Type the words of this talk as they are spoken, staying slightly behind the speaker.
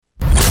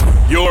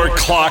You're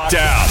clocked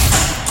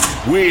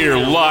out. We're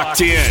locked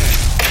in.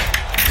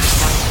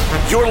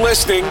 You're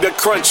listening to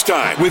Crunch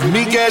Time with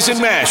Miguez and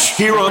Mesh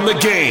here on The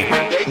Game.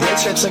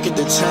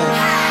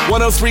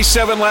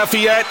 103.7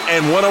 Lafayette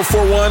and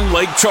 104.1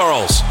 Lake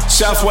Charles,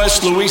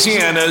 Southwest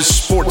Louisiana's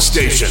sports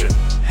station.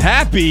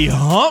 Happy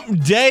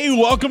Hump Day.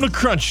 Welcome to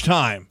Crunch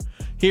Time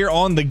here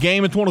on The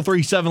Game at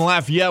 103.7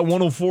 Lafayette,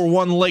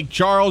 104.1 Lake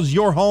Charles,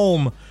 your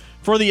home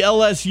for the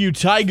LSU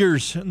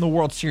Tigers and the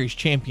World Series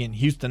champion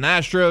Houston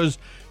Astros.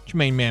 It's your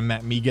main man,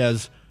 Matt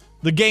Miguez.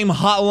 The Game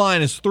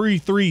hotline is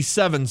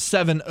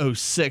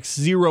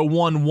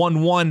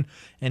 337-706-0111.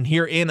 And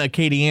here in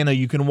Acadiana,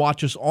 you can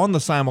watch us on the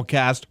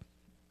simulcast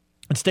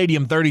at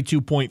Stadium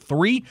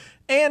 32.3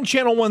 and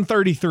Channel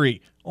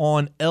 133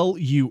 on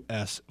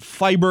LUS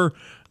Fiber.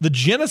 The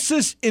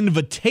Genesis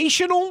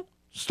Invitational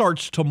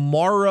starts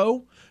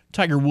tomorrow.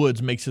 Tiger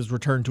Woods makes his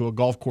return to a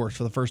golf course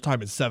for the first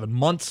time in 7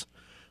 months.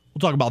 We'll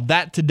talk about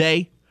that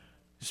today.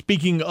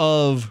 Speaking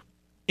of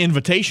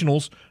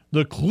invitationals,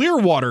 the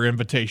Clearwater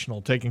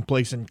Invitational taking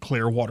place in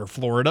Clearwater,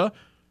 Florida.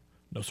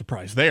 No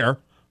surprise there.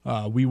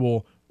 We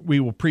will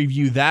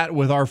preview that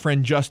with our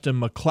friend Justin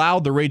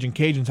McLeod. The Raging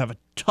Cajuns have a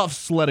tough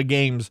sled of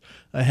games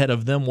ahead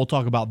of them. We'll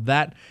talk about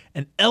that.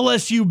 And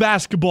LSU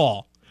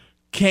basketball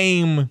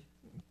came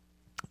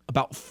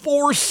about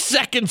 4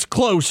 seconds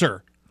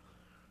closer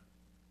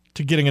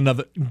to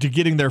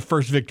getting their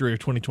first victory of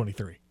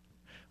 2023.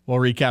 We'll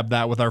recap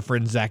that with our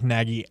friend Zach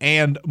Nagy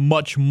and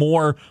much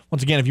more.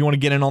 Once again, if you want to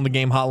get in on the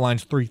Game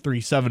hotlines,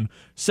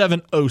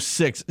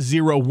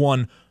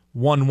 337-706-0111.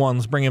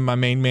 Let's bring in my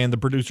main man, the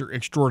producer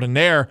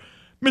extraordinaire,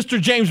 Mr.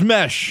 James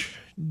Mesh.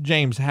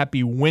 James,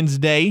 happy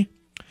Wednesday.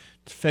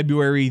 It's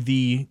February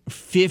the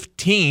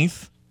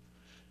 15th,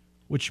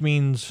 which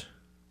means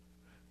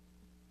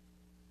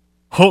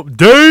Hump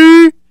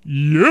Day.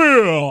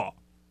 Yeah.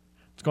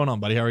 What's going on,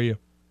 buddy? How are you?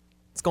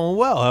 It's going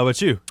well. How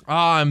about you?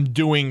 I'm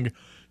doing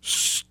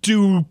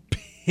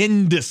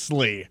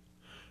stupendously.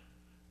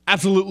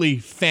 Absolutely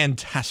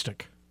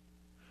fantastic.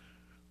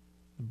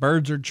 The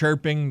birds are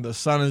chirping. The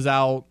sun is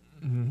out.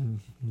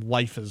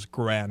 Life is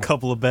grand.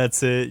 Couple of bets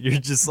hit. You're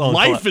just on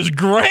Life is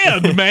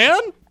grand, man.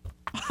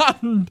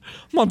 I'm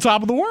on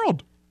top of the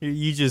world.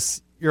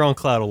 You're on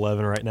cloud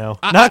 11 right now.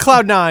 Not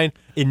cloud 9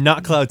 and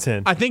not cloud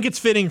 10. I think it's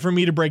fitting for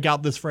me to break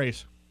out this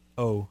phrase.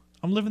 Oh.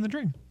 I'm living the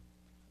dream.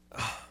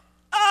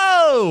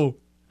 Oh!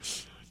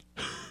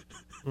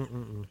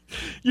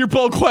 Your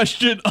poll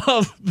question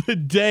of the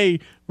day.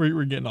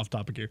 We're getting off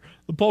topic here.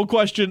 The poll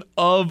question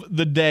of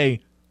the day.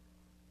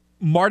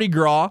 Mardi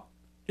Gras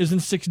is in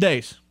 6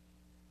 days.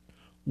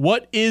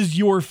 What is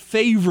your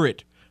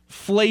favorite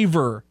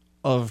flavor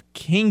of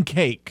king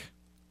cake?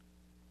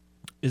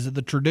 Is it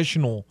the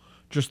traditional,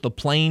 just the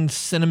plain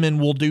cinnamon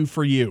will do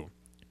for you?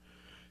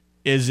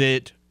 Is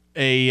it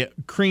a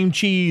cream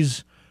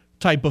cheese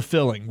type of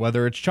filling,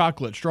 whether it's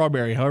chocolate,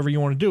 strawberry, however you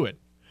want to do it?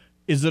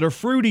 Is it a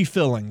fruity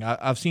filling?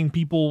 I've seen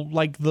people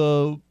like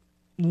the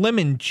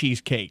lemon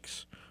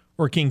cheesecakes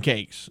or king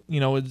cakes. You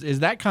know, is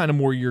that kind of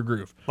more your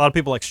groove? A lot of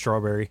people like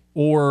strawberry.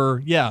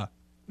 Or, yeah,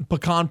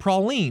 pecan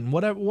praline,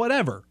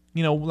 whatever.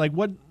 You know, like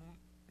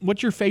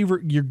what's your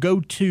favorite, your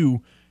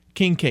go-to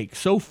king cake?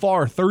 So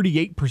far,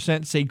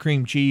 38% say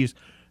cream cheese,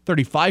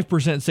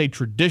 35% say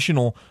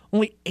traditional,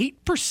 only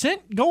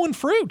 8% going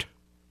fruit,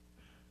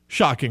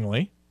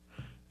 shockingly.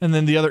 And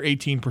then the other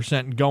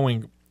 18%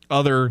 going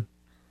other.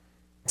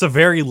 It's a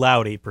very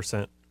loud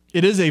 8%.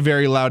 It is a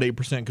very loud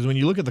 8% because when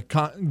you look at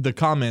the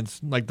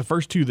comments, like the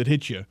first two that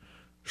hit you,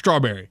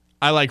 strawberry.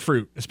 I like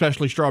fruit,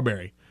 especially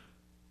strawberry.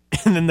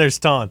 And then there's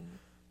Ton.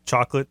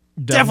 Chocolate.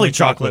 Definitely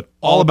chocolate.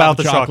 All about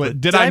the chocolate.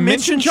 Did I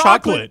mention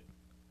chocolate?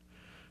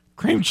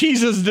 Cream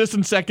cheese is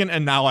distant second,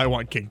 and now I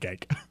want king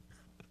cake.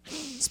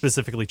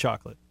 Specifically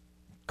chocolate.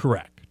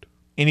 Correct.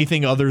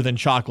 Anything other than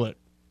chocolate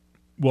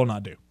will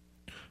not do.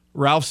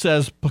 Ralph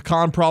says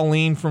pecan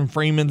praline from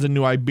Freeman's in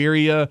New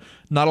Iberia.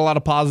 Not a lot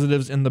of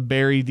positives in the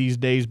berry these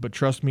days, but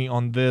trust me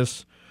on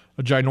this.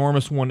 A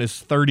ginormous one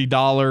is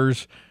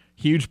 $30.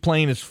 Huge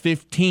plain is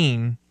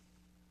 $15.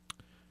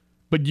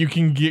 But you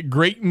can get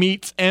great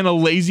meats and a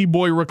Lazy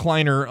Boy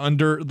recliner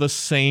under the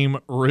same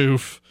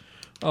roof.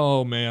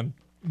 Oh, man.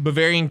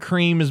 Bavarian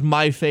cream is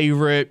my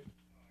favorite.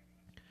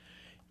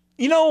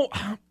 You know,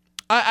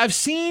 I've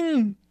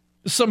seen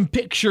some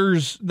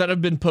pictures that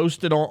have been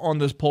posted on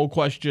this poll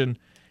question.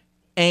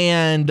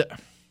 And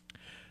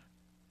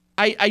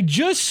we're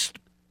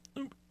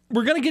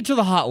going to get to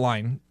the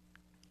hotline,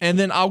 and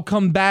then I'll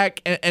come back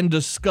and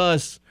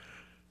discuss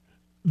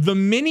the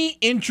many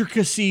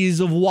intricacies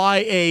of why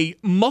a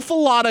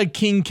muffalata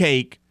king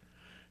cake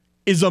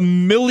is a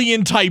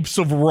million types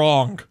of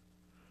wrong.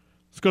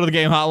 Let's go to the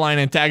Game hotline.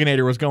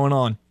 Antaginator, what's going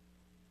on?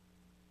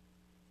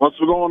 What's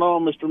going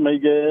on, Mr.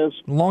 Miguez?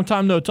 Long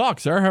time no talk,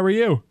 sir. How are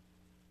you?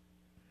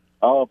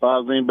 Oh, if I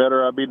was any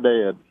better, I'd be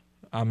dead.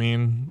 I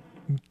mean,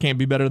 can't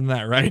be better than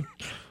that, right?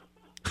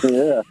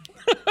 Yeah.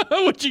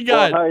 What you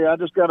got? Well, hey,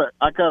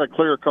 I gotta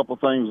clear a couple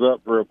things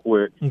up real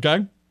quick.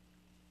 Okay.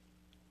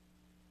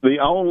 The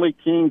only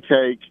king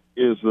cake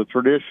is the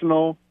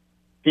traditional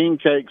king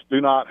cakes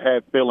do not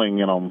have filling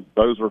in them.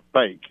 Those are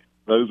fake.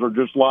 Those are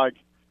just like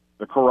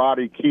the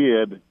Karate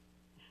Kid,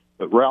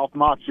 but Ralph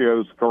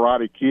Macchio's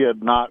Karate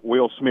Kid, not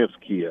Will Smith's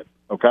kid,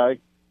 okay?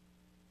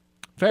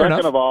 Fair enough.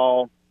 Second of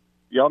all,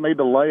 y'all need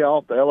to lay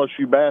off the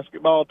LSU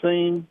basketball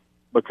team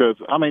because,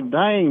 I mean,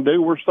 dang,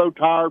 dude, we're so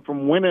tired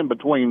from winning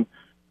between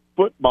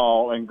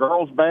football and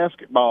girls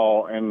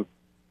basketball and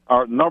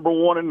our number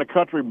one in the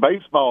country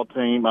baseball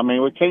team. I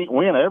mean, we can't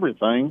win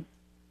everything.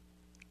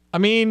 I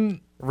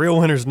mean, Real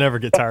winners never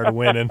get tired of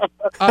winning.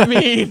 I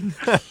mean,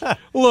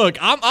 look,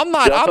 I'm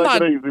not.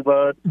 Take it easy,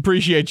 bud.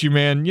 Appreciate you,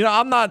 man. You know,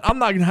 I'm not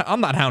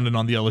hounding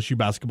on the LSU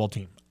basketball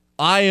team.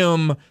 I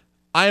am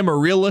a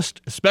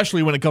realist,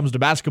 especially when it comes to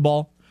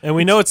basketball. And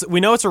we know it's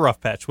a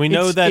rough patch. We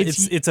know that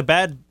it's it's a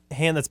bad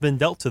hand that's been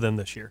dealt to them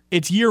this year.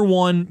 It's year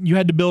one. You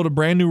had to build a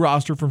brand new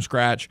roster from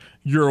scratch.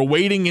 You're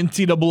awaiting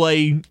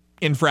NCAA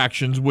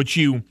infractions, which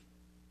you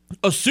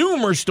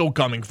assume are still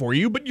coming for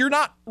you, but you're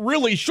not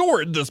really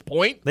sure at this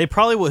point. They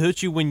probably will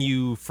hit you when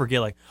you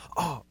forget, like,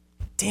 oh,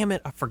 damn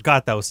it, I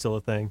forgot that was still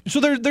a thing. So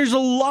there's a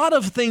lot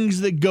of things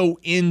that go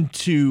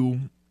into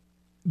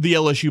the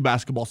LSU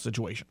basketball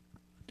situation.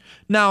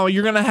 Now,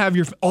 you're going to have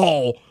your,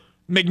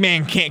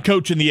 McMahon can't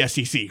coach in the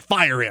SEC.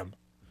 Fire him.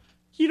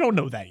 You don't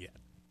know that yet.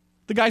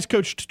 The guy's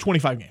coached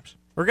 25 games.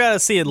 We're going to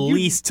see at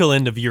least till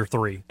end of year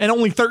 3. And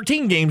only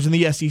 13 games in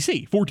the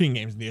SEC, 14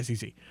 games in the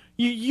SEC.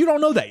 You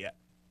don't know that yet.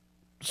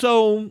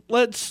 So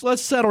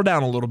let's settle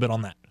down a little bit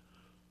on that.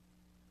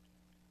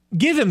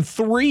 Give him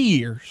 3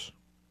 years.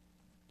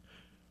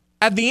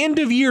 At the end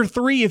of year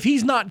 3, if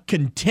he's not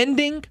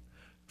contending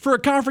for a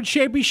conference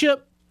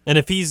championship, and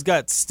if he's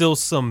got still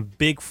some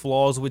big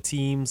flaws with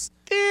teams,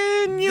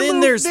 then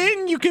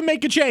you can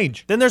make a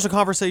change. Then there's a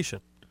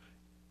conversation.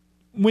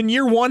 When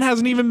year 1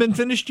 hasn't even been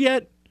finished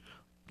yet,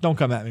 don't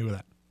come at me with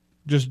that.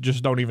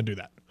 Just don't even do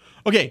that.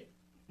 Okay,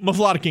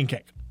 Muffalata King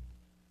Cake.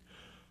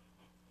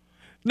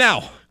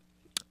 Now,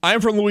 I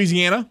am from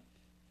Louisiana.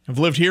 I've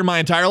lived here my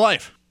entire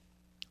life.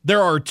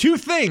 There are 2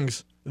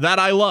 things that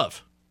I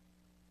love.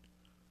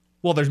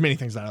 Well, there's many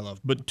things that I love,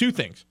 but 2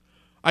 things.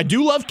 I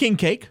do love king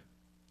cake,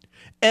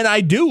 and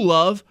I do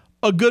love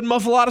a good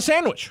muffalata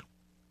sandwich.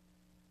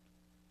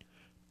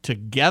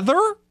 Together,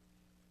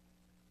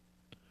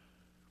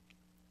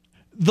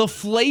 the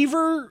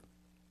flavor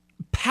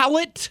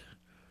palette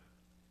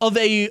of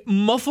a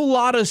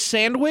muffalata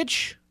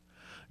sandwich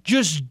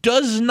just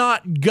does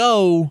not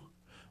go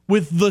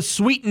with the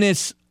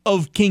sweetness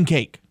of king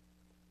cake.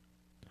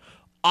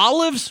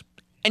 Olives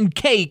and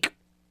cake,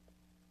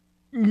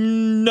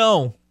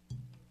 no.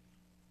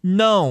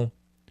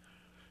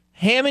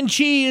 Ham and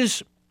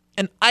cheese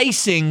and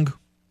icing,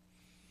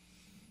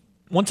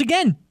 once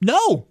again,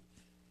 no.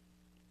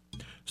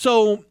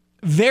 So,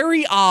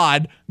 very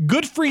odd.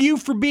 Good for you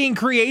for being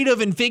creative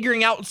and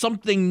figuring out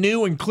something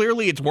new, and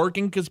clearly it's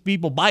working because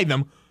people buy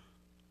them.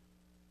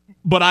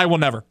 But I will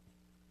never.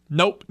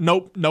 Nope.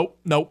 No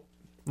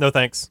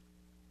thanks.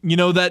 You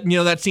know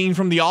that scene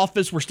from The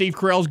Office where Steve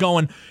Carell's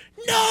going,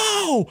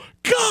 "No!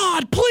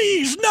 God,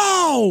 please,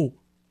 no!"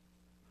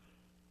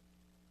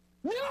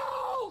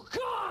 No,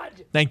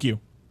 God! Thank you.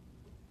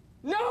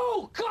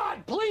 No,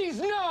 God, please,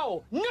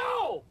 no!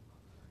 No!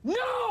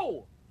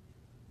 No!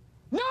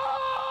 No!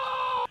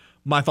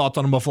 My thoughts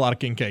on a muffalata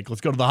king cake.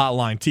 Let's go to the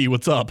hotline. T,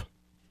 what's up?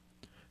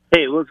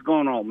 Hey, what's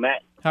going on,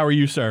 Matt? How are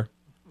you, sir?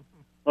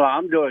 Well,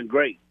 I'm doing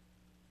great.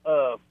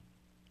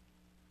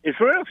 It's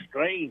real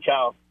strange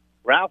how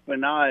Ralph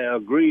and I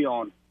agree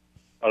on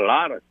a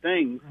lot of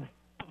things.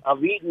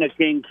 I've eaten a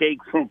king cake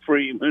from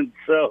Freeman,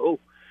 so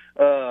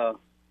they're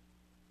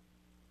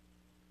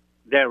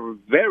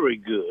very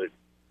good.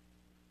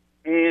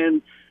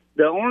 And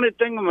the only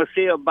thing I'm going to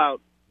say about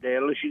the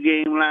LSU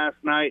game last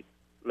night,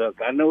 look,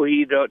 I know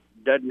he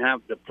doesn't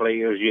have the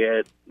players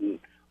yet and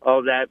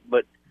all that,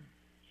 but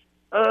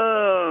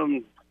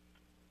I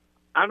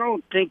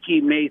don't think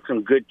he made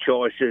some good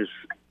choices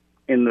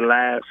in the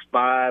last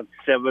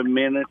 5-7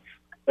 minutes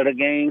of the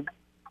game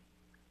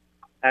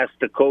as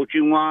to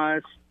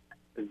coaching-wise.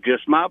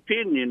 Just my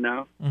opinion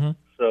now. Mm-hmm.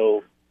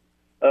 So,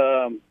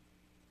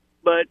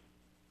 but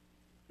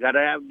got to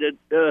have the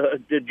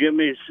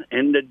Jimmys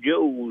and the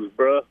Joes,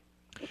 bro.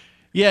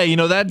 Yeah,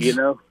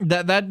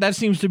 that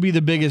seems to be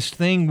the biggest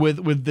thing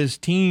with this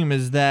team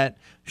is that,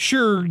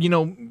 sure,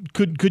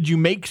 could you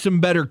make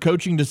some better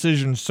coaching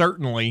decisions?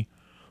 Certainly.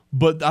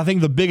 But I think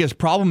the biggest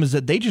problem is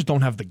that they just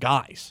don't have the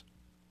guys.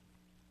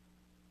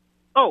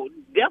 Oh,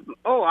 definitely.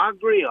 Oh, I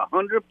agree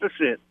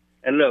 100%.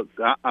 And look,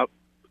 I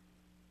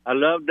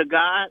love the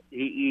guy.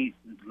 He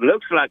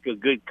looks like a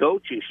good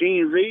coach.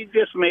 He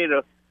just made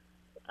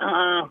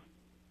I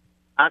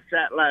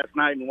sat last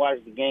night and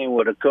watched the game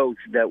with a coach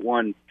that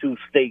won 2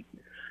 state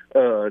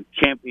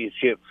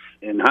championships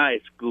in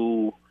high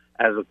school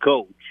as a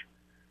coach.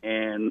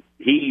 And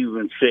he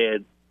even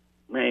said,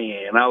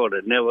 man, I would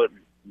have never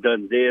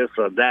done this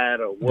or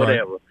that or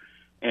whatever. Right.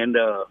 And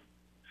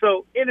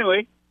so,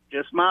 anyway,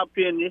 just my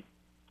opinion.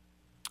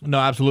 No,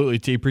 absolutely,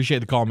 T. Appreciate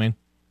the call, man.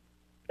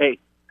 Hey,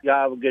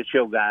 y'all have a good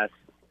show, guys.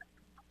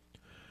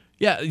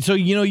 Yeah, so,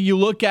 you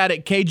look at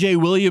it,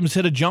 KJ Williams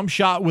hit a jump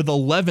shot with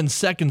 11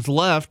 seconds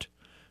left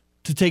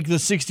to take the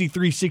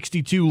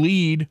 63-62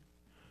 lead.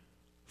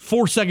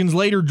 4 seconds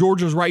later,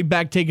 Georgia's right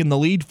back taking the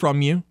lead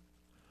from you.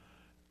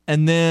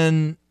 And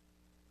then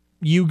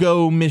you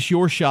go miss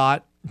your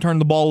shot, turn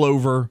the ball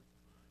over.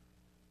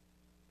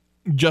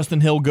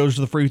 Justin Hill goes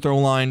to the free throw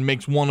line,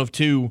 makes 1 of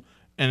 2,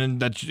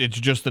 and it's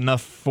just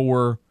enough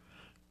for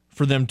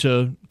them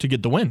to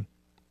get the win.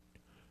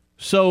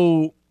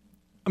 So,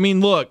 I mean,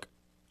 look,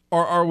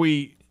 are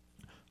we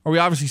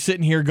obviously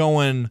sitting here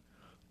going,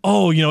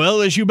 oh,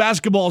 LSU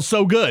basketball is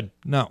so good?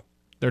 No,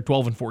 they're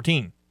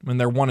 12-14, and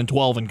they're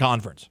 1-12 in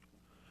conference.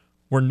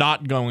 We're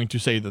not going to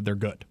say that they're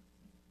good.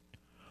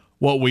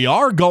 What we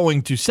are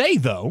going to say,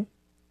 though,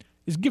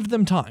 is give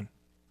them time.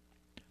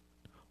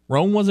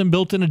 Rome wasn't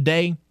built in a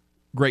day.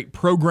 Great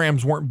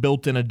programs weren't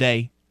built in a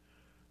day.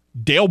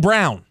 Dale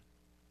Brown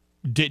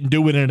didn't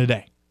do it in a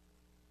day.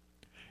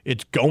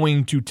 It's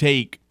going to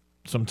take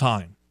some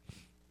time.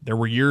 There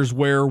were years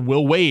where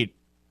Will Wade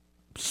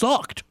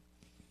sucked.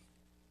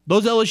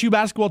 Those LSU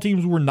basketball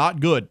teams were not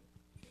good.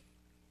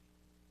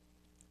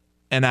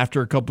 And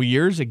after a couple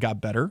years, it got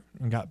better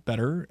and got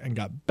better and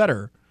got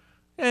better.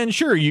 And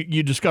sure,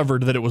 you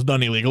discovered that it was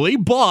done illegally,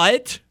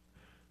 but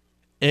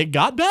it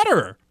got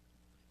better.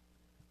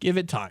 Give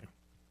it time.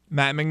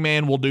 Matt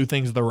McMahon will do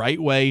things the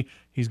right way.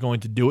 He's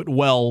going to do it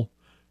well,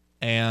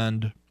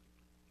 and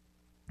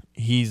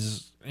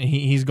he's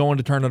going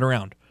to turn it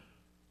around.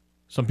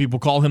 Some people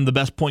call him the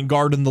best point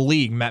guard in the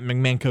league. Matt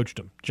McMahon coached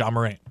him. Ja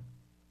Morant.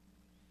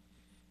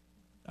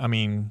 I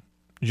mean,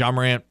 Ja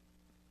Morant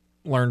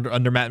learned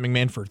under Matt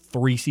McMahon for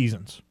 3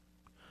 seasons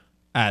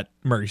at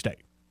Murray State.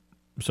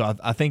 So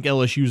I think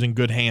LSU's in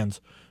good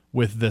hands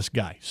with this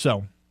guy.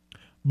 So,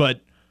 but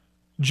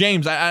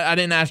James, I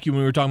didn't ask you when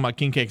we were talking about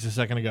king cakes a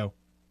second ago.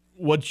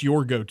 What's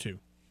your go-to?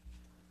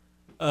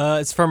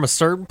 It's from a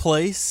certain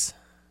place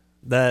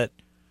that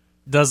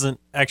doesn't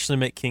actually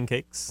make king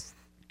cakes.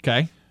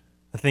 Okay.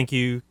 I think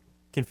you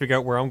can figure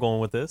out where I'm going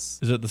with this.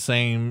 Is it the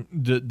same?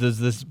 Does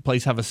this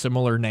place have a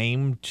similar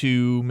name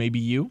to maybe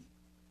you?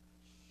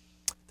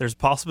 There's a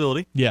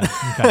possibility. Yeah.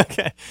 Okay.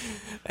 Okay.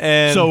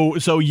 And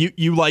so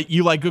you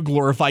like a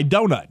glorified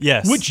donut.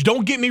 Yes. Which,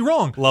 don't get me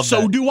wrong. Love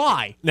so that. do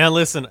I. Now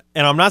listen,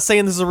 and I'm not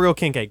saying this is a real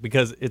king cake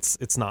because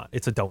it's not.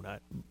 It's a donut.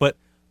 But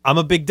I'm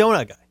a big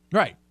donut guy.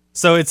 Right.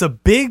 So it's a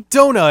big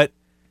donut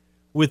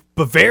with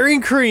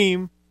Bavarian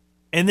cream,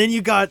 and then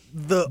you got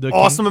the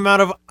awesome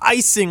amount of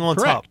icing on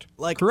Correct.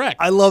 top. Correct.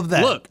 I love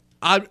that. Look,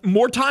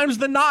 more times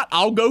than not,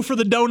 I'll go for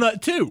the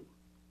donut too.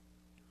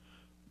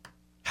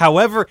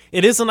 However,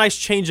 it is a nice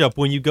change up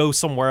when you go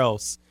somewhere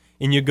else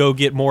and you go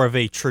get more of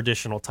a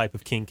traditional type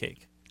of king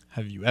cake.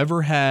 Have you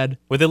ever had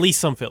With at least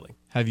some filling.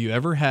 Have you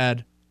ever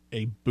had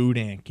a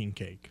boudin king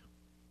cake?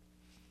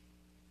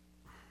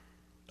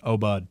 Oh,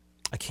 bud.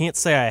 I can't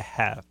say I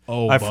have.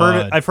 Oh, I've heard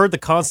it. bud. I've heard the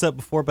concept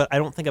before, but I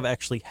don't think I've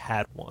actually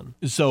had one.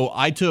 So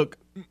I took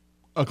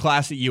a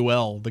class at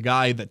UL. The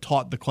guy that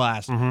taught the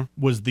class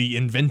was the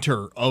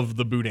inventor of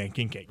the boudin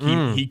king cake.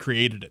 He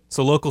created it.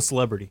 So local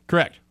celebrity.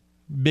 Correct.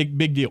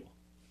 Big deal.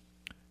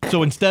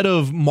 So instead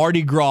of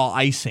Mardi Gras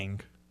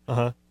icing,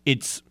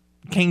 it's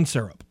cane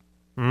syrup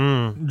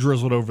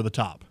drizzled over the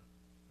top.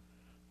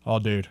 Oh,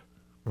 dude.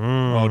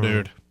 Oh,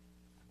 dude.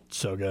 It's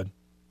so good.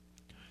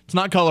 It's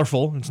not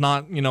colorful. It's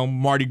not,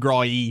 Mardi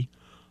Gras-y,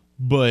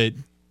 but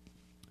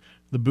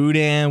the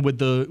boudin with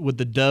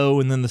the dough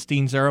and then the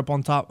steamed syrup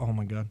on top. Oh,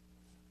 my God.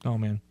 Oh,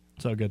 man.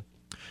 So good.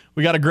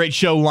 We got a great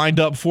show lined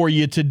up for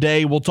you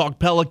today. We'll talk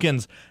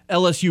Pelicans,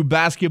 LSU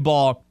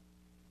basketball,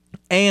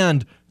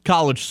 and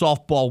college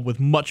softball with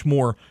much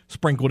more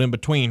sprinkled in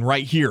between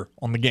right here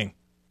on The Game.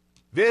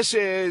 This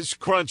is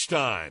Crunch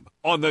Time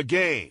on The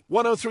Game.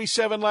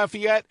 103.7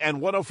 Lafayette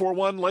and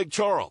 104.1 Lake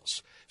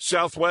Charles.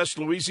 Southwest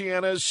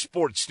Louisiana's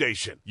sports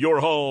station. Your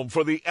home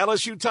for the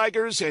LSU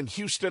Tigers and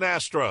Houston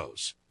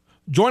Astros.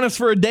 Join us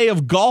for a day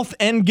of golf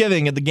and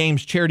giving at the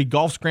Game's charity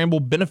golf scramble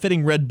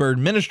benefiting Redbird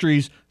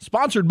Ministries,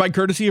 sponsored by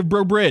courtesy of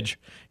Bro Bridge.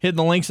 Hit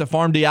the links at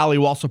Farm Day Alley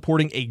while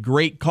supporting a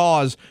great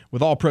cause,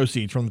 with all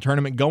proceeds from the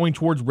tournament going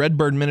towards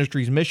Redbird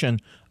Ministries' mission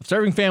of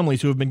serving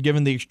families who have been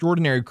given the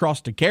extraordinary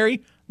cross to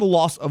carry the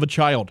loss of a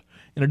child.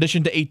 In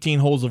addition to 18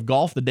 holes of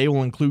golf, the day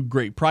will include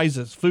great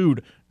prizes,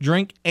 food,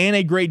 drink, and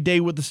a great day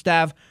with the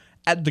staff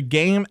at the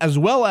Game, as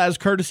well as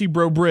courtesy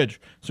Bro Bridge.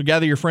 So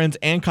gather your friends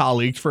and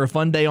colleagues for a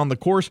fun day on the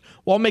course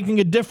while making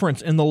a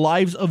difference in the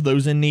lives of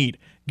those in need.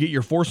 Get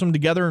your foursome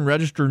together and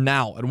register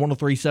now at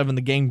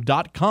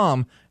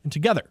 1037thegame.com, and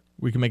together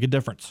we can make a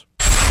difference.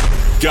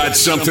 Got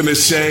something to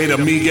say to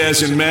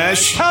Miguez and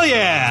Mesh? Hell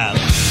yeah!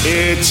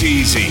 It's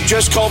easy.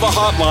 Just call the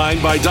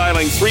hotline by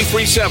dialing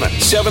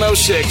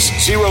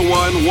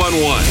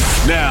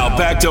 337-706-0111. Now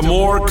back to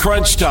more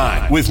Crunch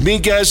Time with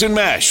Miguez and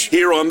Mesh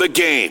here on The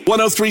Game.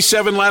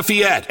 103.7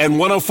 Lafayette and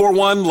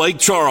 104.1 Lake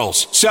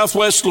Charles,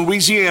 Southwest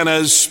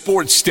Louisiana's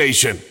sports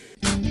station.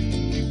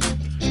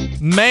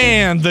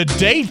 Man, the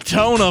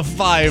Daytona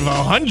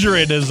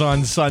 500 is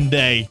on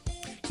Sunday.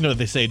 You know what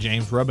they say,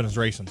 James? Rubbin is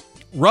racing.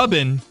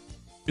 Rubbin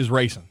is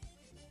racing.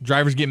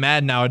 Drivers get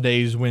mad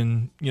nowadays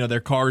when, their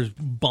cars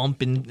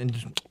bump and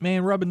just,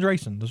 man, rubbing's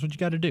racing. That's what you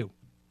got to do.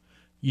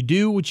 You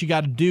do what you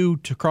got to do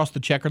to cross the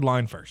checkered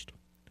line first.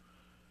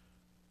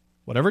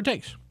 Whatever it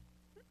takes.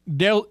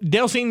 Dale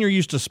Sr.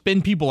 used to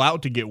spin people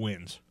out to get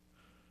wins.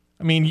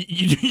 I mean,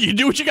 you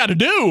do what you got to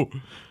do.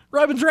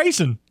 Rubbing's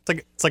racing.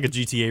 It's like a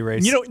GTA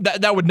race.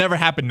 That would never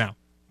happen now.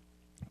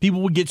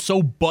 People would get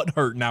so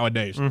butthurt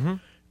nowadays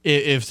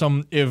if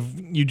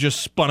you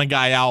just spun a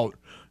guy out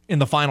in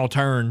the final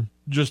turn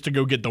just to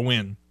go get the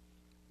win.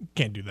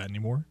 Can't do that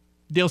anymore.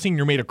 Dale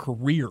Sr. made a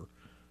career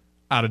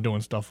out of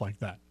doing stuff like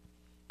that.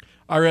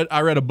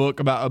 I read a book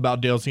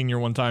about Dale Sr.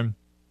 one time,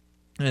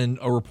 and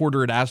a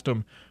reporter had asked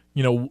him,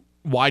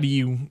 why do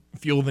you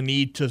feel the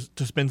need to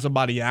spin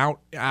somebody out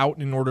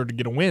in order to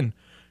get a win?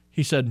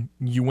 He said,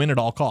 you win at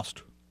all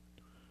cost.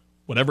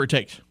 Whatever it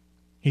takes.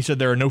 He said,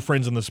 there are no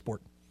friends in this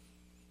sport.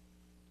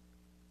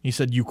 He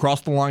said, you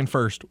cross the line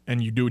first,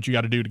 and you do what you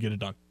got to do to get it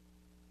done.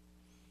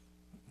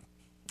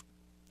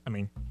 I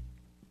mean,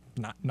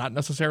 not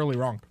necessarily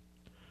wrong.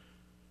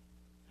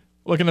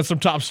 Looking at some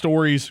top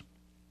stories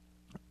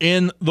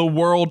in the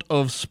world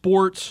of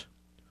sports.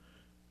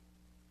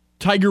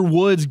 Tiger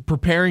Woods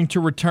preparing to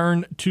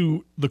return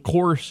to the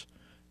course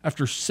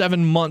after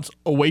 7 months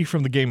away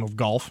from the game of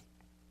golf.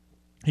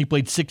 He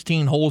played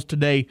 16 holes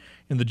today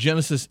in the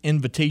Genesis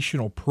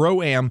Invitational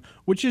Pro-Am,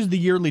 which is the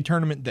yearly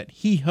tournament that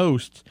he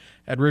hosts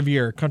at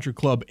Riviera Country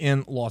Club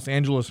in Los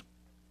Angeles.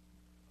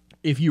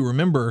 If you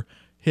remember,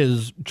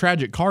 his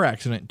tragic car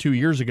accident 2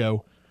 years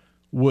ago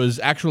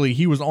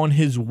he was on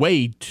his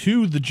way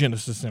to the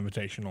Genesis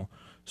Invitational.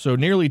 So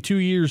nearly 2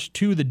 years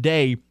to the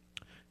day,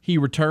 he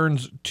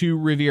returns to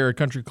Riviera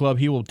Country Club.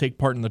 He will take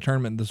part in the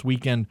tournament this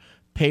weekend,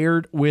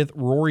 paired with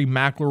Rory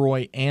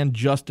McIlroy and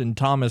Justin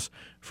Thomas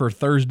for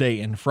Thursday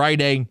and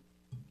Friday.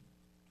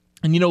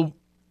 And,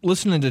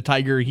 listening to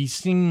Tiger, he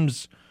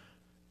seems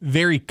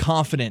very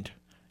confident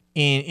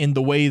in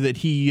the way that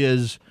he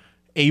is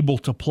able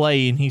to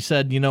play. And he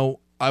said,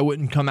 I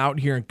wouldn't come out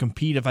here and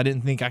compete if I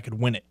didn't think I could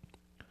win it.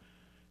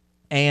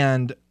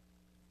 And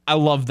I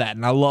love that.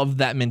 And I love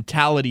that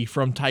mentality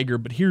from Tiger.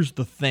 But here's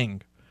the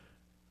thing.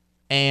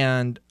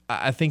 And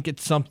I think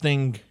it's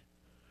something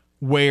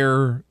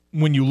where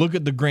when you look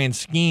at the grand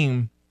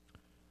scheme,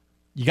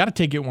 you got to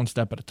take it one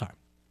step at a time.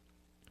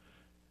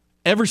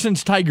 Ever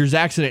since Tiger's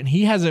accident,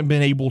 he hasn't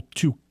been able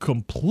to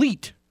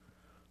complete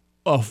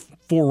a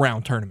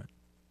 4-round tournament.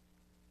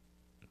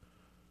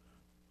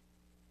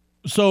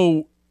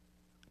 So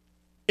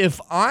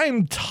if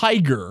I'm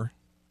Tiger,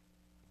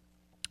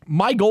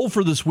 my goal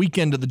for this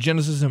weekend at the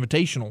Genesis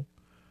Invitational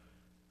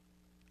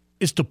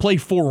is to play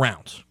 4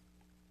 rounds.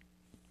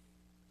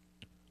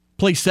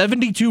 Play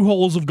 72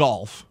 holes of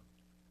golf.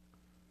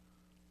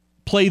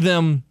 Play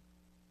them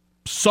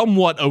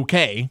somewhat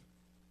okay.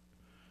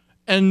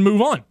 And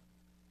move on.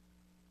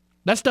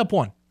 That's step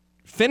 1.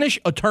 Finish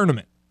a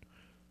tournament.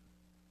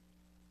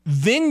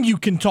 Then you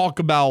can talk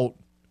about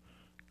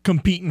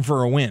competing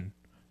for a win.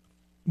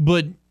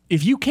 But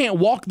if you can't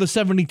walk the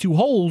 72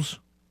 holes,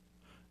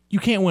 you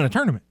can't win a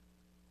tournament.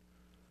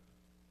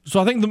 So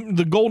I think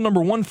the goal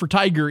number 1 for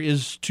Tiger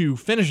is to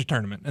finish a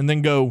tournament and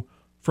then go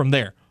from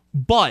there.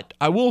 But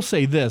I will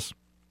say this.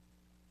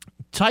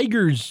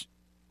 Tiger's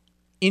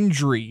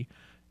injury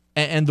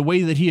and the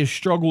way that he has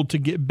struggled to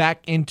get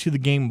back into the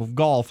game of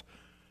golf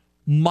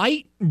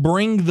might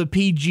bring the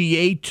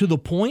PGA to the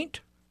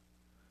point.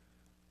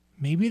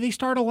 Maybe they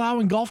start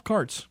allowing golf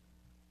carts.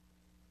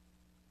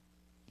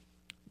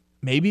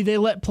 Maybe they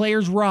let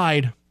players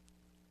ride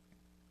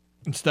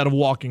instead of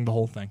walking the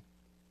whole thing.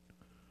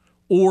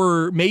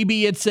 Or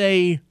maybe it's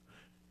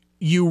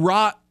you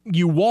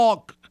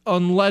walk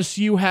unless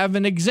you have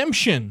an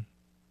exemption,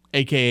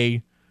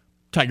 a.k.a.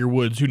 Tiger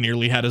Woods, who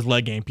nearly had his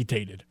leg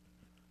amputated.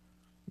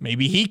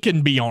 Maybe he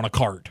can be on a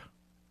cart.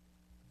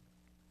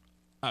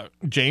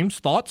 James,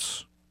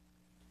 thoughts?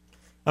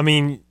 I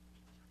mean,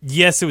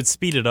 yes, it would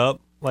speed it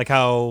up, like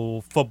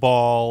how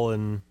football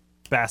and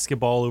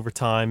basketball over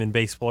time and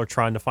baseball are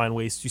trying to find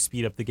ways to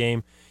speed up the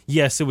game.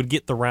 Yes, it would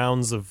get the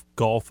rounds of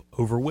golf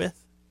over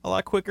with a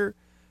lot quicker.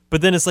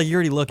 But then it's like you're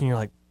already looking, you're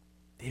like,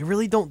 they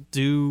really don't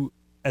do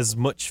as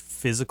much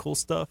physical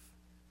stuff.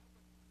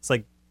 It's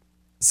like,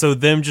 so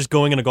them just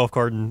going in a golf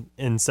cart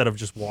instead of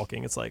just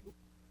walking, it's like,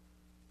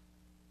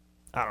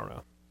 I don't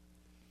know.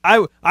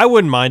 I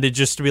wouldn't mind it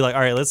just to be like, all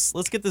right, let's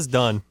get this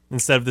done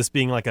instead of this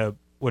being like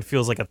what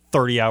feels like a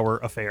 30-hour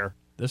affair.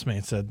 This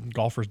man said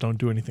golfers don't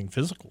do anything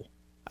physical.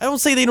 I don't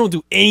say they don't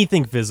do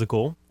anything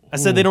physical. I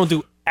said they don't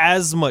do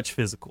as much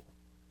physical.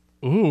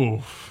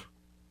 Ooh,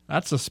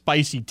 that's a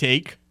spicy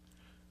take.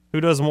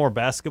 Who does more,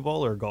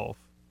 basketball or golf?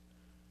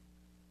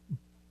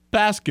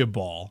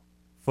 Basketball.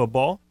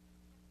 Football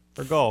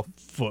or golf?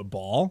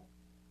 Football.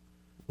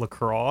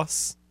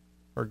 Lacrosse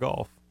or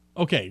golf?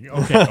 Okay.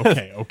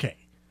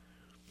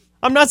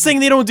 I'm not saying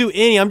they don't do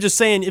any. I'm just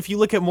saying if you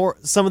look at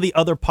some of the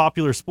other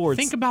popular sports.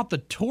 Think about the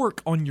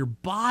torque on your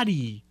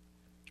body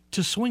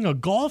to swing a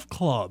golf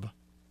club.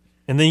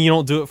 And then you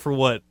don't do it for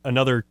what?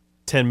 Another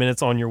 10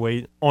 minutes on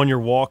your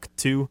walk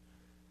too?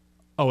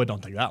 Oh, it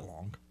don't take that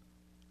long.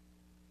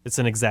 It's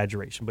an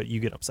exaggeration, but you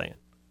get what I'm saying.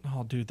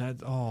 Oh, dude,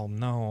 oh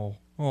no,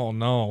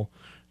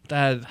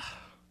 that.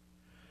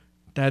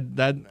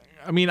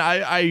 I mean,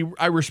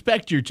 I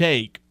respect your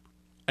take.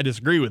 I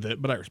disagree with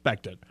it, but I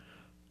respect it.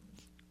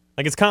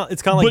 Like it's kind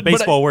of like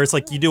baseball, where it's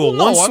like you do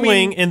one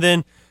swing and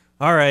then,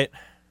 all right.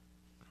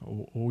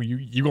 Oh,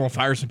 you gonna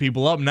fire some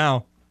people up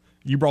now?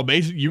 You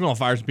gonna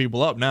fire some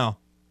people up now?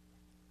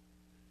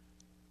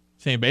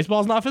 Saying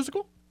baseball's not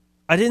physical?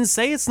 I didn't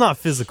say it's not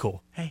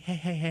physical.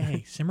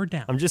 Hey, simmer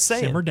down. I'm just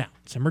saying.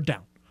 Simmer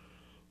down.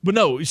 But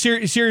no,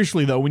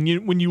 seriously though, when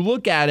you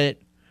look at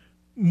it,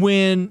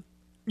 when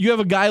you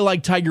have a guy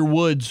like Tiger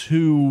Woods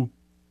who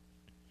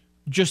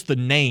just the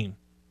name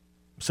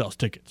sells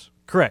tickets.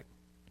 Correct.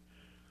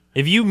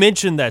 If you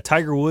mention that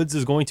Tiger Woods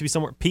is going to be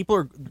somewhere,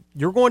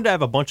 you're going to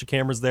have a bunch of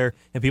cameras there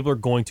and people are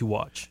going to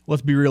watch.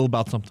 Let's be real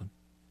about something.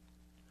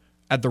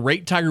 At the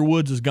rate Tiger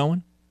Woods is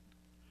going,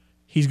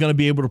 he's going to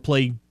be able to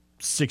play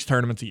 6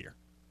 tournaments a year.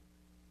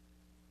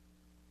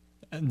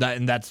 And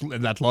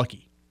that's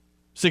lucky.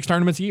 6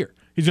 tournaments a year.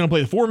 He's going to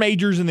play the 4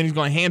 majors, and then he's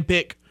going to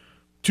handpick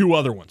 2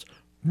 other ones.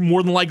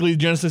 More than likely the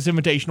Genesis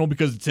Invitational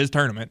because it's his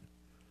tournament.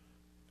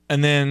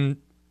 And then,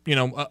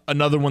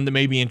 another one that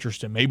may be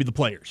interesting, maybe the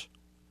Players.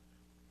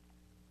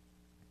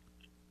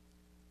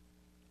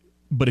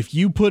 But if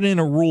you put in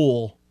a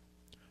rule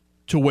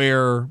to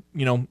where,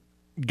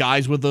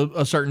 guys with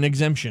a certain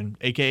exemption,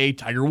 a.k.a.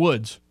 Tiger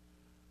Woods,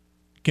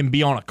 can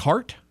be on a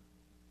cart,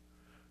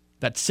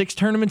 that's 6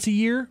 tournaments a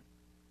year,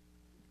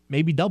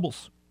 maybe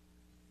doubles.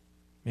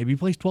 Maybe he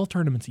plays 12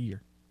 tournaments a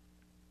year.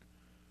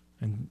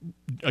 And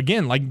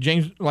again, like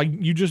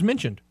you just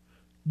mentioned,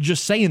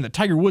 just saying that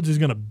Tiger Woods is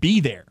going to be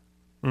there,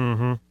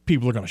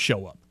 people are going to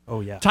show up. Oh,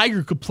 yeah.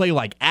 Tiger could play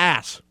like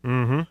ass.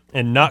 And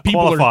not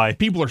qualify.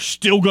 People are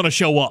still going to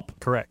show up.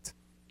 Correct.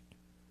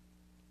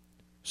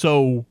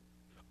 So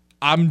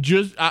I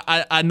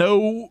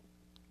know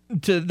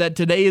that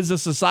today is a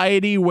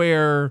society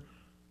where,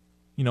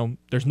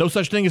 there's no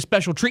such thing as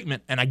special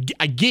treatment, and I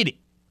get it.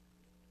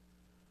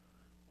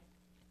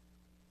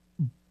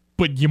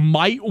 But you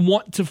might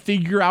want to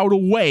figure out a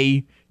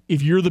way,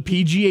 if you're the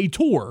PGA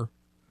Tour,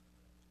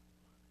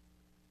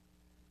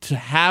 to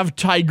have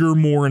Tiger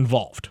more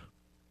involved.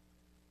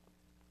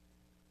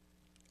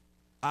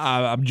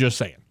 I'm just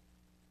saying.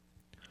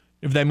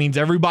 If that means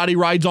everybody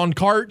rides on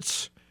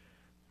carts,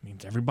 it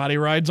means everybody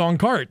rides on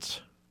carts.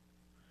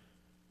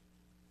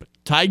 But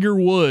Tiger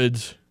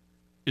Woods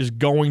is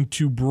going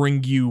to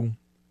bring you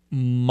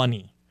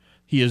money.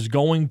 He is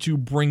going to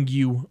bring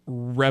you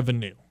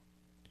revenue.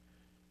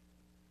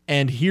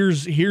 And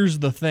here's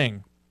the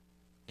thing.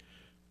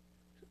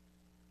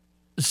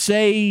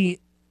 Say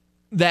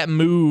that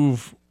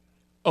move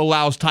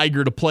allows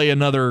Tiger to play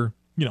another,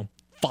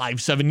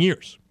 5-7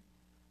 years.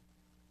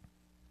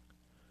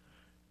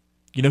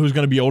 You know who's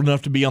going to be old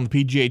enough to be on the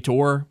PGA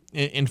Tour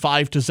in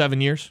 5 to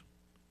 7 years?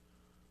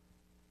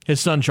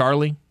 His son,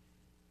 Charlie.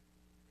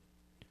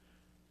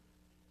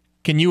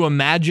 Can you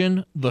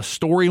imagine the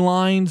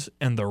storylines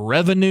and the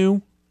revenue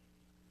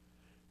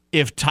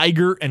if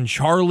Tiger and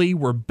Charlie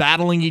were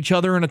battling each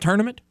other in a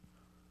tournament?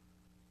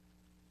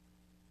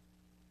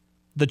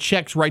 The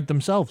checks write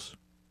themselves.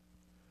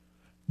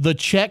 The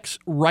checks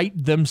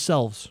write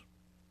themselves.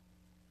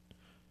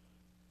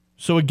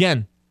 So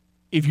again,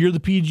 if you're the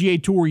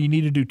PGA Tour, you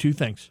need to do 2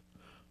 things.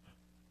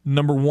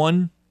 Number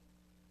 1,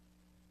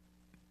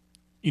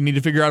 you need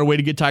to figure out a way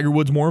to get Tiger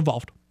Woods more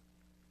involved.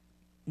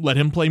 Let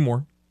him play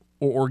more,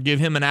 or give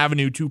him an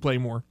avenue to play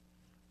more.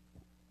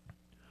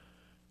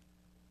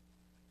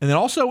 And then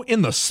also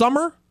in the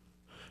summer,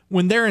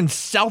 when they're in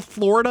South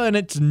Florida and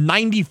it's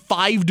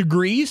 95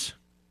 degrees,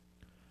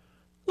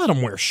 let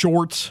them wear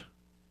shorts.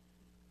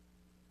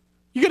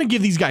 You're going to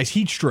give these guys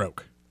heat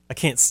stroke. I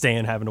can't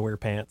stand having to wear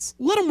pants.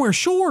 Let them wear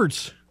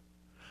shorts.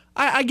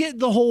 I get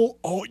the whole,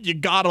 you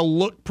got to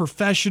look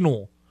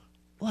professional.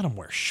 Let them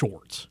wear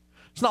shorts.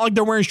 It's not like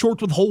they're wearing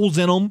shorts with holes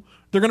in them.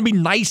 They're going to be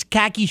nice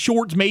khaki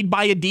shorts made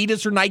by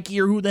Adidas or Nike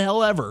or who the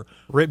hell ever.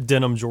 Ripped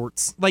denim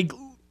jorts. Like,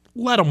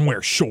 let them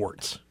wear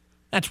shorts.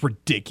 That's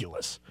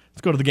ridiculous.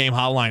 Let's go to the game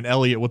hotline.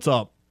 Elliot, what's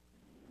up?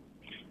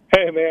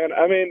 Hey, man.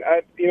 I mean,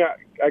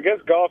 I guess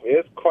golf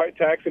is quite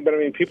taxing, but I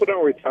mean, people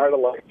don't retire to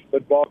like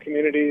football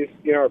communities,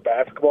 or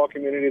basketball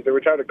communities. They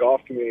retire to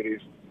golf communities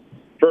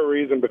for a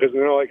reason, because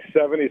they're like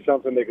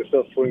 70-something, they can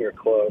still swing a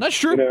club. That's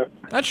true.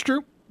 That's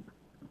true.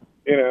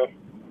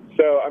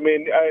 So I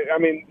mean,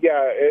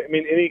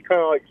 any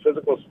kind of like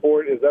physical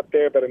sport is up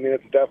there, but I mean,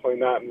 it's definitely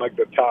not in like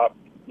the top,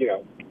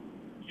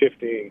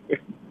 15.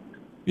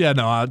 Yeah,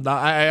 no,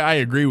 I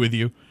agree with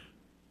you.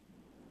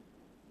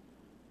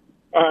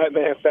 All right,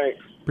 man. Thanks.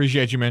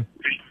 Appreciate you, man.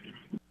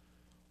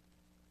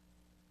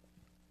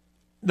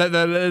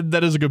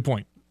 That is a good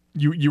point.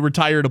 You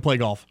retire to play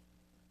golf,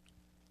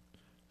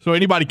 so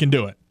anybody can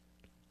do it.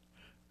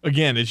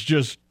 Again, it's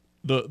just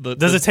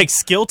Does it take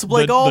skill to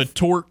play golf? The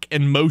torque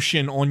and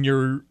motion on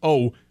your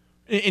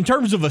in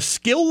terms of a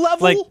skill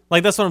level,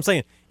 like that's what I'm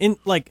saying.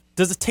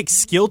 Does it take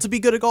skill to be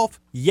good at golf?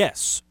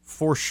 Yes,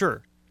 for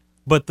sure.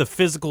 But the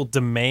physical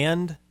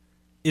demand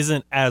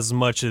isn't as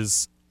much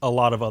as a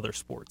lot of other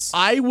sports.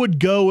 I would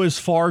go as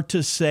far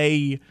to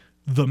say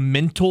the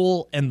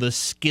mental and the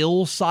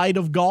skill side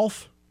of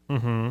golf,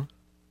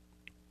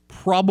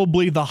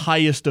 probably the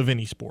highest of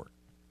any sport.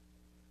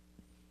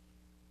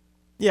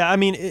 Yeah, I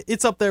mean,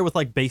 it's up there with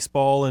like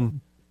baseball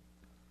and,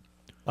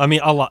 I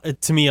mean, a lot.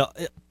 To me,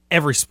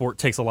 every sport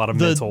takes a lot of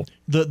mental.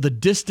 The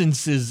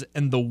distances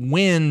and the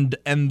wind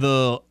and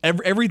the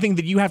everything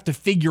that you have to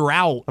figure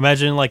out.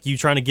 Imagine like you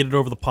trying to get it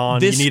over the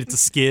pond. You need it to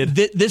skid.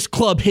 This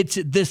club hits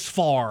it this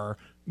far.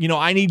 You know,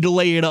 I need to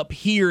lay it up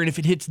here, and if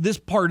it hits this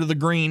part of the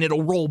green,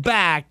 it'll roll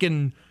back,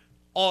 and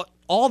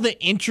all the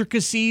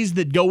intricacies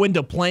that go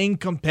into playing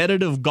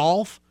competitive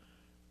golf.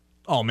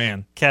 Oh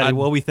man, Caddy,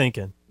 what are we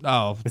thinking?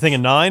 Oh, we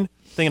thinking 9?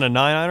 Thinking a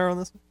 9-iron on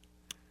this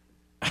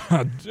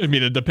one? I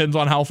mean, it depends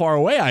on how far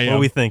away I am. What are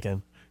we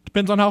thinking?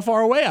 Depends on how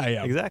far away I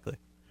am. Exactly.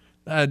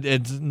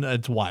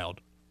 It's wild.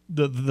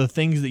 The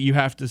things that you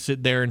have to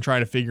sit there and try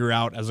to figure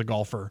out as a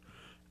golfer,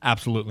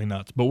 absolutely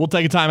nuts. But we'll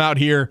take a time out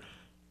here.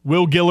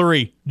 Will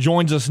Guillory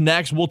joins us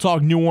next. We'll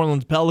talk New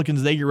Orleans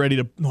Pelicans. They get ready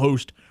to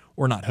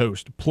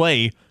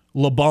play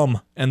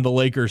LeBum and the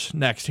Lakers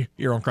next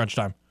here on Crunch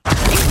Time.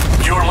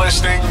 You're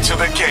listening to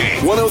The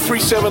Game.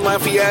 103.7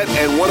 Lafayette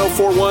and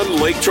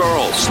 104.1 Lake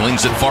Charles.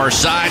 Slings it far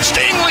side.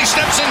 Stingley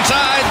steps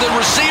inside the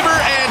receiver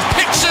and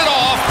picks it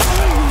off.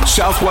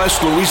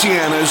 Southwest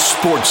Louisiana's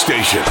sports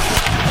station.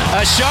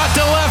 A shot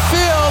to left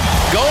field.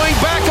 Going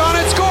back on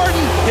it's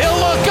Gordon. He'll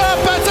look up.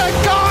 It's a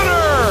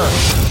goner.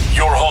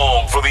 Your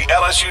home for the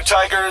LSU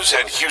Tigers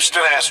and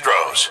Houston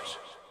Astros.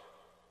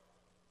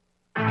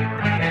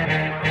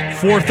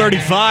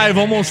 4:35,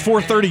 almost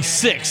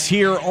 4:36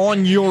 here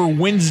on your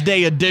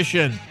Wednesday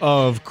edition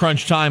of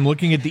Crunch Time.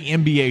 Looking at the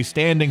NBA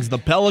standings, the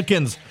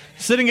Pelicans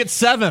sitting at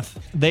 7th.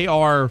 They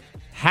are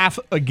half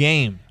a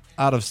game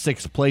out of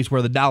 6th place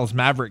where the Dallas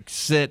Mavericks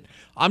sit.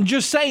 I'm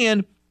just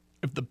saying,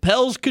 if the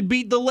Pels could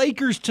beat the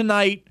Lakers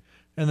tonight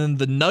and then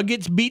the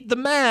Nuggets beat the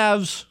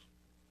Mavs,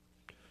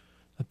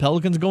 the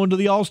Pelicans go into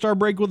the All-Star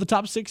break with a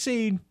top 6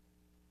 seed.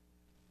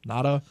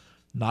 Not a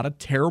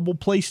terrible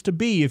place to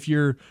be if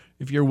you're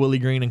Willie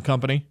Green and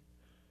company.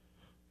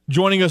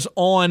 Joining us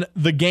on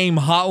the game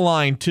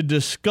hotline to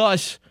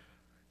discuss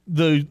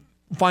the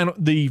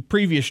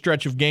previous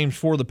stretch of games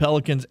for the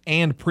Pelicans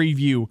and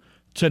preview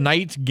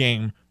tonight's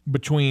game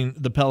between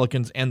the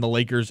Pelicans and the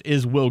Lakers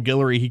is Will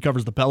Guillory. He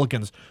covers the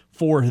Pelicans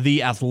for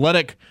The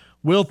Athletic.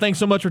 Will, thanks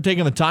so much for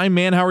taking the time,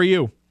 man. How are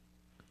you?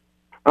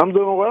 I'm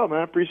doing well,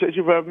 man. Appreciate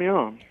you for having me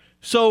on.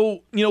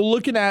 So,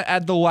 looking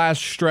at the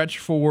last stretch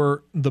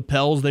for the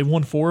Pels, they've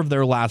won 4 of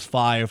their last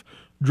 5,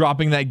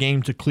 dropping that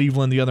game to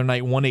Cleveland the other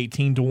night,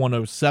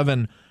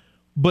 118-107.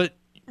 But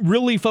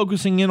really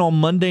focusing in on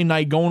Monday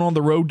night, going on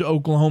the road to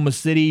Oklahoma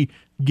City,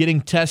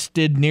 getting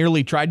tested,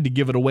 nearly tried to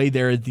give it away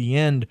there at the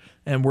end,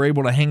 and were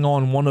able to hang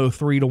on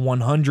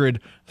 103-100.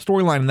 The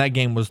storyline in that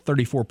game was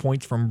 34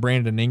 points from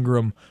Brandon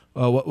Ingram.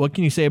 What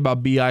can you say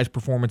about B.I.'s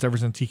performance ever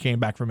since he came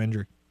back from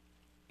injury?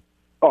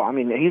 Oh, I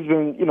mean, he's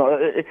been,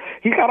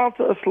 he got off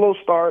to a slow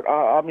start.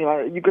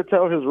 You could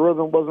tell his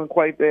rhythm wasn't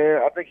quite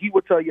there. I think he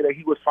would tell you that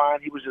he was fine.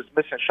 He was just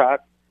missing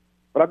shots.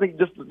 But I think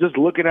just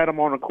looking at him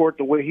on the court,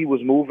 the way he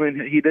was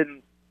moving, he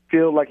didn't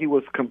feel like he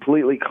was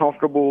completely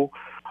comfortable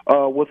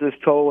with his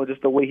toe, and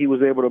just the way he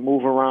was able to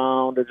move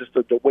around, and just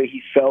the way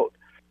he felt.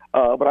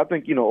 But I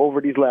think,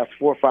 over these last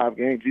 4 or 5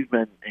 games, he's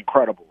been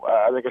incredible.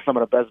 I think it's some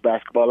of the best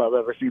basketball I've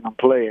ever seen him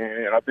play.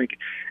 And I think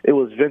it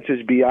was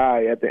vintage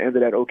B.I. at the end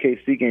of that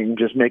OKC game,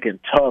 just making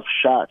tough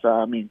shots.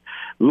 I mean,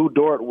 Lou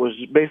Dort was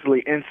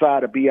basically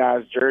inside of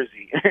B.I.'s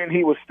jersey, and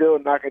he was still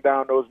knocking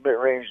down those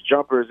mid-range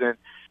jumpers. And,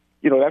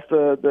 that's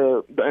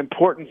the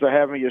importance of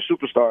having your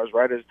superstars,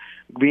 right, is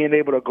being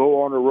able to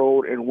go on the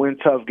road and win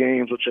tough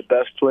games with your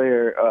best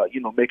player,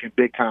 making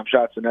big-time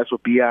shots. And that's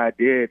what B.I.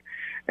 did.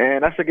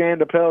 And that's a game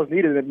the Pels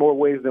needed in more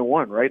ways than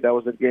one, right? That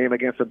was a game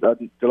against,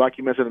 like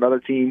you mentioned, another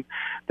team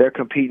they're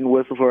competing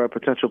with for a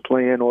potential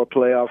play-in or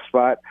playoff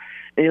spot.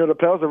 And, the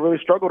Pels have really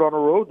struggled on the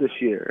road this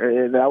year.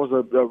 And that was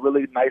a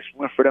really nice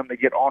win for them to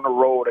get on the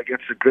road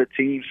against a good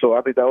team. So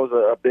I think that was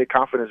a big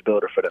confidence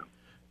builder for them.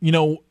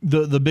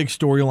 The big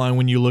storyline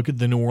when you look at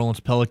the New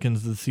Orleans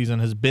Pelicans this season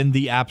has been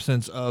the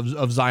absence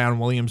of Zion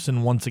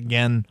Williamson once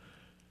again.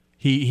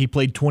 He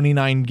played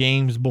 29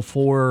 games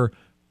before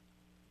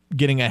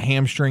getting a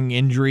hamstring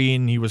injury,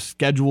 and he was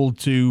scheduled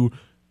to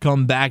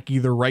come back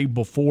either right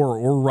before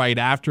or right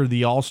after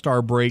the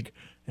All-Star break.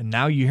 And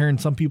now you're hearing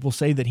some people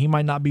say that he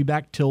might not be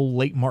back till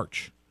late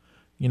March.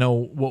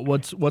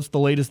 What's the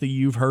latest that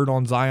you've heard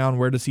on Zion?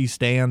 Where does he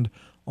stand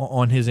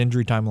on his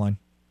injury timeline?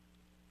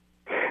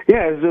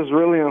 Yeah, it's just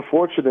really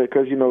unfortunate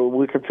because,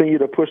 we continue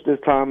to push this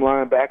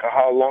timeline back of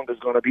how long it's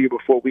going to be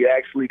before we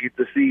actually get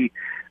to see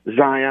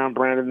Zion,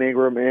 Brandon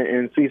Ingram,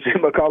 and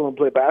C.J. McCollum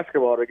play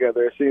basketball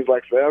together. It seems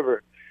like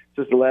forever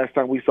since the last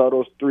time we saw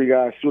those 3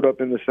 guys suit up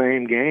in the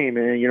same game.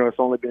 And, it's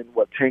only been,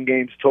 10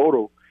 games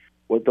total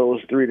with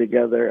those 3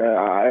 together.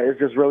 It's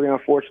just really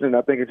unfortunate.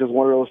 I think it's just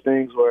one of those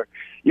things where,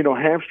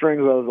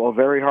 hamstrings are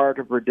very hard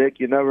to predict.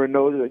 You never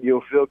know that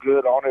you'll feel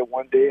good on it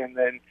one day and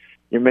then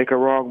you make a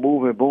wrong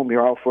move and boom,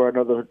 you're out for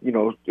another,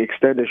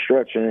 extended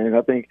stretch. And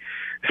I think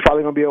it's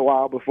probably going to be a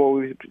while before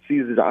we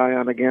see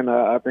Zion again.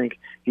 I think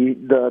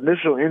the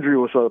initial injury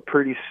was a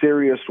pretty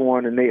serious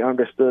one, and they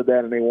understood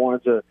that, and they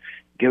wanted to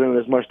give him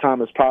as much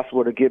time as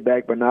possible to get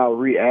back, but now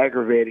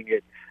re-aggravating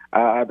it.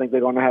 I think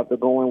they're going to have to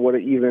go in with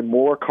an even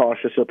more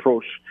cautious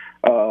approach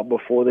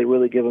before they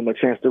really give him a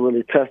chance to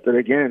really test it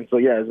again. So,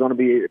 yeah, it's going to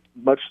be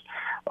much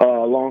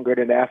longer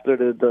than after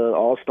the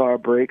All-Star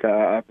break.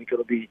 I think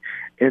it'll be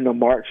in the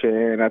March.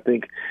 And I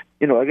think,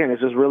 again,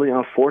 it's just really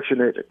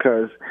unfortunate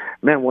because,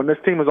 man, when this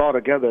team is all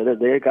together,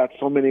 they got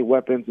so many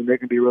weapons and they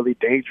can be really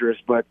dangerous.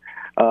 But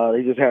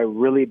they just had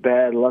really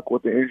bad luck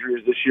with the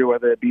injuries this year,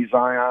 whether it be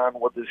Zion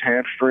with his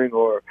hamstring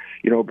or,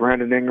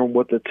 Brandon Ingram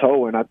with the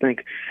toe. And I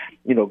think,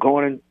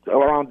 going in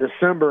around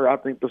December, I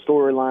think the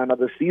storyline of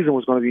the season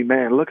was going to be,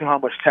 man, look at how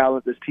much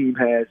talent this team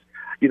has.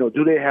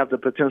 Do they have the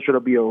potential to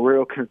be a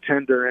real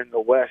contender in the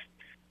West?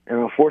 And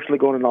unfortunately,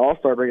 going into the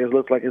All-Star break, it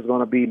looks like it's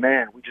going to be,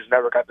 man, we just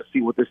never got to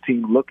see what this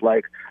team looked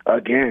like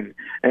again.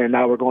 And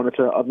now we're going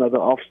into another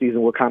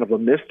offseason with kind of a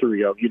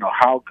mystery of,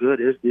 how good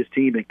is this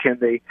team and can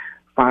they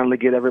finally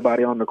get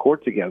everybody on the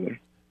court together?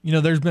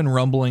 There's been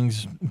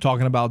rumblings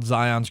talking about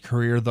Zion's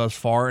career thus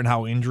far and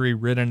how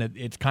injury-ridden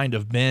it's kind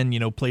of been,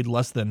 played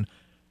less than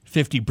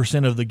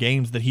 50% of the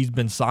games that he's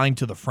been signed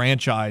to the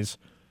franchise.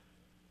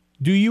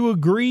 Do you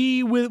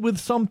agree with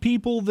some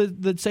people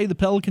that say the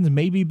Pelicans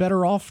may be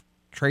better off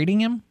trading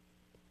him?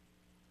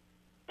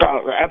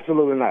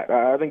 Absolutely not.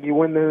 I think you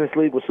win in this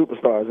league with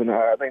superstars, and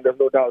I think there's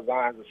no doubt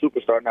Zion's a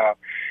superstar now.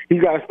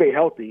 He's got to stay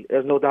healthy.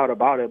 There's no doubt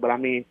about it. But, I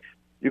mean,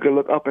 you can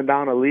look up and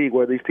down the league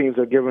where these teams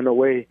are giving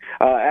away.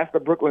 Ask the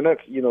Brooklyn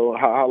Nets,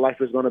 how life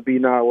is going to be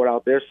now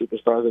without their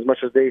superstars. As much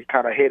as they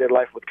kind of hated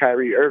life with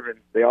Kyrie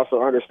Irving, they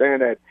also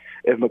understand that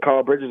if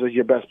Mikal Bridges is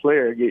your best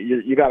player,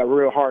 you got a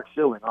real hard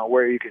ceiling on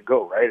where you can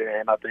go, right?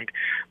 And I think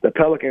the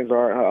Pelicans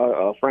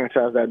are a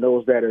franchise that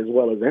knows that as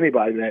well as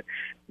anybody, that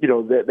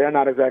they're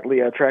not exactly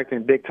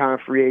attracting big-time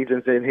free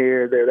agents in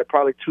here. They're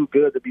probably too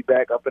good to be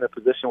back up in a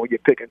position where you're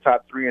picking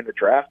top 3 in the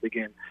draft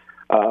again.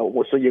 So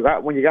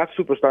when you got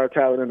superstar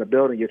talent in the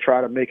building, you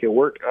try to make it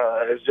work.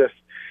 It's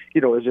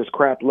just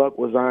crap luck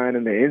with Zion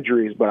and the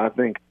injuries. But I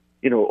think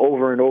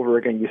over and over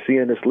again, you see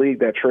in this league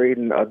that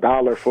trading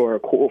 $1 for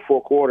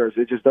 4 quarters,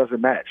 it just doesn't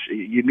match.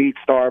 You need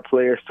star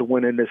players to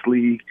win in this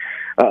league.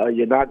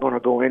 You're not going to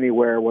go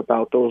anywhere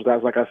without those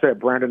guys. Like I said,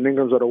 Brandon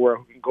Ingram's of the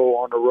world who can go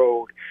on the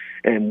road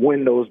and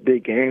win those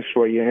big games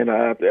for you. And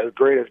as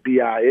great as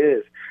B.I.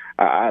 is,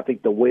 I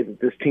think the way that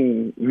this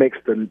team makes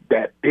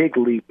that big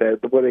leap, that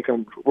where they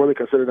can really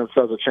consider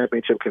themselves a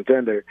championship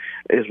contender,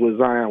 is with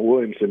Zion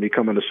Williamson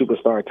becoming the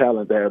superstar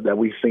talent that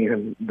we've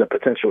seen the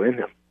potential in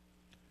him.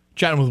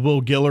 Chatting with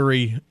Will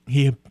Guillory,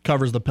 he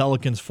covers the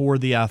Pelicans for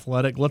The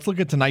Athletic. Let's look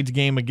at tonight's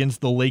game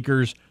against the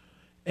Lakers,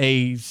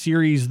 a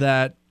series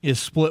that is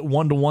split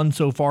 1-1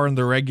 so far in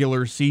the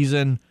regular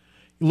season.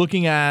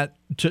 Looking at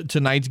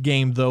tonight's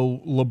game,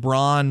 though,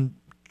 LeBron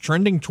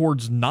trending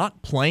towards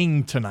not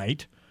playing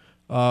tonight.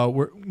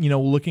 We're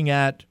looking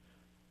at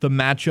the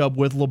matchup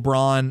with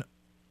LeBron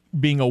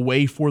being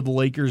away for the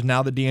Lakers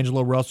now that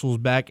D'Angelo Russell's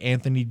back,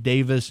 Anthony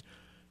Davis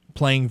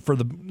playing for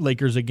the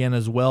Lakers again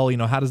as well.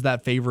 How does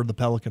that favor the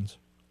Pelicans?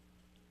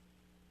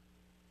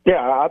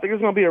 Yeah, I think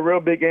it's going to be a real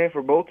big game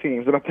for both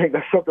teams, and I think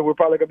that's something we're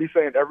probably going to be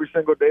saying every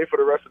single day for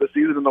the rest of the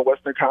season in the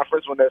Western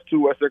Conference when there's 2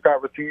 Western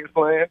Conference teams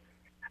playing.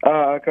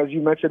 Because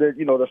you mentioned it,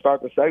 to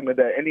start the segment,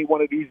 that any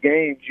one of these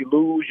games you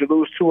lose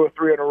 2 or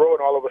 3 in a row,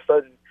 and all of a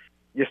sudden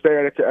you're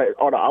staring at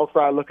on the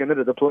outside looking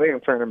into the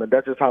play-in tournament.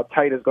 That's just how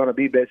tight it's going to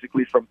be,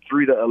 basically from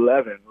 3 to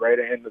 11, right?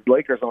 And the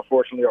Lakers,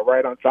 unfortunately, are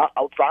right on top,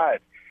 outside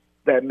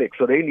that mix.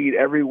 So they need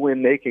every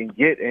win they can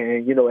get.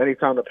 And,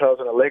 anytime the Pels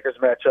and the Lakers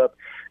match up,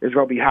 there's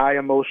going to be high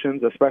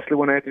emotions, especially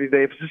when Anthony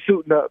Davis is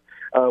suiting up.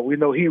 We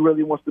know he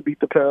really wants to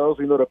beat the Pels.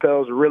 We know the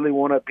Pels really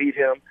want to beat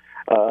him.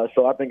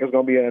 So I think it's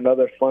going to be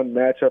another fun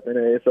matchup, and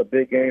it's a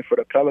big game for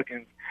the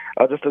Pelicans.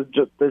 Just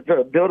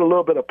to build a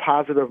little bit of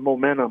positive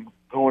momentum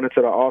going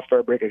into the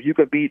All-Star break. If you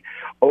could beat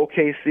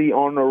OKC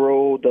on the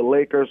road, the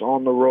Lakers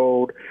on the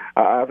road,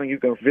 I think you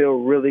can feel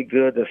really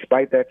good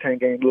despite that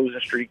 10-game losing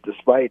streak,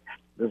 despite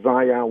the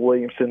Zion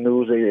Williamson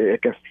news.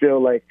 It can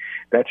feel like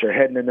that you're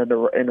heading in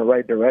the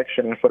right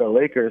direction. And for the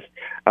Lakers,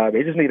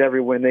 they just need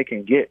every win they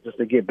can get just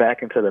to get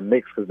back into the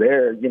mix, because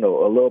they're, a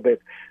little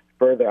bit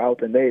further out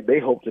than they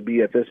hope to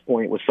be at this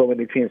point, with so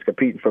many teams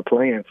competing for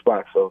play-in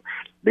spots. So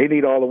they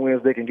need all the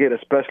wins they can get,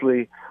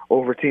 especially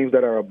over teams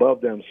that are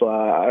above them. So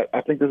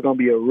I think there's going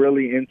to be a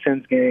really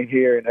intense game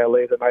here in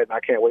LA tonight, and I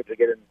can't wait to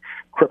get in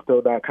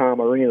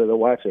Crypto.com arena to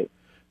watch it.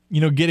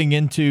 Getting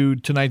into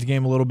tonight's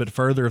game a little bit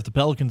further, if the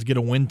Pelicans get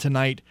a win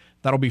tonight,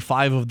 that'll be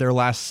 5 of their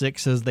last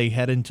 6 as they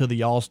head into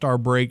the All-Star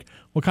break.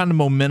 What kind of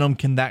momentum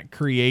can that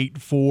create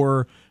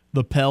for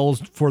the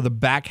Pels for the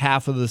back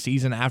half of the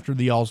season after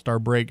the All-Star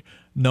break,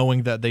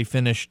 knowing that they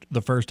finished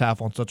the first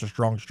half on such a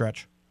strong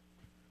stretch?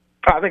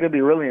 I think it'd be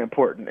really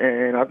important.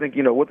 And I think,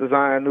 with the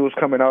Zion news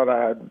coming out,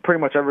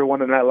 pretty much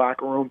everyone in that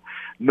locker room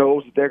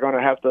knows that they're going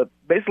to have to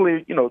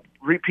basically,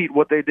 repeat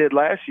what they did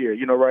last year,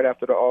 right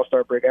after the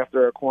All-Star break,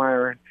 after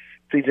acquiring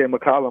C.J.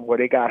 McCollum, where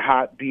they got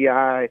hot.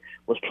 B.I.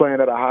 was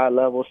playing at a high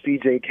level.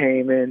 C.J.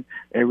 came in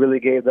and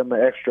really gave them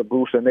an extra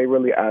boost, and they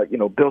really,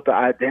 built the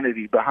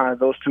identity behind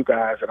those two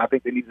guys. And I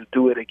think they need to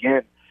do it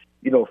again,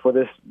 for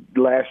this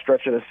last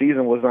stretch of the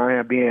season with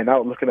Zion being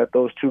out, looking at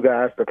those two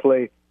guys to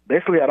play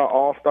basically at an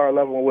all-star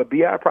level, and with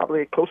B.I.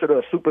 probably closer to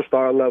a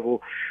superstar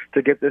level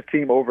to get this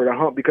team over the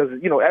hump. Because,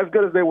 as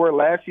good as they were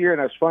last year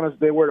and as fun as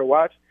they were to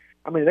watch,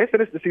 they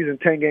finished the season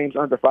 10 games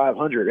under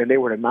 500, and they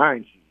were the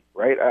 9 seed,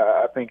 right?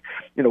 I think,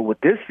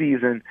 with this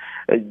season,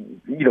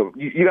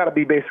 you got to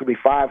be basically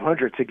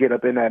 500 to get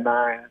up in that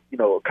 9,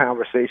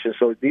 conversation.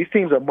 So these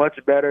teams are much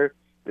better.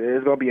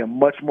 It's going to be a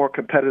much more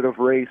competitive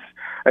race.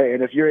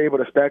 And if you're able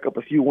to stack up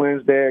a few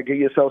wins there, give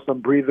yourself some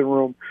breathing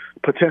room,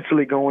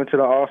 potentially go into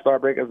the All-Star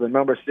break as the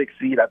number 6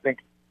 seed, I think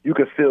you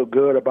can feel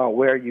good about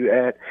where you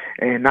at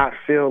and not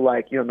feel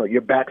like, your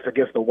back's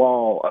against the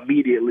wall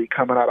immediately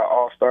coming out of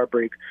All-Star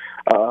break.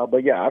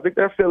 But, yeah, I think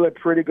they're feeling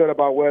pretty good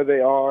about where they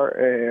are.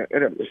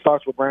 And it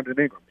starts with Brandon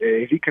Ingram.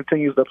 If he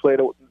continues to play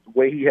the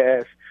way he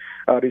has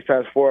these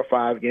past 4 or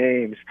 5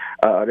 games,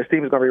 this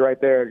team is going to be right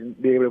there and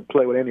be able to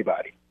play with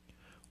anybody.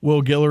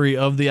 Will Guillory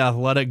of The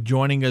Athletic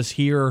joining us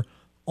here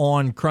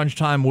on Crunch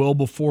Time. Will,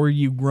 before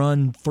you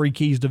run 3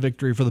 keys to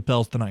victory for the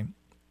Pels tonight.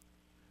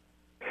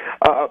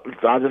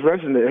 I just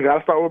mentioned it. You got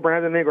to start with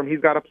Brandon Ingram. He's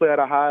got to play at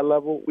a high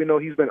level. We know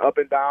he's been up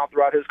and down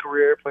throughout his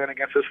career playing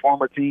against his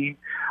former team.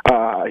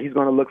 He's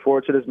going to look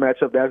forward to this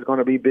matchup. That's going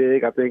to be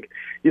big. I think,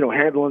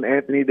 handling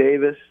Anthony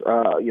Davis,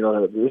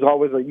 there's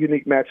always a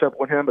unique matchup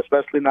with him,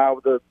 especially now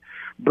with the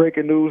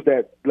breaking news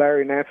that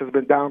Larry Nance has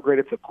been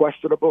downgraded to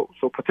questionable.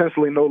 So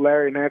potentially no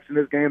Larry Nance in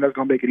this game. That's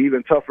going to make it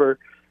even tougher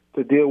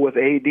to deal with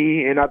AD.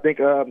 And I think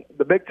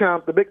the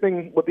big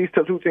thing with these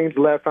two teams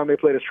the last time they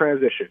played is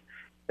transition.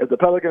 If the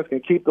Pelicans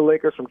can keep the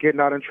Lakers from getting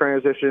out in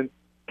transition,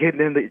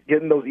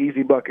 getting those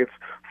easy buckets,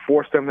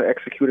 force them to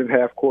execute in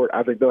half court,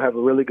 I think they'll have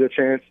a really good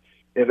chance.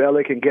 If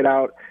LA can get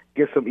out,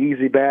 get some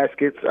easy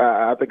baskets,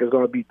 I think it's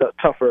going to be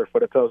tougher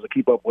for the Pels to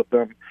keep up with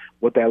them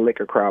with that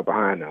Laker crowd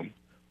behind them.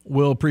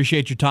 We'll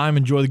appreciate your time.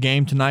 Enjoy the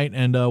game tonight,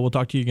 and we'll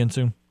talk to you again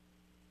soon.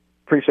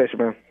 Appreciate you,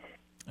 man.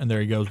 And there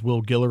he goes.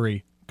 Will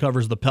Guillory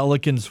covers the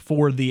Pelicans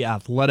for The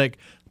Athletic.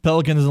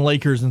 Pelicans and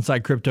Lakers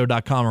inside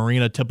Crypto.com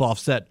Arena tip-off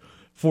set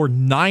for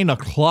 9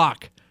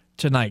 o'clock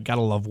tonight.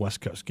 Gotta love West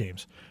Coast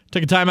games.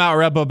 Take a timeout,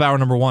 wrap up hour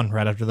number 1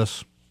 right after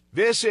this.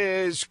 This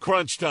is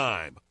Crunch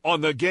Time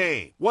on the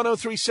Game.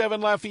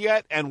 103.7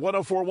 Lafayette and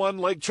 104.1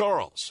 Lake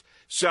Charles.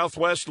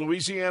 Southwest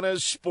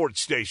Louisiana's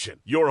sports station.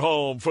 Your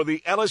home for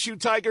the LSU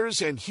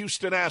Tigers and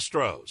Houston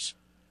Astros.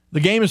 The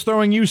Game is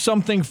throwing you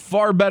something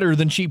far better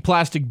than cheap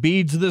plastic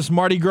beads this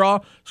Mardi Gras.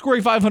 Score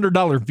a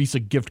 $500 Visa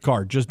gift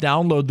card. Just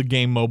download the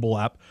Game mobile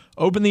app,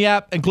 open the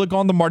app, and click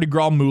on the Mardi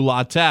Gras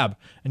Moolah tab,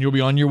 and you'll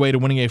be on your way to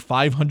winning a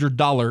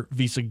 $500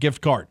 Visa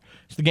gift card.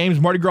 It's the Game's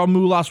Mardi Gras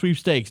Moolah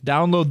sweepstakes.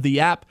 Download the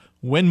app,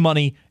 win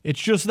money.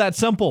 It's just that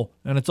simple,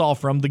 and it's all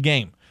from the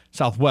Game,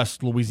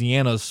 Southwest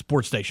Louisiana's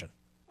sports station.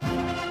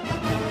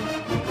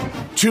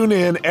 Tune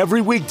in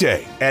every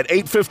weekday at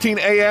 8:15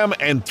 a.m.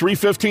 and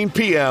 3:15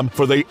 p.m.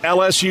 for the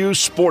LSU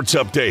Sports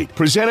Update,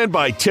 presented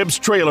by Tibbs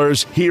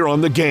Trailers here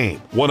on the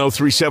Game.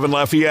 103.7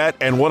 Lafayette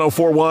and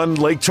 104.1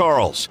 Lake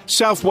Charles,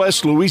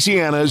 Southwest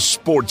Louisiana's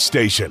sports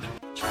station.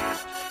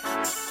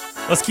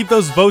 Let's keep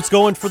those votes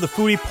going for the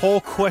foodie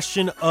poll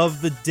question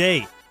of the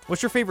day.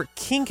 What's your favorite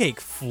king cake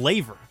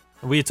flavor?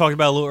 We had talked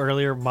about it a little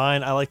earlier.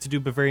 Mine, I like to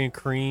do Bavarian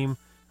cream.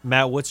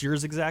 Matt, what's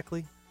yours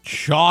exactly?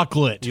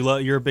 Chocolate.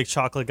 You're a big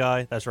chocolate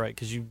guy. That's right,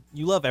 because you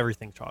love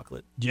everything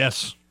chocolate.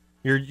 Yes.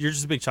 You're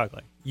just a big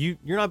chocolate.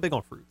 You're not big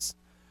on fruits.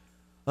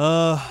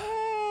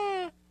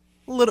 I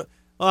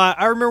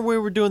remember when we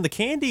were doing the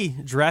candy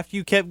draft.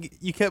 You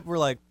were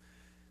like,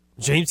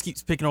 James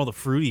keeps picking all the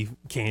fruity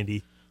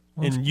candy,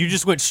 and you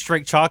just went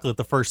straight chocolate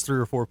the first 3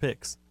 or 4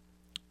 picks.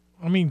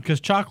 I mean, because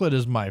chocolate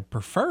is my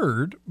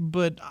preferred,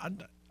 but I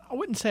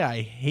wouldn't say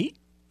I hate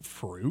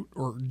fruit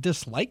or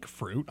dislike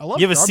fruit. I love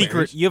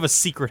strawberries. You have a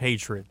secret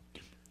hatred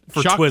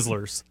for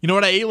Twizzlers. You know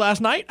what I ate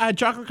last night? I had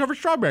chocolate covered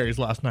strawberries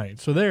last night.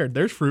 So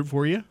there's fruit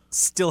for you.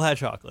 Still had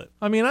chocolate.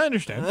 I mean, I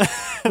understand.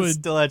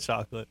 Still had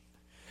chocolate.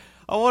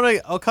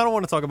 I kind of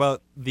want to talk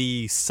about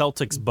the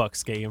Celtics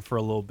Bucks game for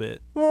a little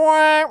bit.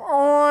 But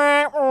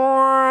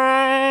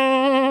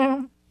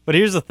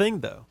here's the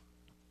thing, though.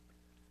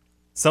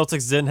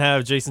 Celtics didn't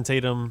have Jason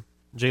Tatum,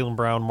 Jaylen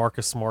Brown,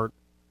 Marcus Smart.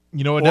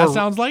 You know what that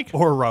sounds like?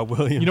 Or Rob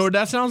Williams. You know what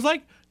that sounds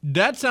like?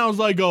 That sounds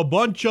like a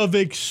bunch of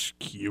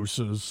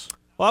excuses.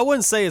 Well, I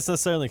wouldn't say it's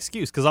necessarily an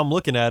excuse because I'm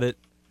looking at it.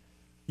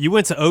 You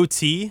went to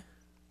OT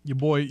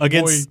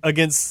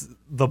against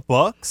the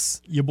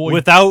Bucks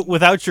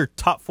without your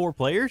top 4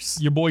 players.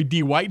 Your boy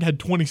D. White had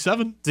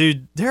 27.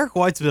 Dude, Derek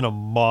White's been a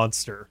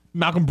monster.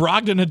 Malcolm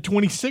Brogdon had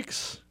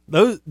 26.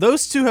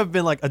 Those two have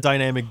been like a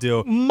dynamic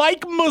duo.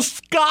 Mike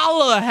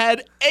Muscala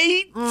had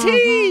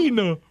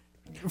 18.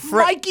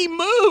 Mikey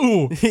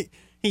Moo.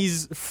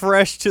 He's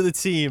fresh to the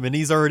team, and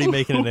he's already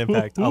making an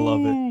impact. I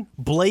love it.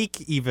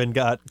 Blake even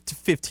got to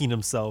 15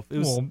 himself. It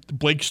was, Well,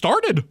 Blake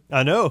started.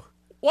 I know.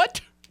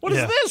 What? What is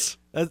Yeah. this?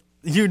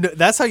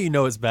 That's how you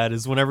know it's bad,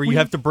 is whenever you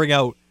have to bring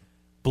out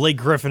Blake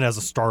Griffin as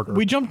a starter.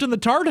 We jumped in the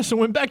TARDIS and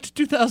went back to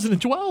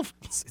 2012.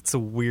 It's a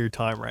weird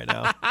time right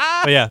now.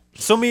 But yeah,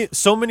 so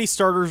many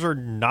starters are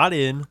not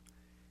in,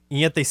 and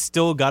yet they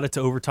still got it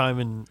to overtime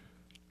in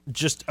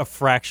just a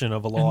fraction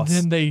of a loss.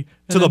 And then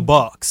the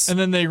Bucks. And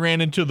then they ran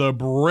into the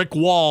brick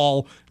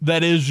wall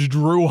that is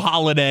Drew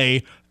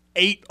Holiday,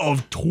 8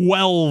 of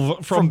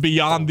 12 from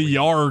beyond the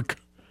arc.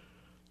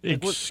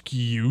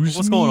 Excuse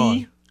What's me? going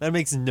on? That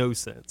makes no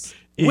sense.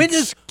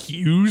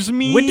 Excuse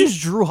me? When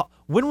does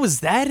when was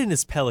that in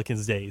his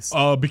Pelicans days?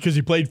 Because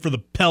he played for the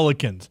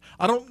Pelicans.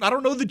 I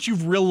don't know that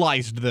you've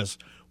realized this.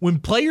 When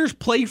players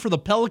play for the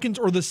Pelicans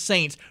or the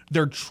Saints,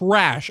 they're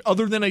trash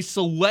other than a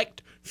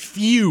select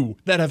few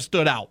that have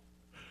stood out.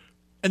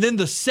 And then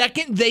the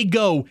second they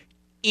go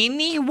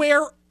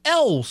anywhere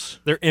else,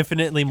 They're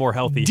infinitely more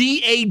healthy.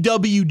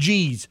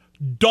 DAWGs,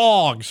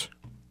 dogs,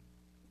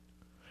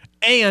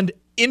 and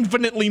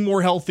infinitely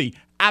more healthy.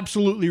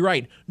 Absolutely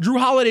right. Drew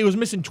Holiday was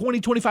missing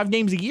 20, 25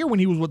 games a year when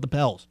he was with the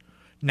Pels.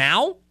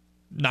 Now,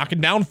 knocking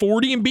down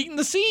 40 and beating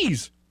the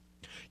C's.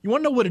 You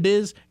want to know what it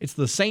is? It's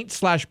the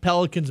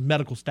Saints/Pelicans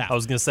medical staff. I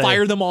was gonna say.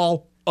 Fire them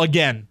all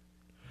again.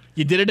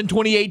 You did it in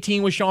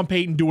 2018 with Sean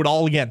Payton. Do it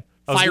all again.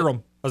 Fire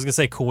them. I was gonna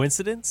say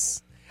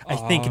coincidence. I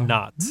think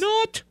not.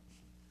 Not.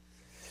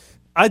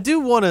 I do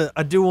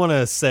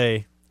wanna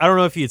say, I don't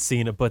know if you had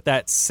seen it, but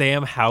that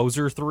Sam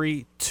Hauser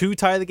 3 to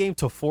tie the game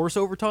to force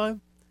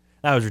overtime,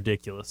 that was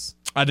ridiculous.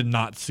 I did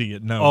not see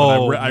it. No,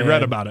 Oh, but I read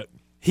man. about it.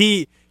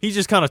 He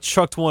just kind of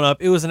chucked one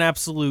up. It was an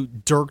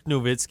absolute Dirk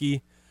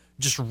Nowitzki,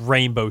 just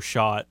rainbow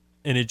shot,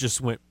 and it just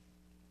went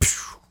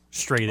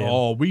straight in.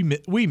 Oh, we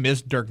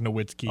missed Dirk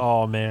Nowitzki.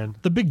 Oh, man,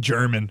 The big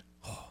German.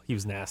 he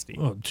was nasty.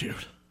 Oh, dude.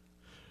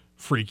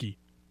 Freaky.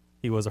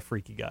 He was a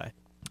freaky guy.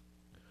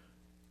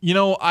 You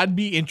know, I'd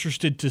be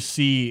interested to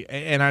see,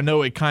 and I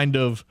know it kind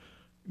of,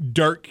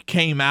 Dirk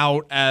came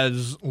out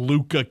as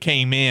Luka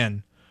came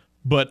in,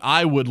 but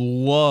I would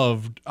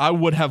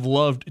have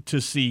loved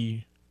to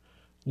see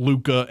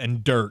Luka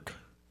and Dirk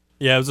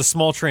Yeah, it was a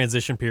small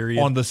transition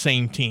period. on the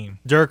same team.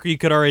 Dirk, you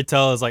could already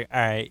tell, is like, all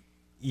right,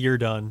 you're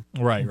done.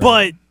 Right.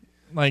 But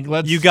like,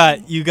 let's you got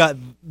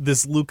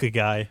this Luka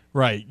guy.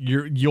 right.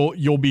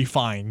 You'll be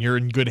fine. You're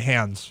in good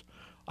hands.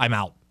 I'm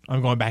out.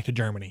 I'm going back to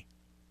Germany.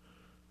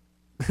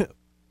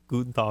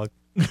 Guten Tag.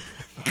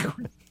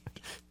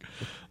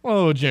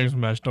 Oh, James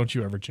Mesh, don't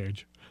you ever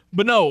change.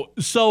 But no,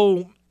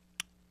 so,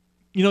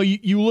 you know,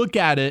 you look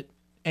at it,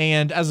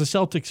 and as a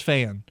Celtics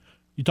fan,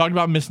 you talked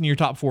about missing your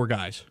top 4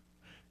 guys.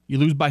 You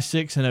lose by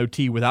 6 in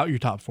OT without your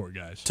top 4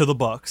 guys To the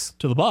Bucks.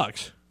 to the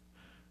Bucks.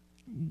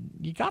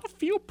 You got to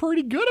feel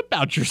pretty good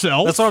about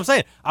yourself. That's what I'm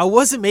saying. I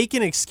wasn't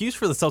making an excuse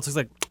for the Celtics.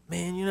 Like,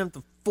 man, you didn't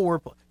have the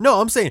 4. No,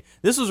 I'm saying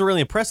this was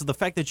really impressive. The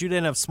fact that you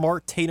didn't have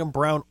Smart, Tatum,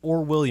 Brown,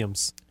 or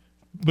Williams.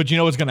 But you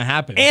know what's going to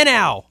happen. And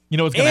Al. You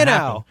know what's going to And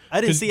happen. Al. I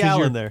didn't see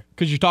Al in there.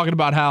 Because you're talking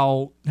about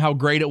how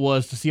great it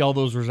was to see all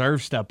those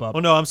reserves step up. Oh,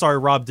 no, I'm sorry.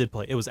 Rob did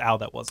play. It was Al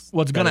that was.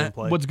 What's that didn't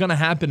play. gonna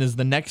happen is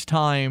the next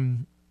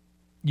time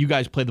you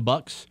guys play the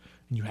Bucks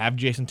and you have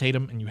Jason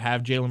Tatum and you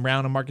have Jaylen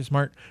Brown and Marcus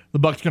Smart, the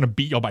Bucks gonna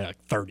beat y'all by like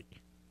 30.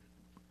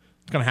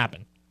 It's gonna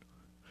happen.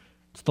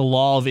 It's the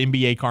law of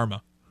NBA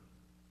karma.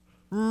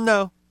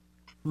 No.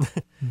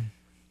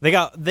 They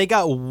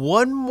got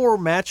one more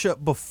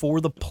matchup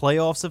before the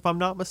playoffs, if I'm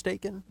not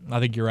mistaken.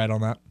 I think you're right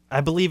on that. I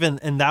believe and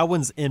that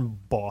one's in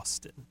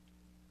Boston.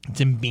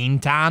 It's in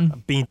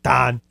Beantown,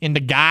 Beantown. in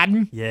the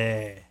Garden.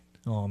 Yeah.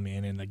 Oh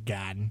man, in the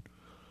Garden.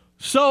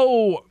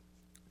 So,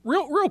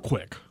 real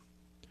quick,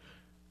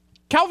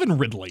 Calvin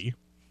Ridley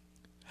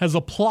has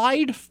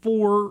applied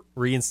for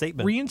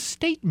Reinstatement.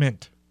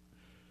 reinstatement.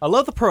 I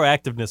love the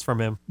proactiveness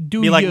from him.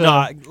 Do Be like, ya-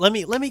 nah, let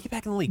me get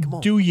back in the league. Come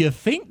on. Do you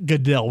think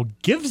Goodell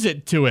gives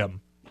it to him?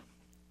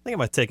 I think it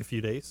might take a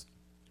few days.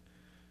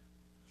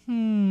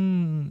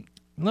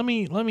 Let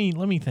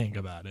me think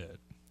about it.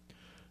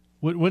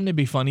 Wouldn't it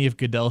be funny if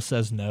Goodell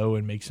says no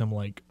and makes him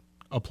like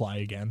apply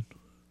again?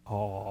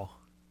 Oh.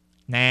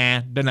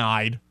 Nah,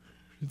 denied.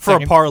 For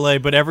Second- a parlay,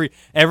 but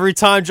every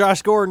time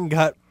Josh Gordon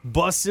got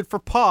busted for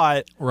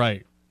pot,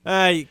 Right. all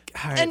right,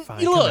 And fine,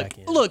 you come look, back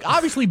in. look.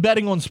 Obviously,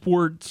 betting on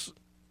sports,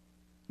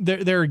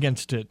 they're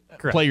against it.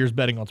 Correct. Players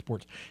betting on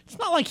sports. It's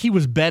not like he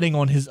was betting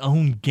on his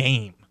own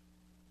game.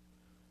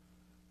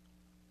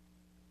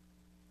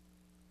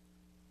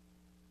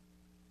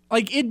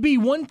 Like, it'd be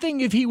one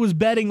thing if he was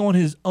betting on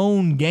his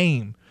own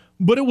game,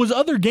 but it was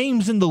other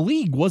games in the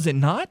league, was it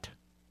not?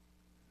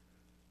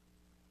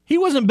 He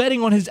wasn't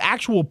betting on his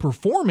actual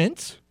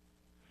performance.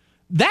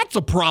 That's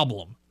a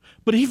problem.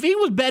 But if he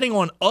was betting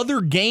on other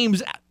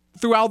games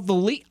throughout the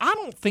league, I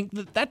don't think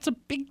that that's a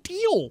big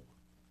deal.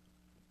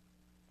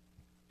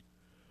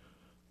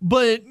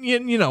 But,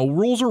 you know,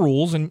 rules are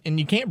rules, and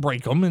you can't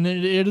break them, and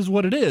it is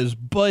what it is.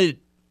 But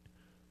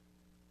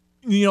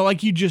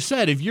like you just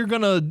said, if you're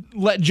going to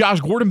let Josh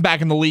Gordon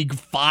back in the league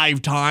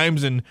 5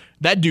 times and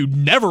that dude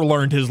never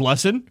learned his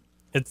lesson.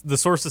 The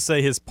sources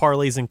say his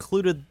parlays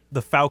included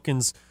the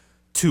Falcons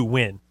to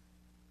win.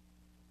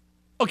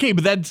 Okay,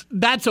 but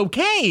that's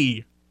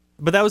okay.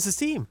 But that was his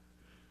team.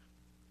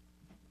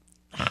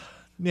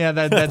 Yeah,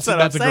 that's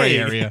a gray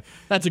area.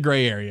 That's a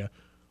gray area.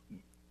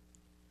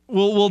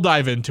 We'll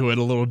dive into it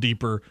a little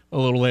deeper a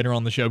little later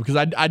on the show because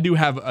I do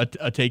have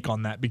a take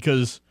on that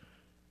because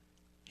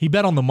he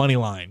bet on the money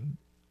line,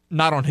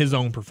 not on his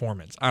own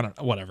performance. I don't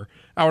know, whatever.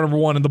 Hour number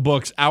 1 in the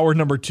books. Hour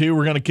number 2,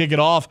 we're going to kick it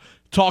off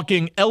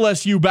talking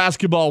LSU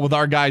basketball with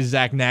our guy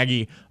Zach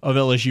Nagy of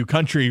LSU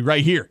Country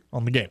right here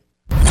on The Game.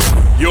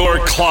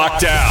 You're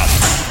clocked out.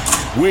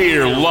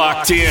 We're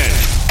locked in.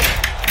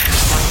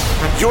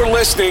 You're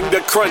listening to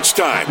Crunch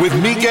Time with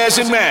Miguez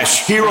and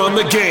Mesh here on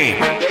The Game.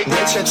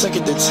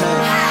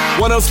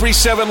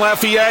 1037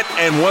 Lafayette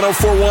and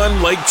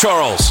 1041 Lake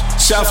Charles,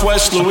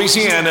 Southwest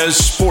Louisiana's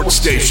sports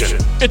station.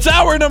 It's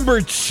hour number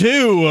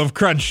 2 of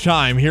Crunch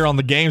Time here on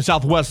The Game,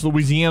 Southwest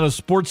Louisiana's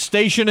sports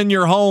station, and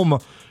your home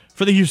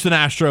for the Houston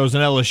Astros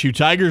and LSU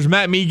Tigers.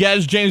 Matt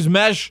Miguez, James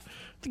Mesh.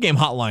 The Game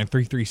hotline,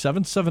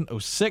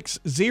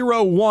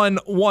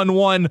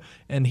 337-706-0111.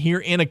 And here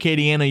in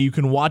Acadiana, you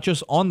can watch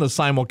us on the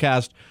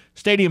simulcast,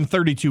 Stadium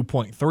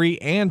 32.3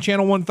 and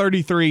Channel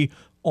 133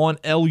 on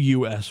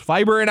LUS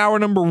Fiber. In hour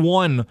number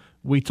 1,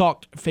 we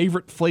talked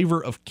favorite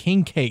flavor of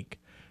king cake.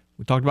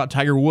 We talked about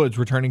Tiger Woods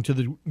returning to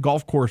the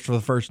golf course for the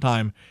first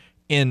time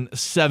in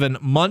 7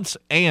 months.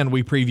 And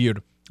we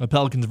previewed the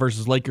Pelicans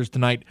versus Lakers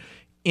tonight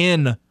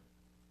in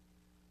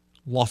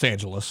Los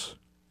Angeles.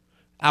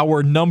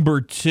 Hour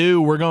number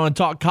 2, we're going to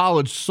talk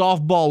college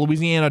softball.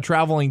 Louisiana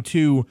traveling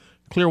to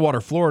Clearwater,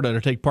 Florida to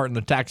take part in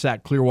the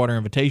TaxAct Clearwater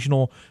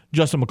Invitational.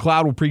 Justin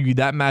McLeod will preview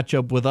that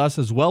matchup with us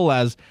as well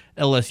as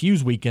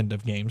LSU's weekend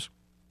of games.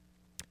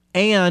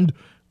 And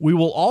we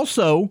will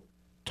also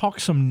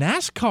talk some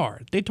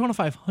NASCAR. Daytona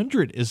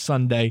 500 is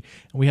Sunday,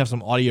 and we have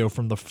some audio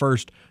from the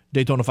first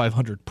Daytona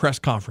 500 press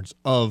conference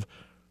of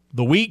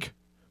the week.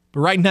 But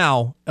right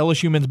now,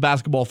 LSU men's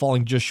basketball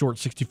falling just short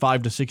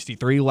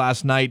 65-63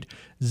 last night.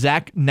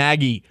 Zach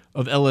Nagy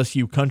of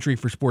LSU Country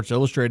for Sports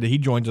Illustrated, he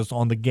joins us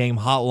on the Game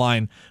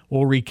hotline.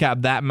 We'll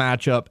recap that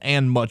matchup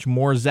and much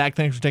more. Zach,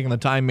 thanks for taking the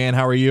time, man.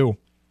 How are you?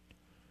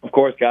 Of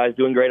course, guys.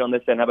 Doing great on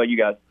this end. How about you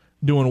guys?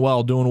 Doing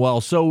well, doing well.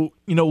 So,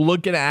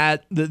 looking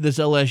at this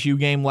LSU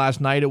game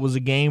last night, it was a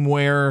game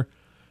where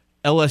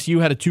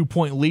LSU had a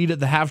 2-point lead at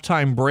the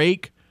halftime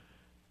break,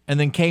 and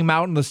then came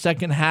out in the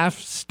second half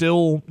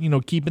still,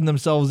 keeping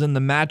themselves in the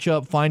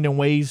matchup, finding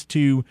ways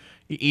to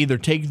either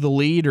take the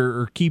lead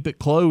or keep it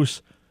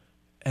close.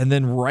 And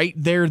then right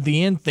there at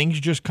the end, things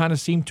just kind of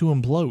seemed to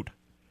implode.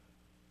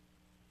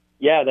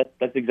 Yeah,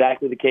 that's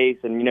exactly the case.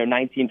 And,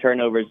 19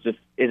 turnovers just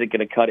isn't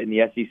going to cut it in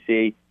the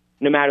SEC,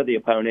 no matter the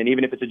opponent,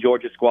 even if it's a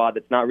Georgia squad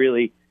that's not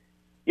really,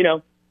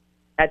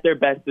 at their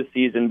best this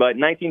season. But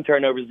 19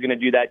 turnovers is going to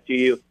do that to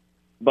you.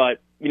 But,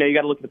 you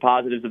got to look at the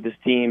positives of this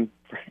team.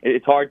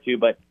 It's hard to,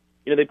 but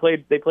they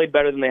played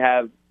better than they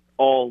have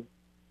all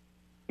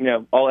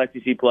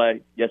SEC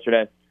play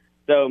yesterday.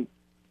 So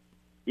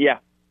yeah,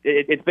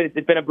 it's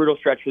been a brutal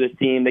stretch for this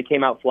team. They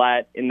came out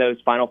flat in those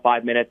final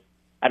 5 minutes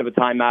out of a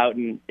timeout,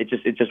 and it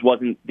just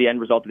wasn't the end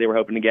result that they were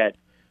hoping to get.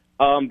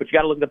 But you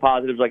got to look at the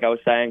positives, like I was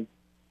saying.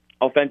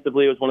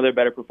 Offensively, it was one of their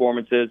better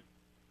performances,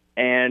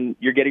 and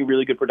you're getting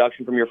really good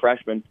production from your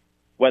freshmen.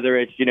 Whether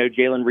it's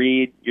Jalen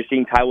Reed, you're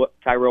seeing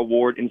Tyrell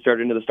Ward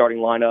inserted into the starting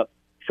lineup.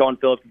 Sean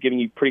Phillips is giving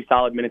you pretty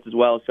solid minutes as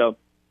well. So,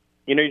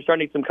 you're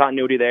starting to get some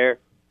continuity there.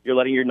 You're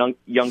letting your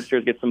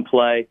youngsters get some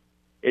play.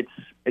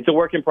 It's a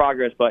work in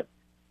progress, but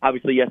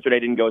obviously yesterday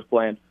didn't go as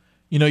planned.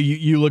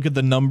 You look at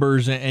the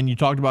numbers, and you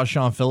talked about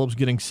Sean Phillips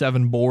getting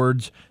 7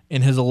 boards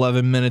in his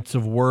 11 minutes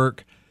of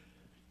work.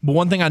 But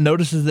one thing I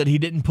noticed is that he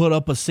didn't put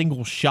up a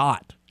single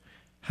shot.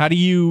 How do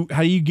you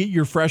get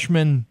your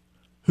freshman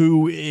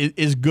who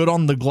is good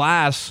on the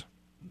glass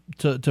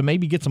to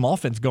maybe get some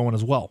offense going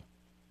as well?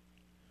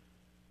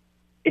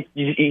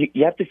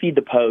 You have to feed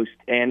the post,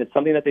 and it's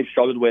something that they've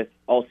struggled with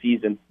all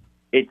season.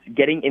 It's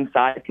getting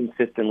inside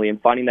consistently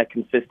and finding that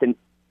consistent,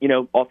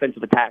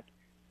 offensive attack.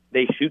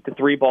 They shoot the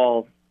 3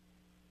 ball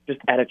just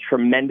at a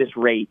tremendous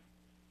rate.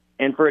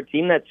 And for a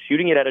team that's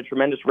shooting it at a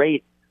tremendous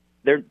rate,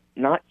 they're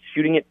not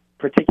shooting it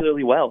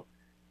particularly well.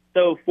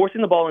 So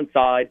forcing the ball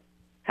inside,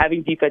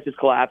 having defenses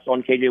collapse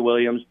on KJ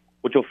Williams,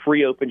 which will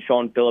free open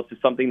Sean Phillips, is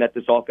something that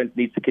this offense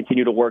needs to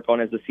continue to work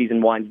on as the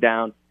season winds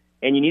down.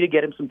 And you need to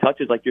get him some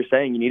touches, like you're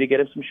saying. You need to get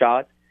him some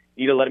shots.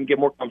 You need to let him get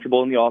more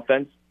comfortable in the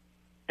offense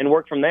and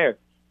work from there.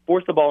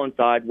 Force the ball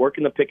inside, work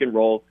in the pick and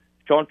roll.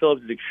 Sean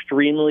Phillips is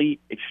extremely,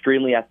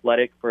 extremely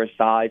athletic for his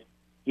size.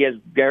 He has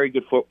very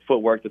good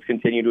footwork that's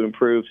continued to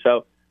improve.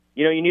 So,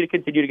 you need to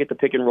continue to get the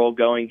pick and roll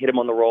going, hit him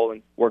on the roll,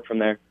 and work from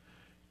there.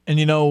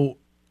 And,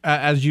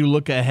 as you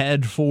look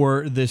ahead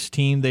for this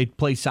team, they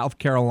play South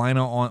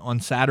Carolina on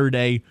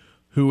Saturday,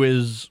 who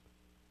is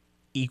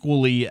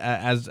equally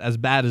as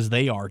bad as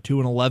they are,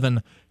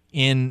 2-11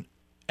 in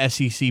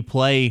SEC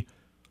play.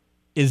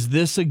 Is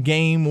this a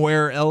game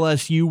where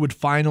LSU would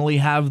finally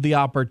have the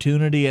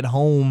opportunity at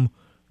home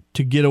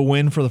to get a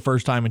win for the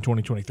first time in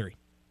 2023?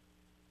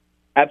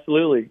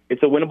 Absolutely.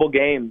 It's a winnable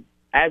game,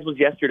 as was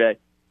yesterday.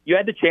 You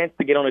had the chance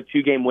to get on a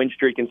 2-game win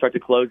streak and start to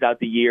close out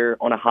the year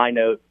on a high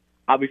note.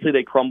 Obviously,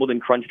 they crumbled in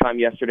crunch time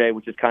yesterday,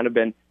 which has kind of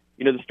been,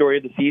 the story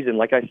of the season.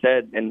 Like I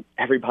said, and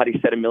everybody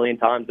said a million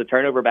times, the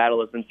turnover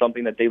battle has been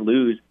something that they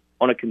lose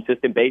on a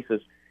consistent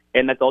basis.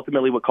 And that's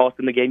ultimately what cost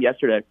them the game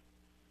yesterday.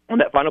 On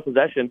that final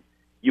possession,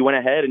 you went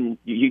ahead and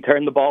you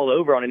turned the ball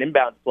over on an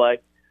inbounds play.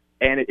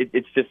 And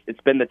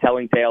it's been the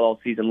telling tale all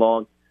season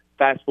long.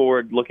 Fast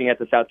forward, looking at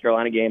the South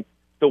Carolina game,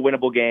 it's a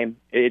winnable game.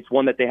 It's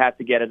one that they have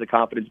to get as a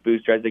confidence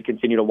booster as they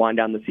continue to wind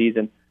down the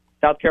season.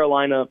 South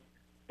Carolina,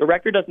 the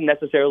record doesn't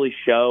necessarily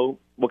show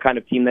what kind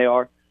of team they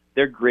are.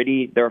 They're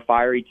gritty, they're a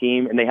fiery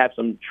team, and they have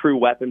some true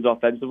weapons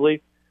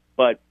offensively.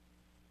 But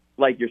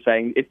like you're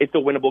saying, it's a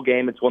winnable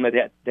game. It's one that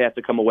they have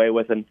to come away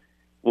with, and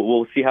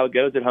we'll see how it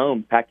goes at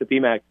home. Pack the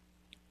PMAC.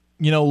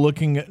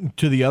 Looking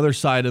to the other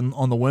side, and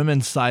on the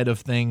women's side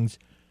of things,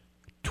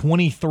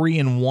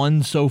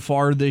 23-1 so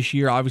far this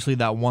year. Obviously,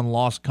 that one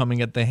loss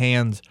coming at the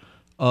hands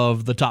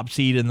of the top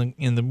seed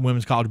in the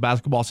women's college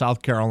basketball,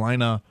 South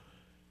Carolina,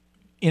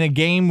 in a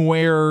game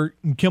where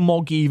Kim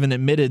Mulkey even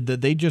admitted that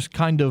they just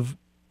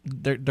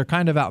they're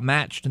kind of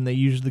outmatched, and they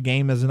use the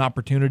game as an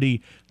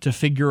opportunity to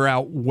figure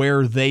out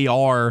where they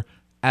are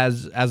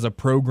as a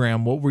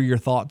program. What were your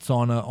thoughts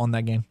on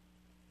that game?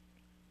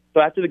 So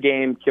after the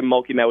game, Kim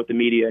Mulkey met with the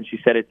media, and she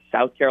said it's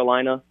South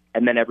Carolina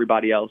and then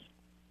everybody else.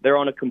 They're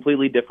on a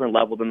completely different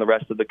level than the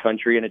rest of the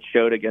country, and it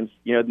showed against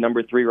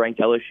number 3 ranked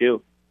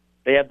LSU.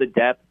 They have the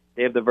depth,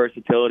 they have the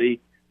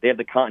versatility, they have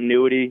the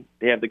continuity,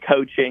 they have the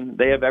coaching,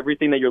 they have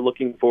everything that you're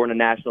looking for in a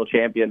national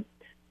champion.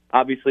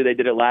 Obviously, they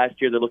did it last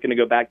year. They're looking to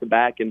go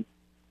back-to-back, and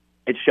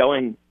it's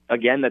showing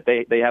again that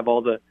they have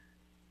all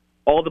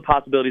the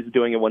possibilities of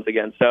doing it once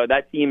again. So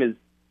that team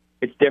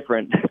it's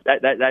different.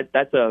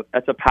 That's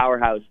a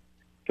powerhouse.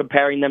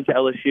 Comparing them to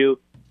LSU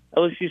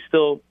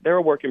still, they're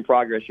a work in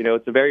progress.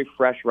 It's a very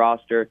fresh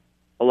roster,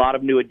 a lot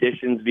of new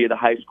additions via the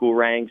high school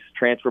ranks,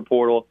 transfer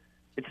portal.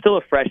 It's still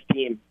a fresh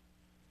team.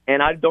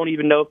 And I don't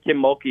even know if Kim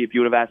Mulkey, if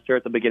you would have asked her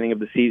at the beginning of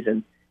the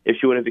season, if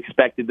she would have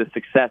expected the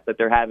success that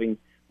they're having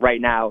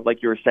right now,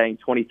 like you were saying,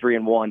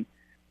 23-1.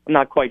 I'm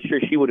not quite sure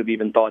she would have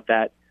even thought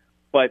that.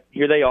 But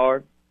here they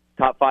are,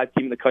 top 5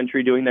 team in the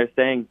country doing their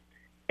thing.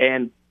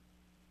 And,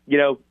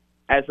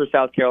 as for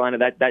South Carolina,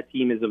 that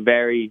team is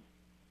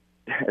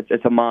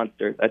it's a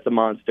monster. That's a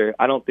monster.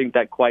 I don't think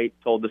that quite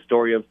told the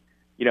story of,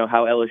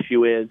 how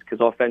LSU is, because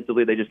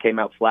offensively they just came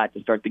out flat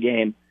to start the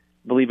game.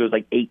 I believe it was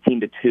like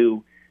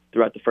 18-2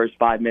 throughout the first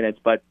 5 minutes.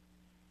 But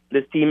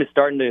this team is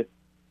starting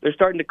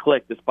to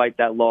click despite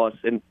that loss.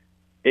 And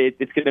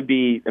it's going to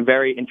be a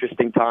very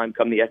interesting time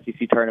come the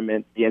SEC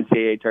tournament, the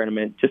NCAA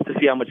tournament, just to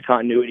see how much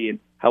continuity and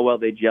how well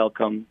they gel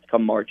come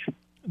March.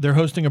 They're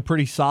hosting a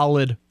pretty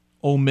solid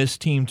Ole Miss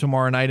team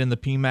tomorrow night in the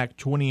PMAC,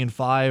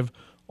 20-5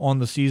 on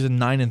the season,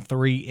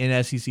 9-3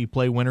 in SEC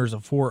play, winners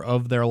of 4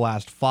 of their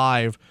last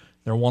 5.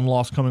 Their one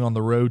loss coming on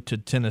the road to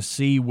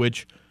Tennessee,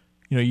 which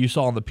you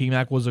saw in the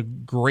PMAC was a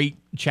great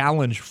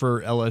challenge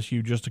for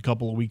LSU just a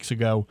couple of weeks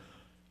ago.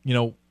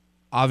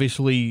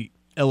 Obviously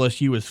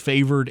LSU is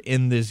favored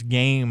in this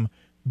game,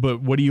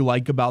 but what do you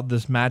like about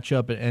this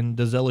matchup, and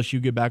does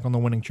LSU get back on the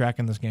winning track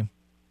in this game?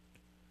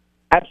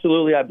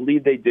 Absolutely, I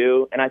believe they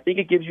do, and I think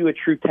it gives you a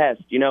true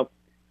test.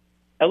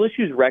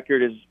 LSU's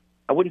record is,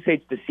 I wouldn't say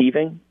it's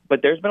deceiving,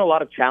 but there's been a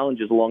lot of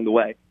challenges along the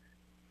way.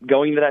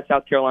 Going into that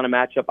South Carolina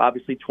matchup,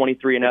 obviously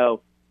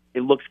 23-0,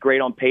 it looks great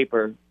on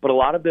paper, but a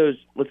lot of those,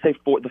 let's say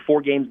the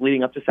 4 games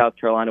leading up to South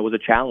Carolina was a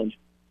challenge.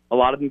 A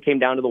lot of them came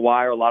down to the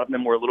wire. A lot of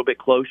them were a little bit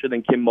closer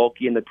than Kim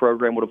Mulkey and the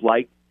program would have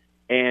liked.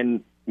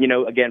 And,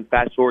 again,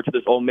 fast forward to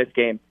this Ole Miss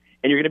game,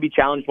 and you're going to be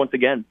challenged once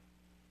again.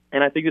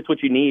 And I think that's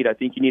what you need. I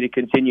think you need to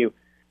continue,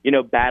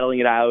 battling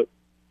it out,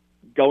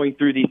 going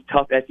through these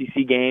tough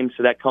SEC games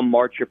so that come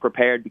March you're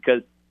prepared,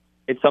 because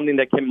it's something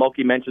that Kim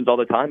Mulkey mentions all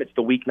the time. It's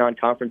the weak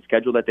non-conference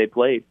schedule that they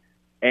played.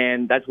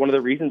 And that's one of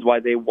the reasons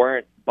why they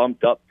weren't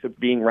bumped up to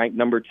being ranked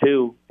number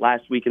 2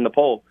 last week in the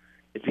poll.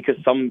 It's because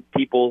some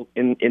people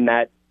in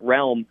that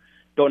realm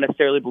don't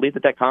necessarily believe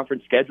that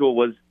conference schedule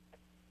was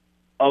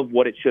of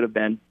what it should have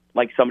been,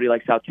 like somebody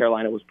like South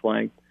Carolina was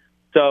playing.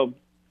 So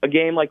a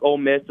game like Ole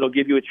Miss, it'll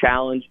give you a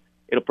challenge.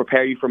 It'll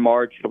prepare you for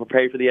March. It'll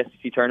prepare you for the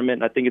SEC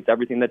tournament, and I think it's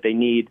everything that they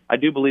need. I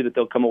do believe that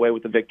they'll come away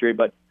with a victory,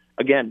 but,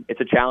 again,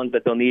 it's a challenge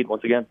that they'll need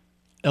once again.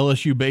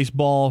 LSU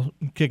baseball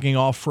kicking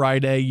off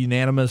Friday,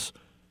 unanimous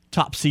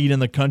top seed in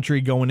the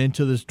country going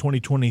into this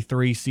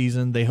 2023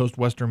 season. They host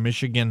Western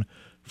Michigan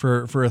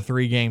for a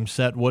 3-game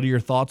set. What are your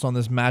thoughts on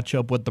this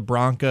matchup with the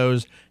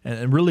Broncos,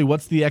 and really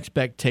what's the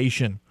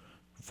expectation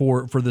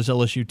for this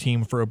LSU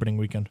team for opening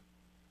weekend?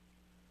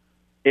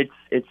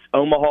 It's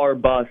Omaha or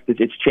bust.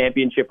 It's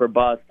championship or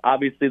bust.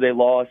 Obviously, they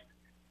lost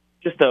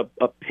just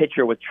a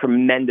pitcher with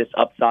tremendous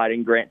upside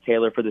in Grant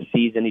Taylor for the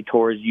season. He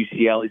tore his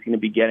UCL. He's going to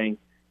be getting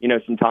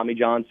some Tommy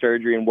John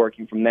surgery and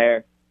working from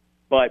there.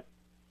 But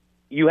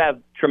you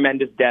have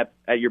tremendous depth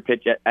at your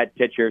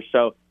pitcher,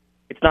 so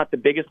it's not the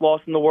biggest loss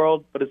in the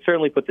world, but it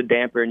certainly puts a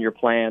damper in your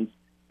plans.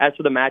 As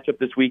for the matchup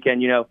this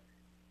weekend,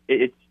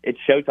 it's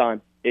showtime.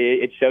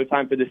 It's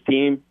showtime for this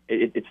team.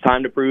 It's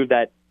time to prove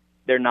that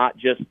they're not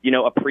just,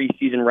 a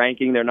preseason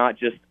ranking. They're not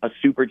just a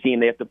super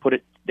team. They have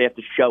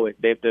to show it.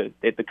 They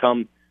have to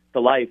come to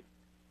life.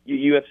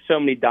 You have so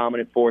many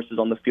dominant forces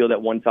on the field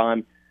at one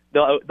time.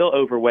 They'll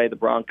overweigh the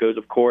Broncos,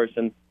 of course,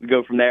 and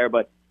go from there.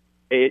 But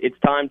it's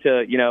time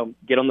to,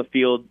 get on the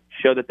field,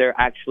 show that they're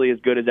actually as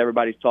good as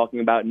everybody's talking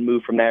about, and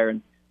move from there.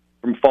 And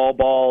from fall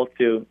ball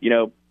to,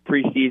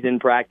 preseason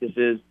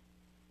practices,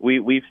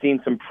 we've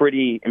seen some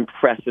pretty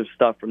impressive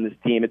stuff from this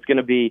team. It's going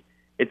to be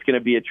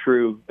a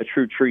true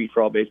treat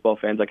for all baseball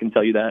fans. I can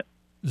tell you that.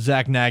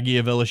 Zach Nagy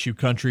of LSU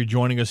Country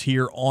joining us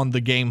here on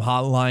the Game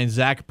Hotline.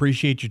 Zach,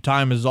 appreciate your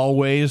time as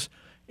always.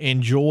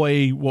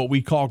 Enjoy what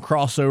we call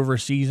crossover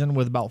season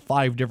with about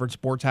 5 different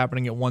sports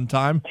happening at one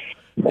time.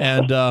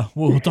 And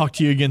we'll talk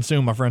to you again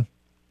soon, my friend.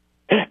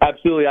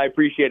 Absolutely. I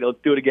appreciate it. Let's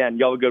do it again.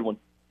 Y'all have a good one.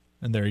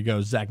 And there you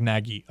go, Zach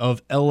Nagy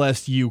of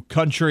LSU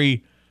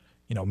Country.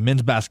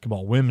 Men's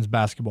basketball, women's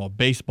basketball,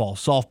 baseball,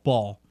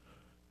 softball,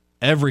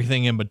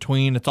 everything in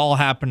between. It's all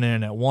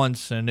happening at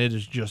once, and it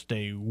is just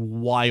a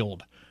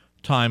wild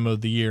time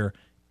of the year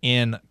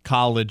in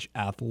college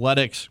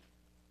athletics.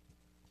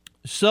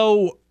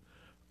 So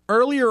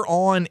earlier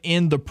on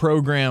in the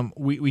program,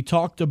 we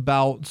talked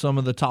about some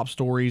of the top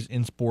stories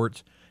in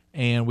sports,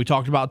 and we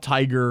talked about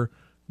Tiger.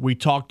 We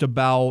talked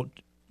about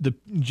the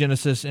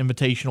Genesis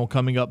Invitational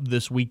coming up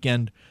this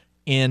weekend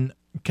in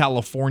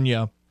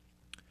California.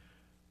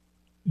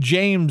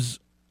 James,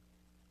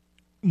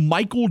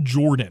 Michael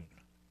Jordan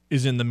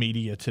is in the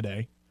media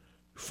today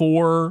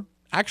for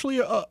actually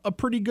a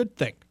pretty good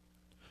thing.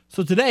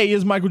 So today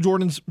is Michael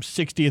Jordan's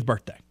 60th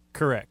birthday.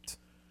 Correct.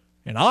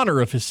 In honor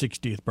of his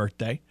 60th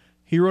birthday,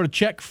 he wrote a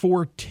check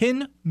for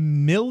 $10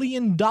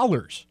 million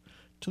to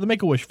the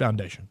Make-A-Wish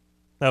Foundation.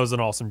 That was an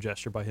awesome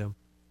gesture by him.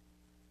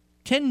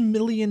 $10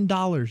 million.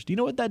 Do you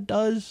know what that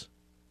does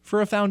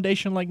for a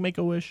foundation like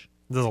Make-A-Wish?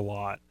 It does a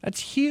lot. That's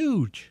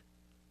huge.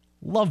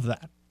 Love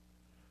that.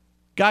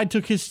 Guy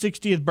took his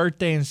 60th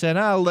birthday and said,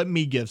 let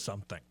me give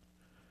something.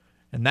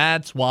 And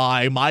that's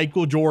why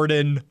Michael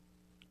Jordan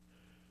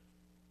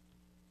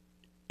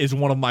is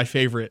one of my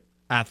favorite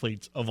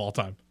athletes of all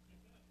time.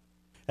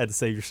 Had to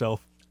save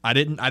yourself. I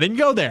didn't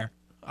go there.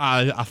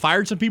 I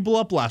fired some people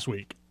up last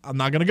week. I'm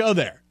not going to go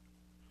there.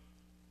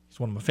 He's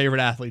one of my favorite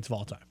athletes of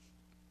all time.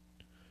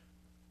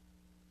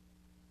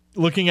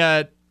 Looking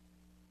at,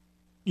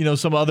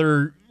 some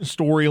other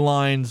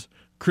storylines,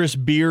 Chris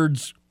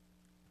Beard's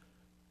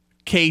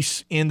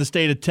case in the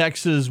state of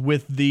Texas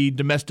with the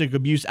domestic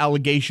abuse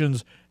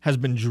allegations has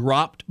been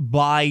dropped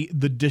by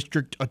the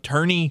district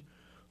attorney.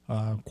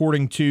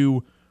 According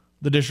to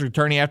the district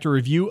attorney, after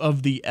review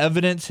of the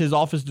evidence, his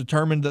office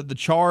determined that the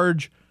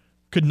charge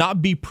could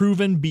not be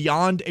proven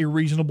beyond a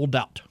reasonable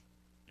doubt.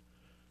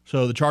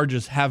 So the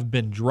charges have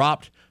been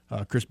dropped.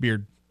 Chris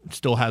Beard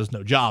still has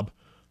no job.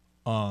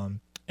 And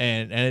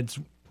it's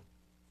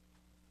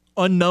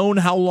unknown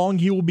how long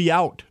he will be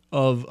out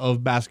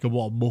of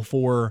basketball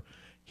before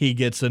he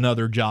gets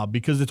another job,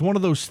 because it's one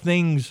of those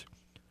things,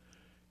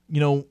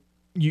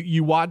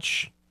 you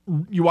watch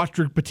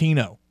Rick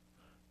Pitino,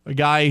 a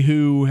guy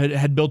who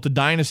had built a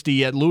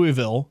dynasty at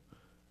Louisville.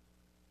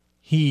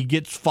 He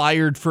gets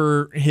fired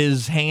for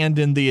his hand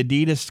in the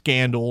Adidas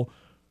scandal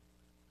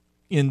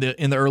in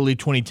the early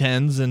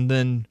 2010s, and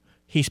then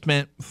he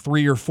spent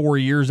 3 or 4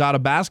 years out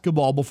of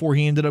basketball before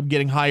he ended up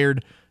getting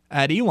hired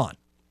at Elon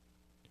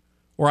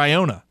or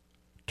Iona.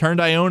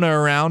 Turned Iona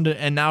around,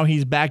 and now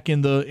he's back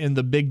in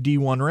the big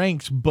D1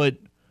 ranks. But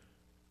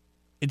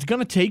it's going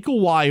to take a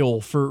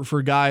while for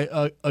a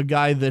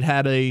guy that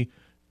had a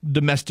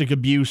domestic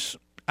abuse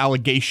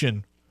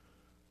allegation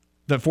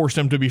that forced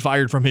him to be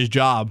fired from his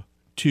job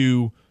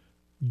to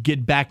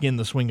get back in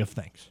the swing of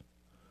things.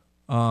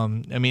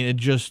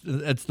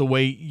 It's the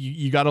way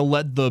you got to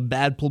let the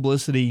bad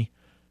publicity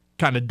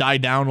kind of die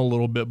down a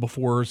little bit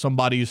before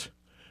somebody's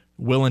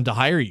willing to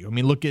hire you.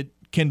 Look at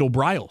Kendall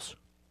Briles.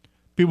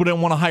 People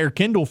didn't want to hire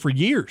Kendall for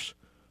years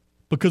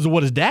because of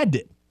what his dad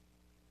did.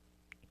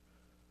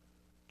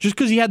 Just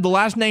because he had the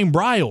last name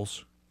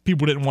Briles,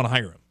 people didn't want to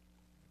hire him.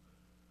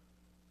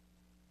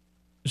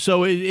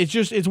 So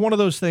it's one of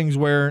those things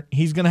where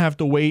he's going to have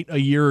to wait a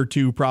year or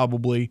two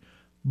probably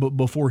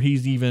before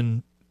he's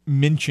even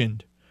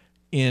mentioned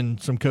in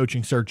some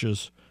coaching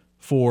searches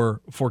for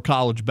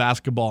college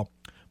basketball.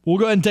 We'll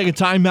go ahead and take a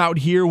timeout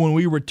here. When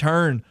we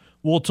return,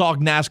 we'll talk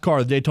NASCAR,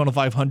 the Daytona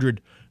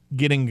 500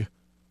 getting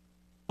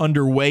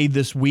underway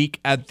this week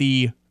at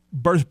the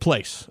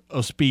birthplace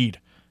of speed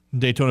in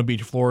Daytona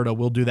Beach, Florida.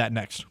 We'll do that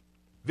next.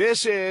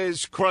 This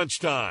is Crunch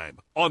Time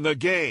on the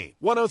Game.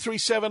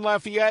 103.7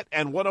 Lafayette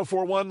and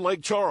 104.1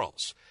 Lake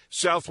Charles,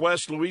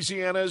 Southwest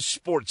Louisiana's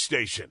sports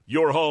station.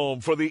 Your home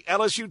for the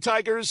LSU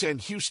Tigers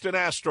and Houston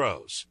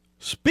Astros.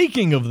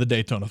 Speaking of the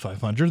Daytona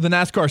 500, the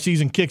NASCAR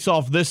season kicks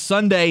off this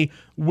Sunday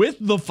with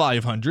the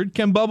 500.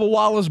 Can Bubba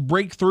Wallace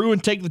break through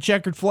and take the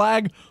checkered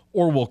flag,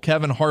 Or will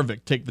Kevin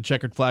Harvick take the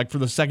checkered flag for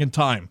the second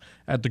time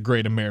at the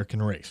Great American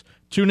Race?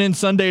 Tune in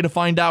Sunday to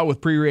find out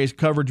with pre-race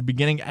coverage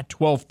beginning at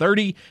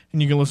 12:30,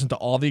 and you can listen to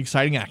all the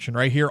exciting action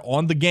right here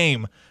on The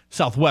Game,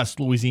 Southwest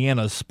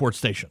Louisiana's sports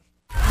station.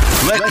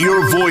 Let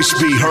your voice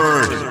be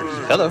heard.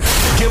 Hello.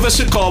 Give us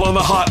a call on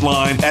the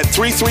hotline at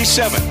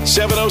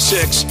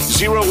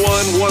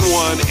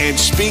 337-706-0111 and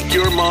speak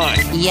your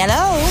mind.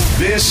 Hello.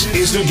 This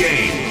is The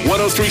Game,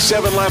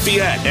 103.7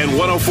 Lafayette and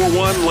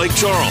 104.1 Lake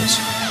Charles,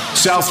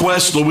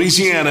 Southwest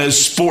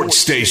Louisiana's sports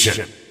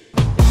station.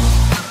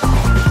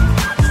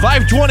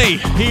 5:20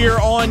 here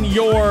on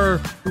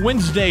your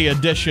Wednesday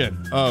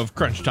edition of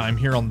Crunch Time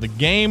here on The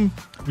Game.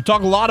 We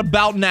talk a lot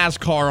about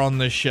NASCAR on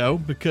this show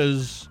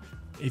because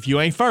if you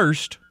ain't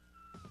first,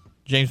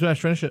 James Smash,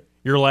 finish it.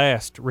 You're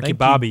last. Ricky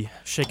Bobby,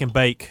 Shake and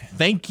Bake.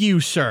 Thank you,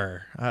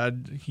 sir.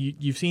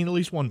 You've seen at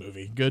least one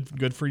movie.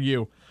 Good for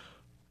you.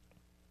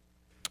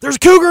 There's a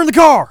cougar in the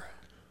car.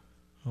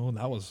 Oh,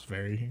 that was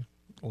very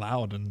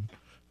loud and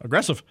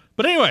aggressive.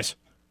 But anyways,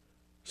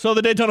 so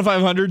the Daytona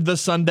 500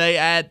 this Sunday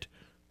at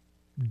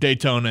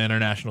Daytona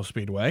International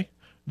Speedway,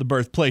 the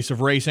birthplace of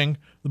racing,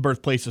 the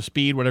birthplace of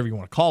speed, whatever you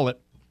want to call it.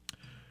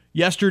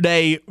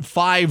 Yesterday,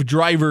 5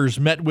 drivers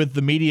met with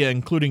the media,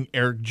 including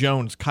Eric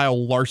Jones,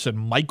 Kyle Larson,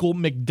 Michael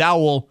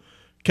McDowell,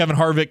 Kevin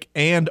Harvick,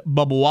 and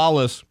Bubba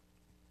Wallace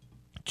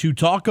to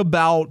talk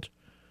about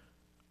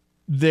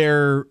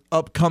their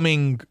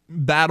upcoming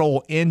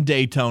battle in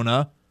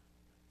Daytona.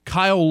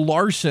 Kyle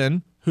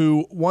Larson,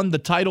 who won the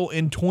title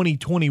in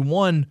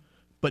 2021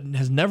 but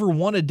has never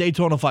won a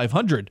Daytona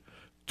 500,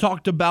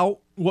 talked about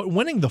what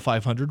winning the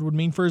 500 would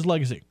mean for his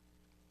legacy.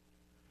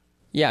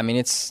 Yeah, I mean,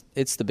 it's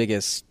the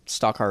biggest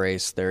stock car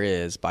race there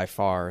is by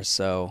far.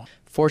 So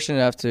fortunate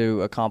enough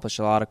to accomplish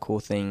a lot of cool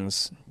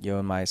things,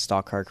 in my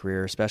stock car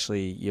career,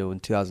 especially, in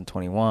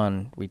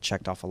 2021, we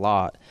checked off a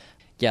lot.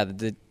 Yeah,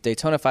 the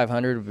Daytona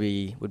 500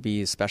 would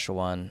be a special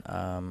one.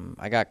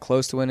 I got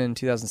close to winning in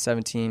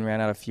 2017,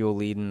 ran out of fuel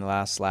lead in the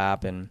last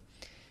lap, and,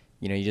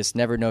 you just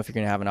never know if you're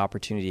going to have an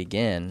opportunity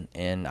again,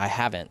 and I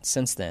haven't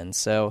since then.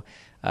 So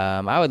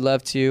I would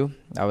love to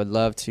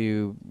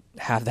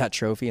have that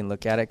trophy and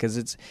look at it because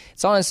it's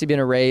honestly been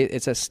a race.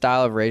 It's a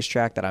style of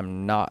racetrack that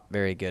I'm not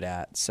very good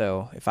at.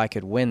 So if I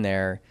could win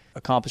there,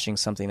 accomplishing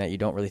something that you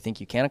don't really think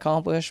you can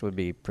accomplish would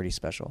be pretty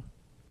special.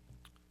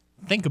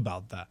 Think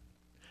about that.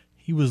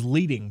 He was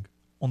leading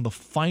on the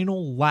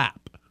final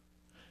lap,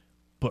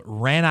 but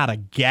ran out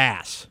of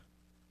gas.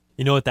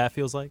 You know what that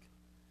feels like?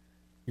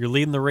 You're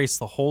leading the race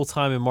the whole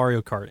time in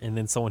Mario Kart, and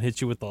then someone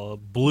hits you with a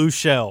blue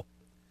shell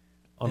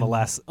on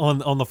the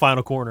on the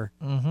final corner.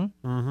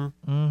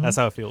 That's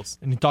how it feels.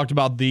 And he talked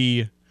about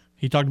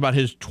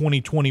his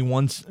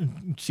 2021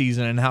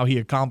 season and how he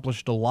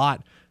accomplished a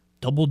lot,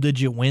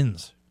 double-digit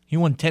wins. He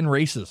won 10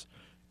 races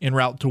en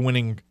route to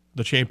winning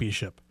the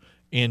championship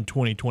in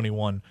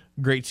 2021.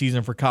 Great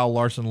season for Kyle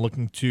Larson,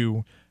 looking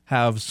to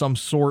have some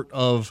sort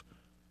of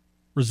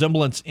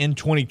resemblance in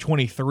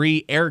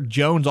 2023. Eric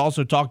Jones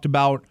also talked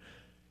about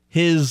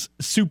his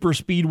super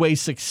speedway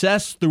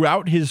success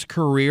throughout his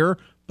career,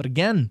 but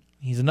again,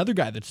 he's another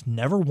guy that's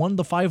never won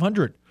the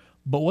 500.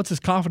 But what's his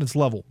confidence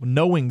level,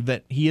 knowing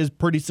that he is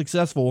pretty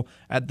successful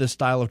at this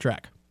style of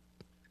track?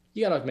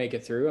 You got to make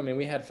it through. I mean,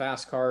 we had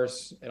fast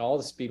cars at all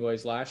the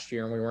speedways last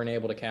year, and we weren't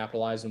able to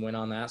capitalize and win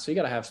on that. So you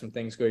got to have some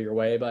things go your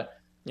way. But,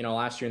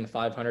 last year in the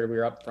 500, we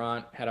were up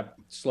front, had a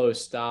slow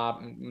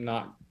stop,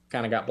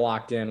 kind of got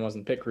blocked in.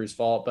 Wasn't pit crew's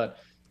fault, but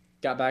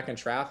got back in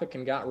traffic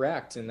and got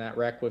wrecked. And that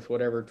wreck with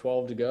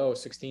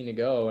 16 to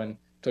go, and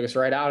took us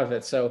right out of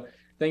it. So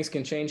things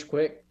can change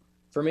quick.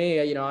 For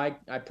me,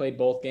 I played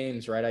both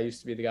games, right? I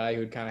used to be the guy who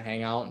would kind of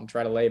hang out and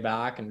try to lay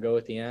back and go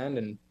at the end.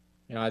 And,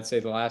 I'd say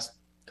the last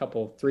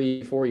couple,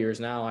 3-4 years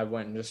now, I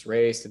went and just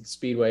raced at the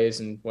speedways,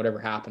 and whatever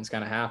happens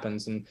kind of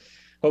happens. And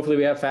hopefully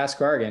we have fast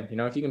car again.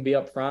 If you can be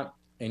up front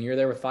and you're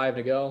there with 5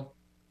 to go,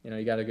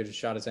 you got as good a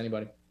shot as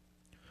anybody.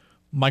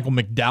 Michael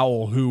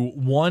McDowell, who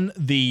won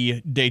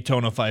the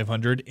Daytona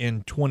 500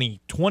 in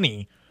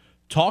 2020,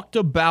 talked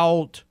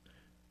about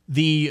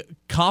the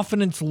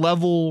confidence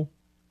level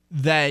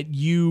that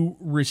you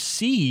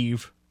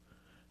receive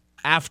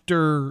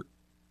after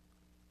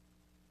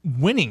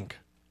winning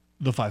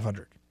the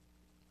 500.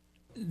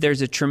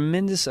 There's a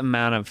tremendous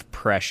amount of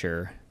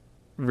pressure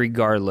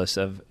regardless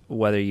of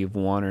whether you've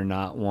won or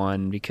not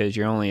won, because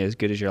you're only as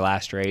good as your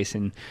last race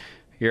and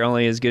you're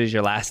only as good as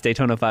your last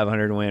Daytona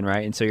 500 win,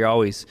 right? And so you're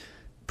always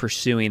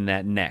pursuing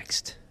that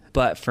next.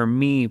 But for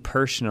me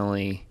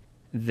personally,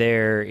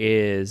 there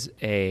is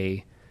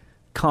a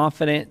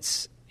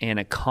confidence and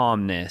a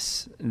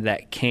calmness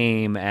that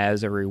came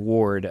as a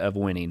reward of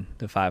winning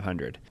the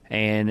 500.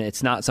 And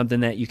it's not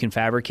something that you can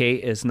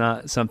fabricate. It's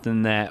not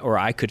something or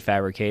I could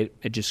fabricate.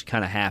 It just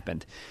kind of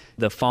happened.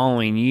 The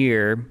following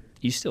year,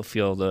 you still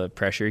feel the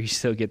pressure. You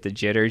still get the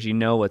jitters. You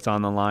know what's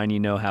on the line. You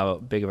know how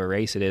big of a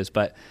race it is.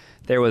 But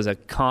there was a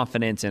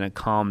confidence and a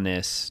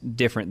calmness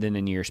different than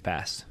in years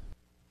past.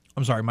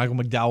 I'm sorry, Michael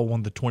McDowell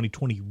won the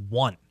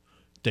 2021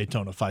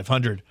 Daytona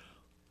 500.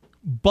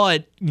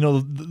 But,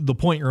 the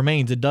point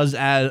remains, it does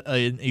add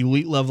an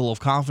elite level of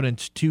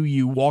confidence to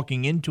you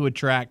walking into a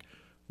track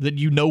that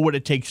you know what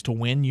it takes to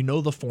win, you know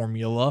the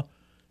formula,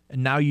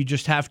 and now you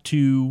just have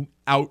to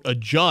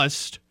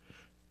out-adjust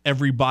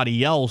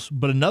everybody else.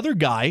 But another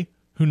guy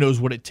who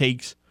knows what it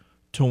takes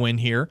to win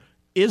here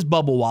is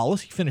Bubba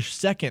Wallace. He finished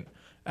second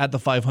at the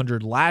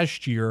 500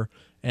 last year,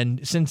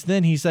 and since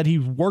then he said he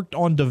worked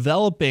on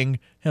developing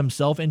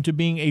himself into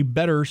being a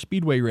better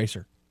speedway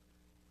racer.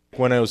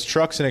 When it was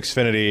trucks and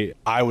Xfinity,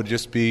 I would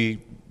just be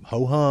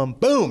ho-hum,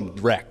 boom,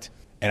 wrecked.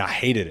 And I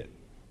hated it.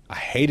 I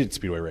hated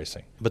speedway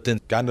racing. But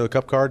then got into the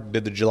Cup car,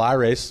 did the July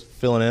race,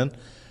 filling in,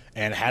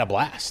 and had a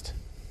blast.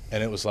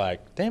 And it was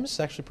like, damn, this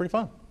is actually pretty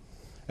fun.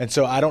 And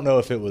so I don't know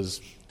if it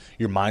was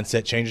your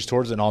mindset changes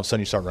towards it and all of a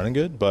sudden you start running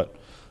good, but,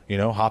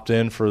 hopped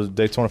in for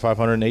Daytona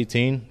 500 in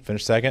 18,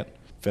 finished second,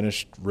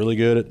 finished really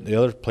good at the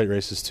other plate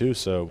races too.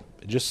 So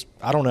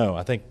I don't know.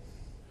 I think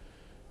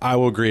I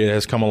will agree it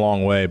has come a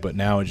long way, but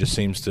now it just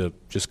seems to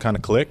just kind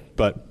of click.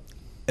 But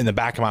in the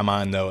back of my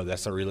mind, though,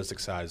 that's the realistic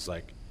side. Is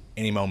like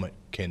any moment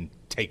can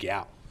take you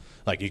out.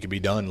 Like you could be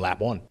done lap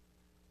one.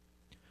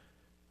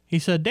 He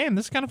said, damn,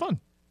 this is kind of fun.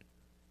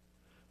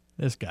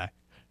 This guy.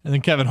 And then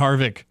Kevin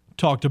Harvick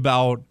talked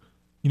about,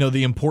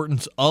 the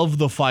importance of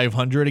the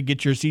 500 to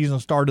get your season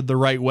started the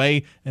right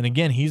way. And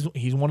again, he's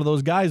one of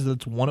those guys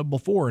that's won it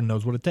before and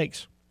knows what it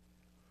takes.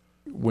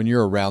 When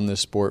you're around this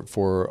sport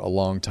for a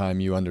long time,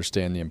 you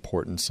understand the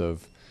importance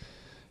of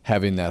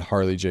having that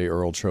Harley J.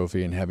 Earl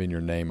trophy and having your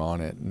name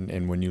on it.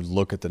 And when you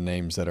look at the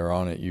names that are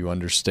on it, you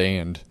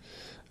understand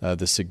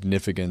the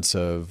significance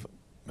of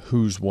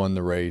who's won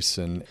the race.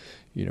 And,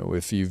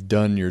 if you've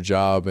done your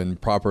job and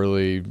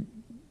properly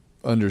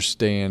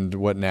understand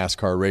what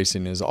NASCAR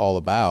racing is all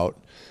about,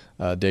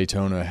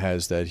 Daytona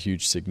has that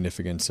huge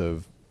significance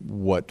of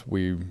what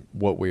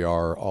we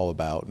are all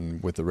about,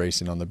 and with the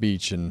racing on the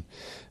beach and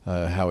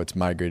how it's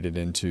migrated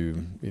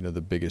into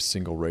the biggest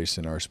single race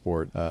in our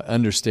sport.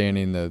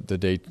 Understanding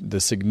the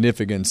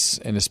significance,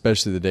 and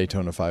especially the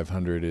Daytona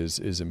 500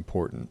 is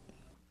important.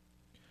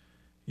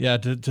 Yeah,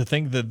 to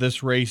think that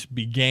this race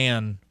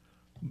began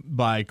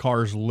by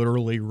cars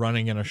literally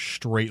running in a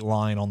straight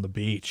line on the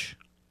beach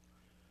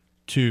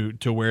to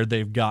where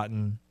they've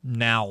gotten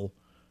now.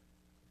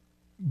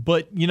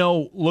 But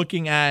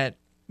looking at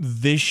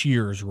this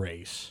year's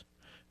race,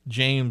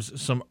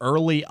 James, some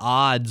early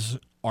odds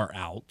are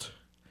out,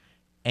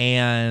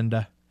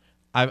 and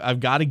I've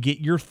got to get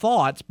your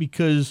thoughts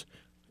because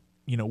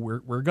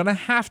we're gonna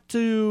have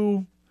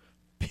to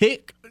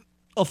pick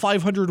a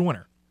 500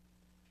 winner.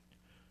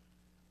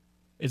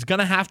 It's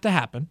gonna have to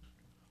happen.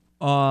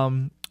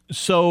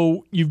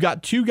 So you've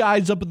got two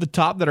guys up at the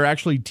top that are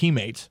actually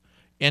teammates,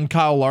 and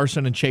Kyle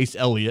Larson and Chase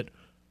Elliott.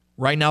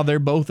 Right now, they're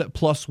both at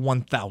plus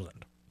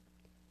 1,000.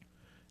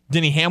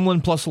 Denny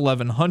Hamlin plus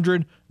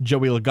 1,100.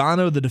 Joey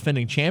Logano, the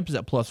defending champ, is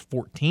at plus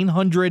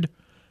 1,400.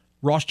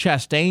 Ross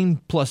Chastain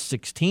plus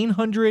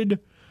 1,600.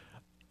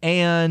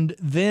 And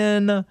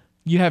then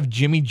you have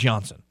Jimmy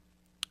Johnson.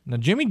 Now,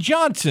 Jimmy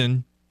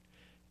Johnson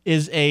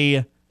is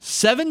a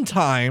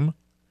 7-time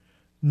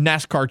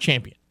NASCAR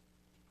champion.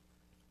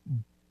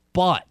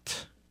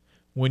 But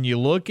when you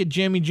look at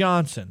Jimmy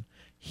Johnson,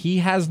 he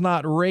has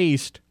not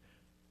raced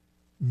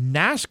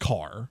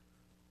NASCAR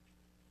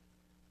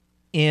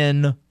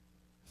in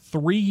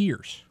 3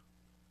 years.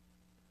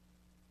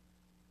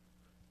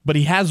 But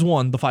he has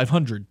won the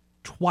 500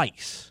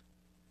 twice,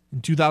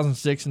 in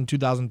 2006 and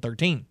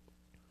 2013.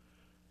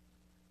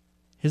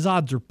 His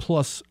odds are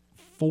plus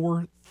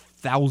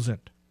 4,000.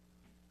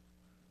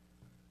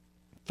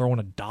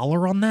 Throwing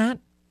 $1 on that?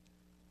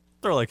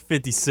 They're like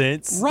 50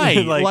 cents.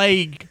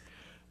 Right.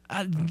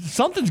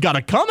 Something's got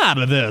to come out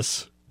of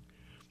this.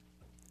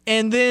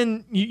 And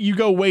then you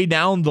go way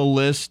down the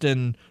list,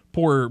 and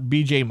poor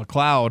BJ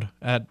McLeod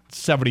at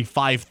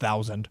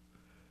 75,000.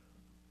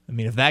 I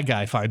mean, if that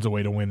guy finds a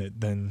way to win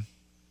it, then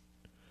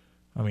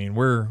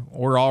we're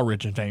all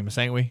rich and famous,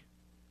 ain't we?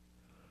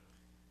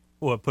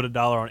 What, put $1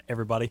 on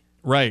everybody?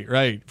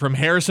 Right. From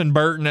Harrison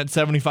Burton at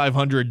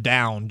 7,500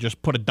 down,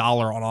 just put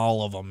 $1 on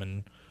all of them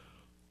and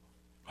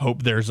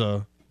hope there's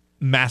a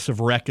massive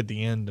wreck at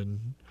the end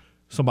and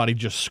somebody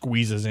just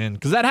squeezes in,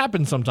 because that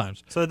happens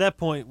sometimes. So at that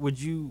point, would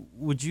you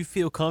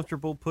feel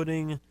comfortable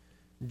putting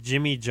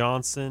Jimmy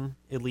Johnson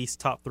at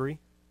least top 3?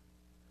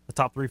 A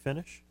top 3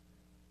 finish?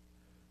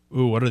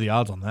 Ooh, what are the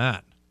odds on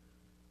that?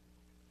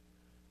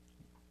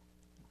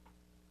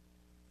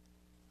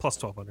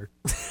 Plus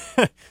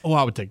 1,200. Oh,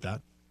 I would take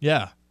that.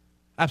 Yeah,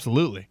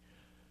 absolutely.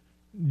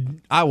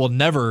 I will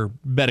never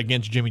bet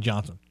against Jimmy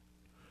Johnson.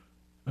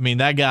 I mean,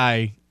 that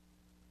guy,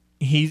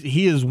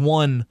 he has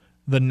won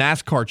the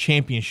NASCAR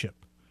championship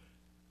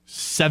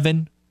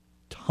 7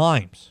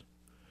 times.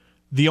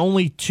 The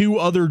only 2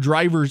 other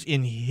drivers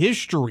in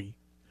history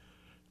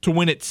to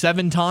win it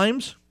 7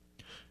 times,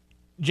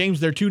 James,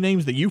 they're 2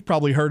 names that you've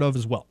probably heard of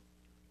as well.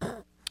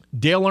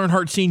 Dale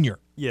Earnhardt Sr.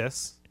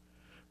 Yes.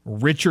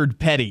 Richard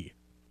Petty.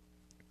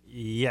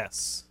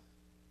 Yes.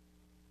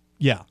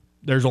 Yeah,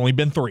 there's only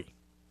been 3.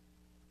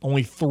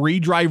 Only 3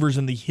 drivers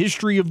in the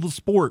history of the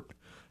sport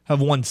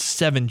have won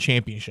 7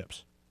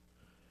 championships.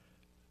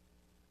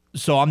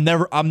 So I'm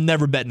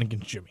never betting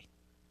against Jimmy.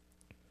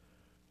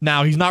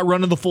 Now, he's not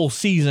running the full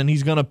season.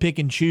 He's going to pick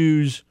and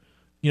choose,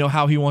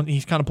 how he wants.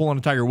 He's kind of pulling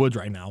a Tiger Woods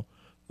right now.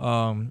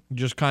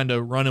 Just kind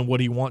of running what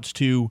he wants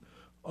to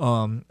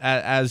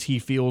as he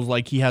feels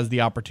like he has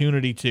the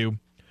opportunity to.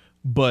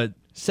 But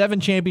 7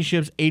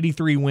 championships,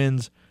 83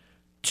 wins,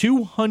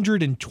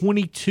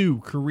 222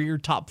 career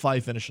top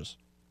 5 finishes.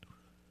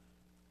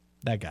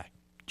 That guy,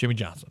 Jimmy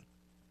Johnson.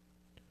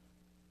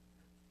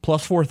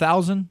 Plus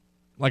 4,000,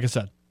 like I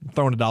said, I'm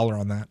throwing $1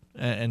 on that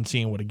and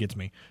seeing what it gets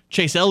me.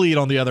 Chase Elliott,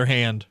 on the other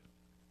hand,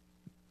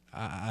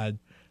 I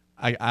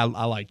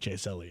like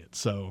Chase Elliott,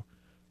 so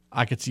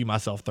I could see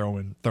myself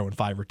throwing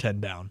 5 or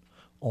 10 down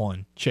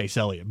on Chase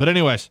Elliott. But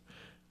anyways,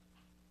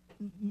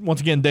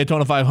 once again,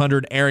 Daytona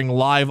 500 airing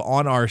live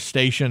on our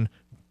station,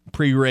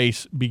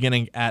 pre-race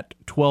beginning at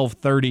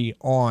 12:30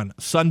 on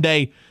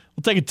Sunday.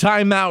 We'll take a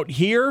timeout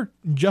here.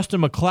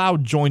 Justin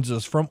McLeod joins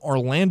us from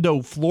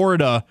Orlando,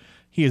 Florida.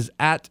 He is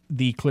at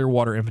the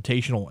Clearwater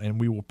Invitational,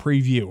 and we will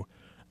preview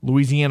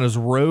Louisiana's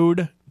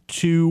road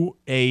to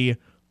a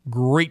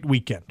great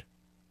weekend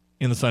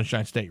in the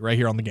Sunshine State right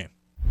here on The Game.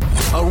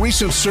 A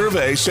recent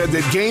survey said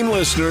that Game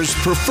listeners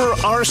prefer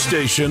our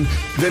station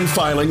than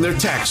filing their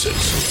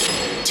taxes.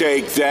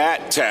 Take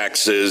that,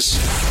 taxes.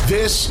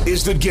 This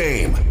is The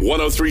Game.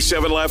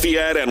 103.7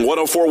 Lafayette and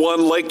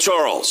 104.1 Lake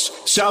Charles,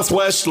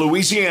 Southwest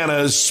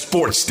Louisiana's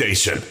sports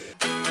station.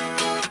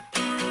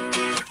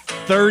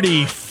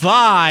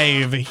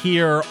 35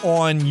 here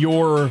on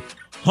your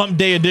Hump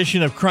Day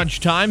edition of Crunch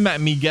Time. Matt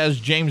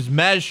Miguez, James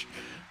Mesh.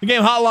 The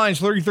Game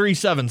hotline's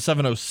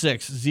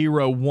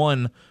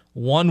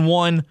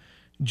 337-706-0111.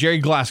 Jerry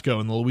Glasgow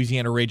and the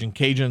Louisiana Raging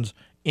Cajuns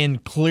in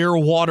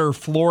Clearwater,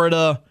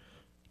 Florida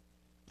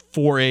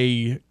for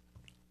I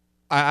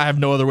have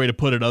no other way to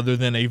put it other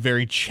than a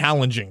very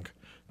challenging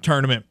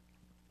tournament.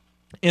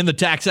 In the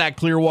TaxAct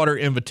Clearwater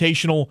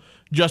Invitational,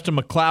 Justin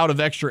McLeod of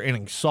Extra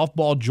Innings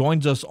Softball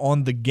joins us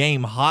on the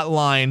Game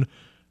hotline.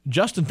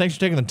 Justin, thanks for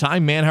taking the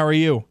time, man. How are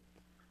you?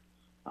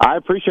 I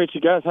appreciate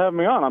you guys having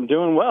me on. I'm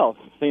doing well.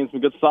 Seeing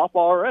some good softball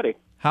already.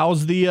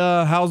 How's the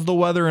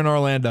weather in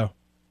Orlando?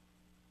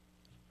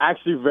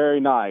 Actually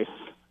very nice.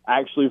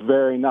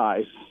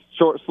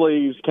 Short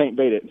sleeves, can't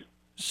beat it.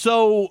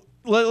 So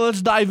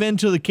let's dive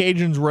into the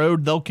Cajuns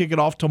road. They'll kick it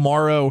off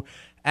tomorrow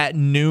at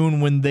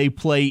noon when they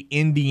play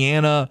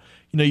Indiana.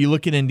 You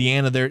look at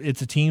Indiana,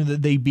 it's a team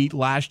that they beat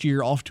last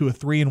year off to a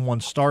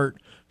 3-1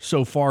 start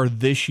so far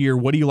this year.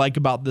 What do you like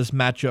about this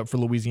matchup for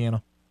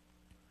Louisiana?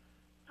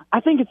 I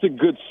think it's a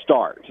good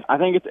start. I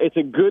think it's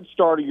a good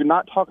start. You're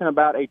not talking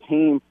about a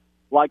team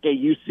like a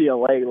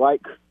UCLA,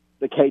 like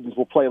the Cajuns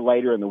will play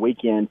later in the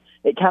weekend.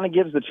 It kind of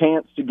gives the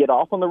chance to get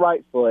off on the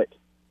right foot.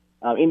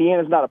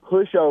 Indiana's not a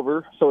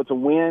pushover, so it's a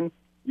win.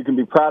 You can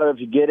be proud of it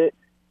if you get it.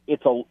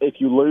 If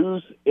you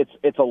lose,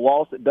 it's a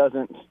loss that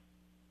doesn't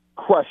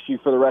crush you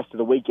for the rest of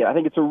the weekend. I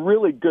think it's a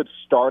really good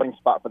starting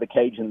spot for the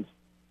Cajuns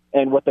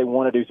and what they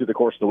want to do through the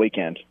course of the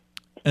weekend.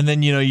 And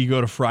then, you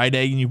go to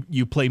Friday and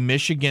you play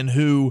Michigan,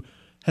 who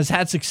has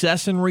had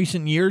success in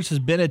recent years, has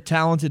been a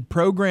talented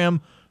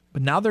program,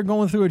 but now they're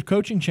going through a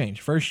coaching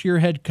change. First-year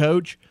head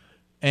coach,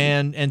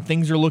 and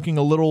things are looking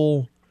a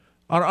little,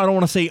 I don't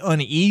want to say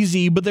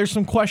uneasy, but there's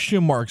some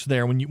question marks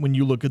there when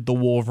you look at the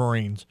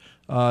Wolverines.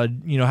 How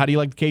do you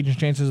like the Cajuns'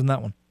 chances in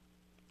that one?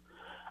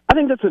 I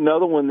think that's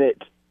another one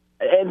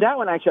and that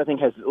one actually I think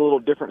has a little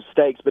different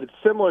stakes, but it's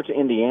similar to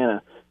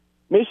Indiana.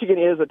 Michigan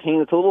is a team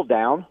that's a little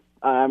down.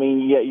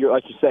 You're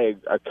like you say,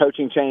 a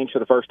coaching change for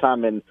the first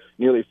time in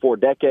nearly 4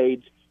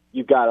 decades.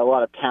 You've got a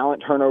lot of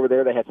talent turnover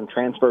there. They had some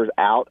transfers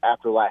out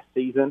after last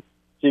season.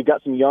 So you've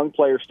got some young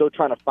players still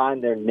trying to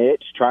find their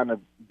niche, trying to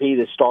be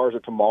the stars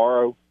of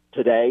tomorrow,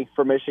 today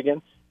for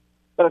Michigan.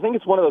 But I think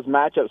it's one of those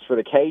matchups for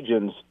the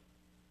Cajuns.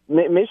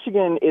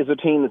 Michigan is a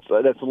team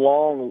that's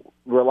long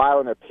relied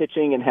on their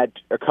pitching and had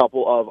a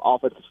couple of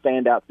offensive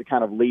standouts to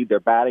kind of lead their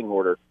batting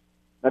order.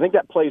 I think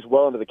that plays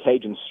well into the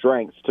Cajuns'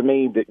 strengths. To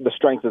me, the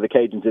strength of the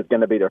Cajuns is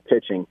going to be their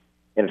pitching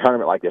in a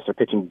tournament like this, their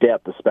pitching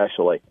depth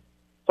especially.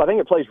 So I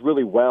think it plays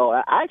really well.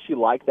 I actually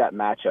like that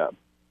matchup.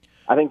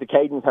 I think the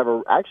Cajuns have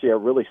actually a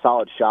really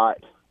solid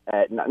shot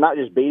at not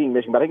just beating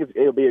Michigan, but I think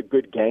it'll be a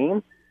good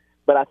game.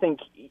 But I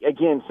think,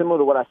 again, similar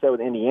to what I said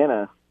with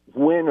Indiana,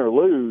 win or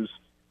lose,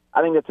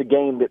 I think that's a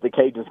game that the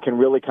Cajuns can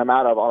really come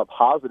out of on a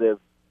positive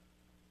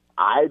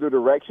either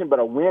direction, but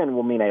a win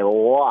will mean a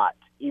lot.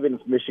 Even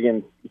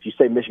if you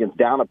say Michigan's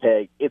down a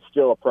peg, it's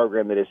still a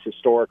program that is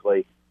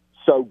historically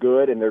so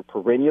good and they're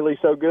perennially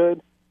so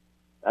good.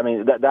 I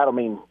mean, that'll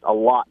mean a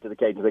lot to the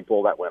Cajuns if they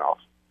pull that win off.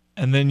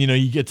 And then,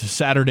 you get to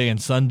Saturday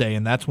and Sunday,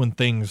 and that's when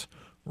things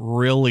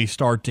really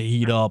start to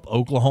heat up.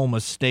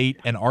 Oklahoma State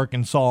and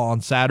Arkansas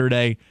on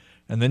Saturday,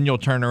 and then you'll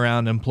turn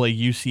around and play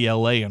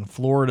UCLA and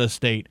Florida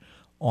State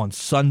on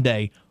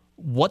Sunday.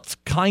 What's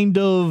kind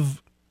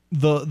of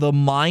the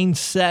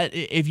mindset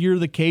if you're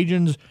the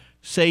Cajuns?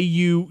 Say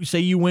you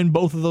win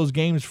both of those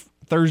games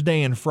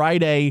Thursday and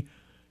Friday.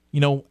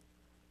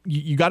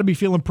 you got to be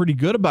feeling pretty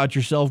good about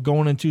yourself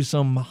going into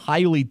some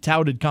highly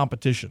touted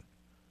competition.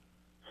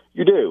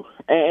 You do.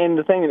 And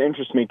the thing that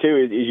interests me, too,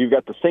 is you've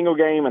got the single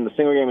game, and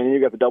then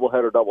you've got the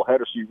doubleheader,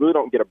 so you really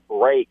don't get a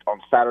break on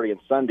Saturday and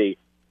Sunday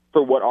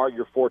for what are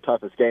your 4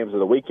 toughest games of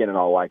the weekend in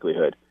all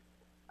likelihood.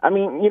 I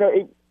mean,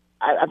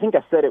 I think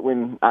I said it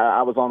when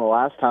I was on the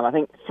last time. I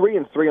think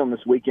 3-3 on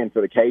this weekend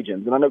for the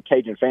Cajuns, and I know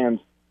Cajun fans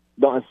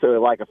don't necessarily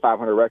like a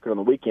 500 record on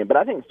the weekend, but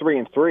I think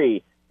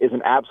 3-3 is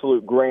an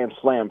absolute grand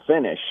slam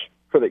finish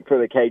for the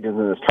Cajuns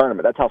in this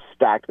tournament. That's how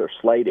stacked their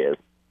slate is.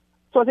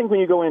 So I think when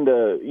you go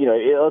into,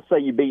 let's say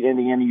you beat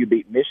Indiana, you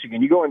beat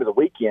Michigan, you go into the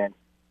weekend,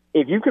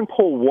 if you can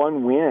pull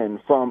one win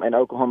from an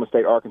Oklahoma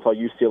State, Arkansas,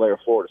 UCLA, or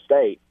Florida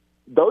State,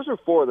 those are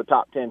 4 of the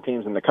top 10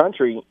 teams in the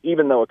country,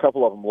 even though a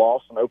couple of them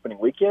lost on opening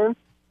weekend.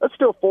 That's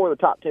still 4 of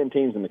the top 10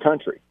 teams in the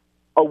country.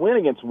 A win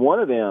against one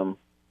of them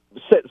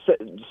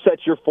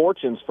sets your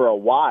fortunes for a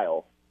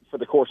while for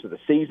the course of the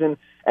season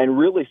and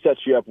really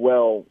sets you up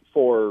well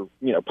for,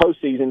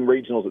 postseason,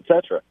 regionals,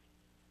 etc.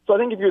 So I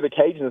think if you're the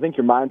Cajuns, I think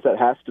your mindset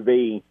has to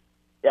be,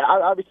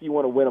 obviously you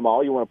want to win them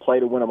all. You want to play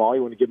to win them all.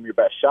 You want to give them your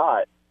best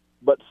shot.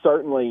 But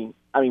certainly,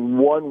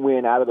 one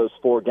win out of those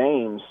 4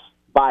 games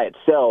by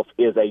itself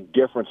is a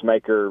difference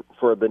maker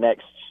for the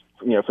next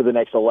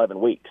 11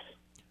 weeks.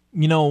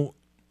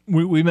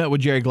 We met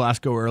with Jerry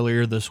Glasgow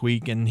earlier this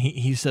week, and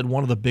he said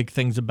one of the big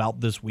things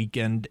about this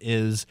weekend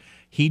is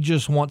he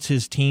just wants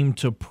his team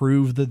to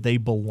prove that they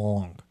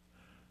belong.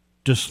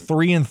 Does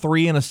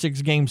 3-3 in a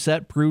 6-game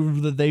set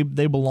prove that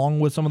they belong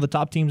with some of the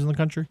top teams in the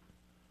country?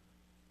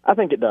 I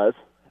think it does.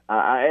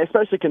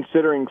 Especially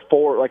considering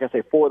 4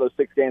 of those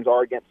 6 games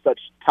are against such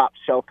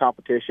top-shelf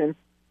competition.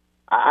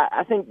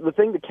 I think the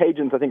thing the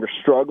Cajuns, are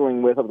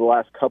struggling with over the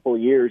last couple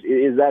of years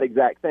is that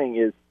exact thing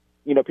is,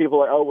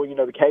 people are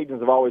like, the Cajuns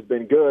have always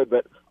been good,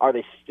 but are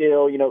they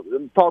still,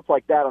 thoughts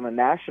like that on a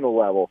national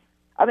level.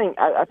 I think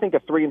a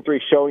 3-3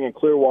 showing in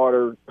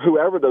Clearwater,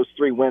 whoever those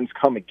 3 wins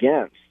come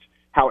against,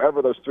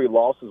 however those 3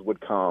 losses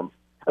would come,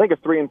 I think a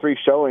 3-3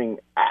 showing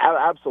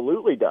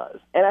absolutely does.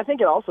 And I think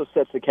it also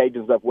sets the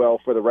Cajuns up well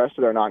for the rest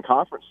of their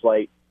non-conference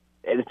slate.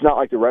 And it's not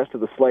like the rest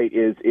of the slate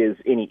is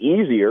any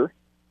easier.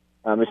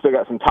 They still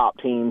got some top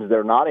teams that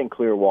are not in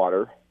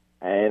Clearwater.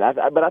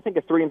 But I think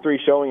a 3-3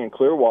 showing in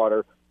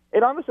Clearwater,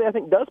 it honestly, I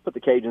think, does put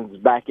the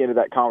Cajuns back into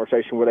that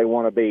conversation where they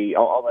want to be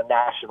on the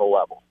national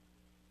level.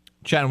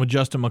 Chatting with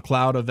Justin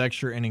McLeod of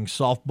Extra Innings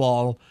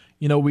Softball.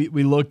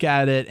 We look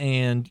at it,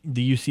 and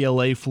the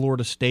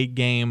UCLA-Florida State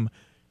game,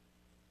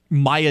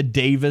 Maya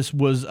Davis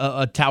was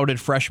a touted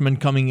freshman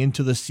coming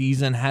into the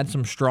season, had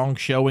some strong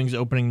showings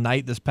opening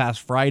night this past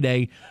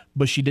Friday,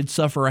 but she did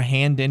suffer a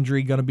hand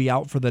injury, going to be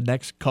out for the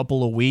next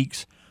couple of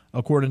weeks,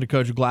 according to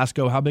Coach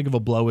Glasgow. How big of a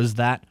blow is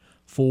that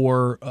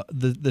for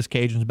this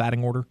Cajuns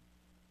batting order?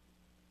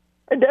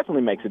 It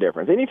definitely makes a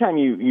difference. Anytime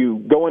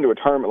you go into a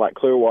tournament like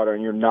Clearwater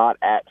and you're not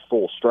at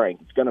full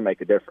strength, it's going to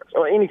make a difference.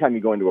 Or anytime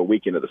you go into a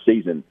weekend of the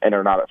season and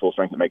are not at full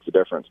strength, it makes a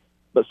difference.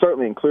 But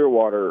certainly in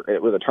Clearwater,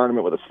 with a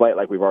tournament with a slate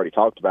like we've already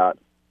talked about,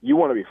 you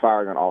want to be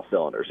firing on all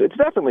cylinders. It's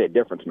definitely a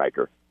difference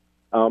maker.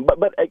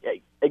 But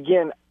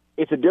again,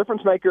 it's a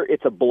difference maker.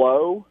 It's a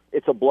blow.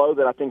 It's a blow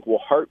that I think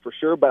will hurt for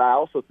sure. But I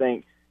also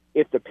think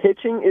if the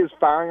pitching is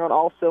firing on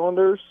all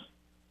cylinders,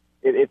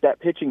 if that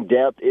pitching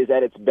depth is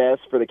at its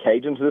best for the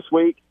Cajuns this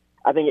week,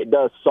 I think it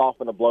does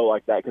soften a blow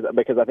like that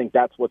because I think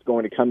that's what's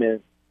going to come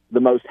in the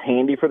most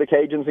handy for the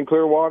Cajuns in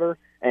Clearwater.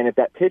 And if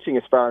that pitching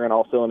is firing on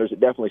all cylinders, it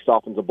definitely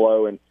softens a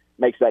blow and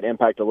makes that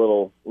impact a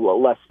little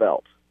less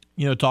felt.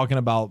 Talking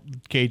about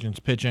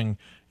Cajuns pitching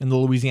in the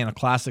Louisiana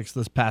Classics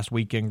this past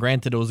weekend,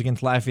 granted it was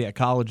against Lafayette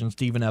College and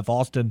Stephen F.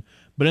 Austin,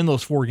 but in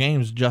those 4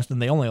 games, Justin,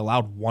 they only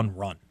allowed 1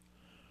 run.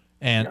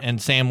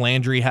 And Sam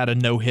Landry had a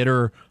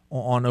no-hitter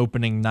on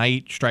opening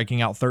night,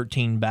 striking out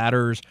 13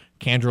 batters.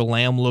 Kendra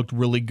Lamb looked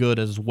really good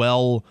as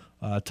well.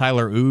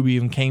 Tyler Oob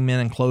even came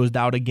in and closed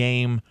out a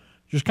game.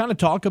 Just kind of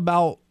talk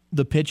about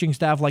the pitching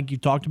staff like you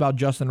talked about,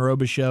 Justin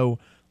Robichaux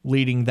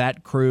leading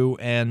that crew.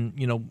 And,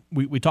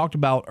 we talked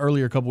about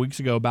earlier a couple weeks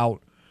ago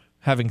about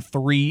having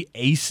 3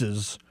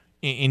 aces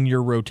in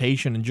your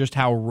rotation and just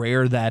how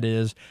rare that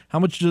is. How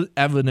much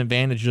of an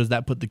advantage does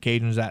that put the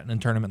Cajuns at in a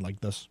tournament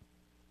like this?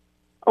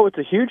 Oh, it's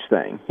a huge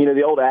thing.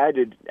 The old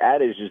adage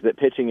is that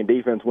pitching and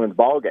defense wins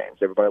ball games.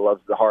 Everybody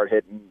loves the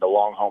hard-hitting, the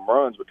long home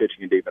runs, but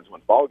pitching and defense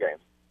wins ball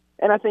games.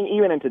 And I think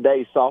even in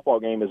today's softball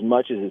game, as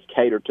much as it's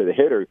catered to the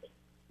hitter,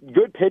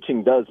 good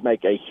pitching does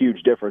make a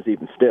huge difference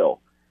even still.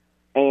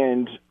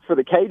 And for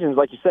the Cajuns,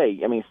 like you say,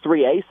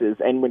 3 aces,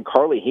 and when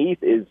Carly Heath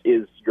is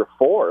your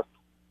 4th,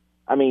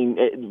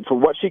 for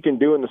what she can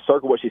do in the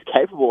circle, what she's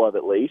capable of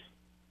at least,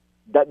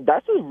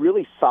 that's a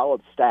really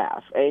solid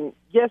staff. And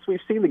yes, we've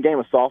seen the game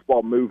of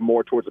softball move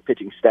more towards the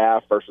pitching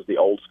staff versus the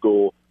old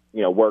school,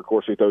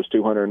 workhorse who throws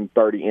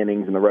 230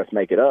 innings and the rest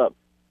make it up.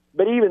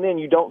 But even then,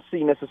 you don't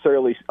see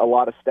necessarily a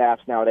lot of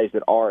staffs nowadays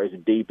that are as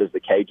deep as the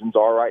Cajuns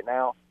are right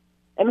now.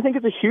 And I think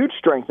it's a huge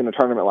strength in a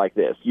tournament like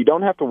this. You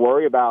don't have to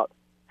worry about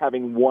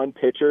having one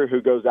pitcher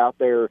who goes out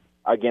there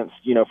against,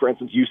 for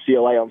instance,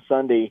 UCLA on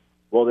Sunday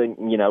well, then,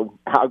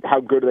 how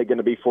good are they going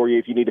to be for you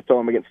if you need to throw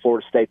them against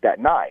Florida State that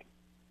night?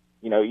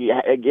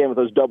 Again, with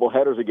those double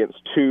headers against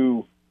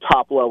two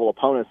top-level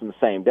opponents in the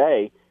same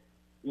day,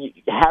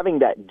 having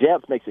that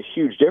depth makes a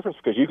huge difference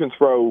because you can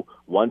throw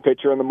one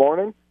pitcher in the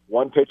morning,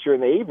 one pitcher in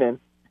the evening,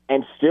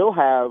 and still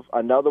have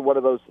another one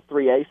of those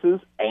three aces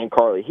and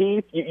Carly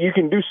Heath. You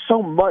can do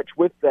so much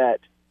with that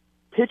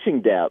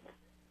pitching depth.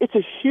 It's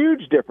a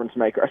huge difference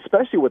maker,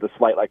 especially with a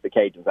slate like the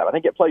Cajuns have. I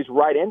think it plays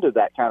right into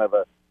that kind of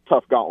a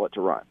tough gauntlet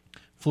to run.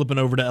 Flipping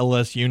over to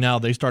LSU now,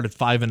 they started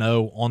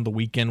 5-0 on the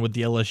weekend with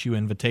the LSU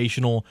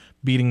Invitational,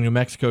 beating New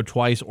Mexico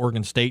twice,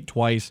 Oregon State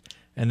twice,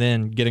 and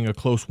then getting a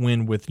close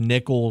win with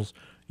Nichols.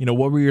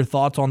 What were your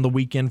thoughts on the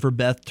weekend for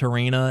Beth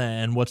Torina,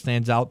 and what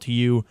stands out to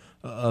you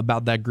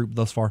about that group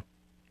thus far?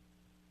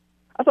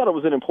 I thought it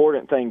was an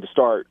important thing to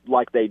start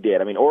like they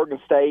did. I mean, Oregon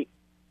State,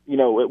 it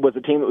was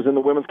a team that was in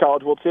the Women's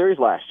College World Series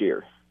last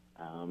year.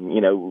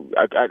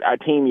 A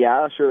team,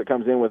 sure, that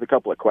comes in with a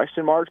couple of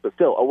question marks, but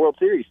still a World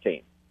Series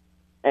team.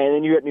 And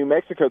then you got New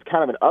Mexico, it's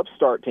kind of an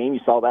upstart team.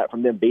 You saw that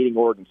from them beating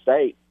Oregon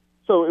State.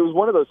 So it was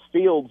one of those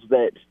fields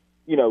that,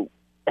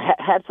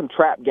 had some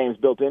trap games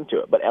built into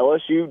it. But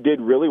LSU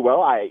did really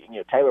well.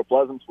 Taylor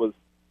Pleasance was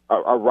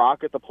a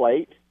rock at the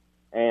plate.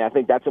 And I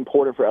think that's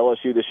important for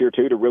LSU this year,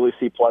 too, to really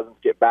see Pleasance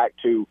get back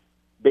to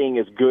being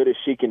as good as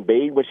she can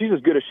be. When she's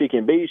as good as she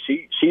can be,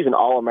 she's an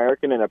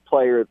All-American and a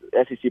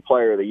SEC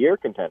Player of the Year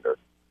contender.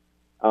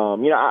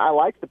 I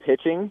like the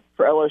pitching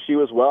for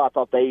LSU as well. I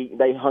thought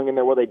they hung in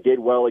there where they did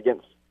well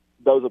against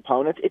those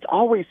opponents. It's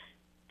always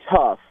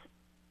tough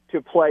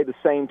to play the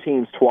same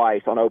teams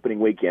twice on opening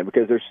weekend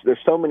because there's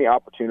so many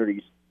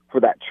opportunities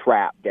for that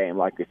trap game,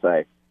 like they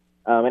say.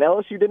 And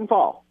LSU didn't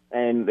fall.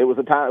 And it was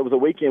a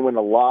weekend when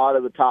a lot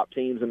of the top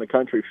teams in the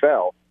country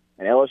fell,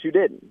 and LSU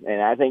didn't.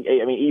 And I think,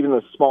 even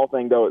the small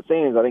thing though it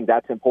seems, I think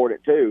that's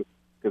important too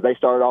because they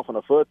started off on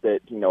a foot that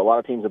a lot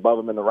of teams above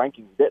them in the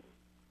rankings didn't.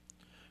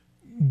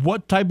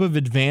 What type of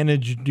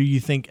advantage do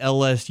you think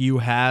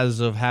LSU has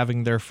of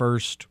having their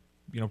first,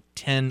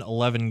 10,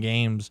 11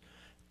 games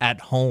at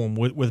home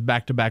with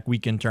back-to-back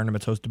weekend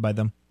tournaments hosted by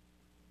them?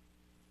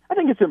 I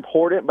think it's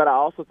important, but I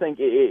also think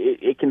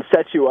it can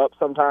set you up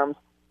sometimes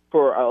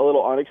for a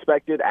little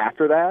unexpected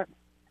after that.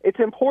 It's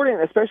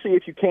important, especially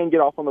if you can get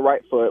off on the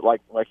right foot,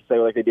 like you say,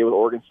 like they did with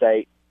Oregon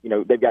State.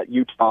 They've got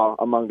Utah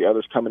among the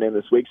others coming in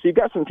this week. So you've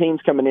got some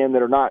teams coming in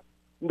that are not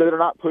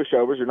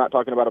pushovers. You're not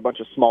talking about a bunch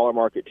of smaller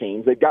market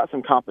teams. They've got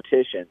some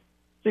competition.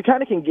 So you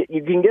kind of can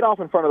get off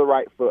in front of the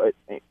right foot.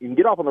 You can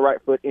get off on the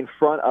right foot in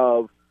front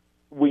of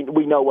we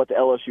know what the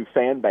LSU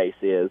fan base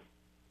is.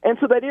 And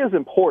so that is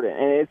important.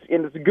 And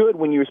it's good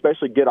when you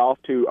especially get off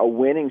to a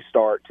winning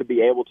start to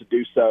be able to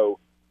do so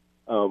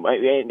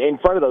in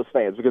front of those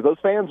fans, because those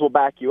fans will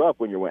back you up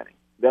when you're winning.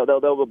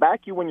 They'll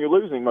back you when you're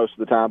losing most of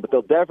the time, but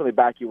they'll definitely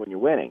back you when you're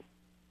winning.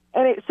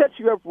 And it sets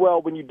you up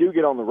well when you do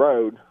get on the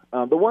road.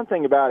 The one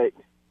thing about it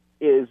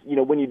is,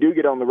 when you do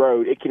get on the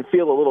road, it can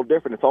feel a little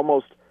different. It's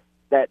almost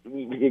that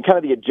kind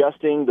of the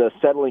adjusting, the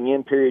settling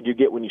in period you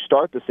get when you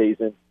start the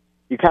season.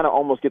 You kind of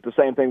almost get the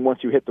same thing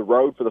once you hit the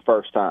road for the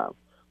first time.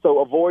 So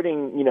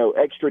avoiding,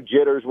 extra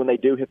jitters when they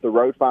do hit the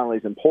road finally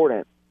is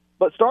important.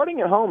 But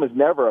starting at home is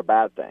never a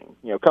bad thing.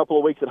 A couple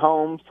of weeks at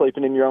home,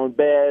 sleeping in your own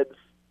beds,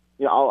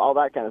 all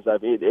that kind of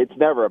stuff. It's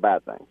never a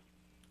bad thing.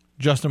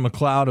 Justin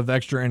McLeod of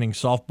Extra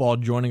Innings Softball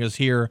joining us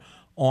here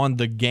on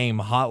the Game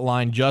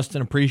Hotline.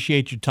 Justin,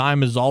 appreciate your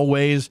time as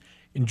always.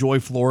 Enjoy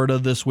Florida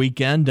this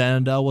weekend,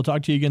 and we'll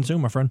talk to you again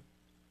soon, my friend.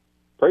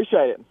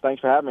 Appreciate it.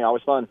 Thanks for having me.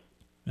 Always fun.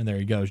 And there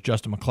he goes,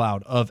 Justin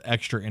McLeod of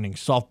Extra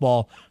Innings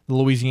Softball. The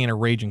Louisiana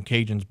Raging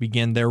Cajuns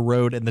begin their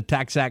road in the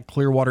TaxAct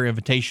Clearwater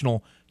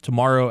Invitational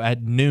tomorrow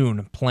at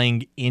noon,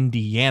 playing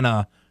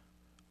Indiana.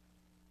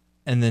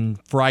 And then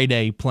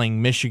Friday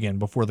playing Michigan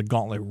before the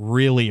gauntlet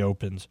really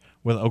opens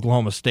with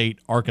Oklahoma State,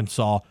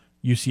 Arkansas,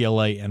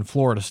 UCLA, and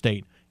Florida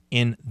State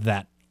in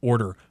that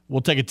order. We'll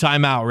take a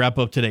timeout, wrap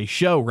up today's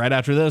show right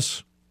after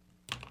this.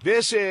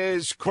 This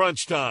is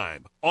Crunch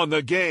Time on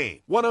the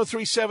Game.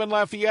 103.7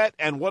 Lafayette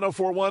and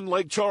 104.1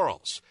 Lake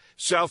Charles,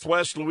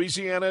 Southwest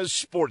Louisiana's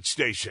sports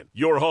station.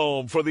 Your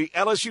home for the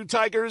LSU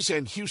Tigers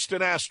and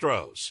Houston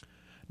Astros.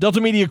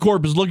 Delta Media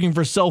Corp is looking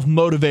for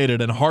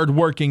self-motivated and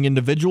hard-working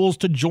individuals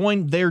to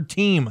join their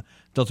team.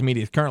 Delta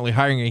Media is currently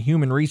hiring a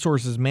human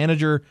resources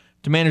manager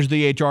to manage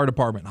the HR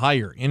department,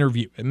 hire,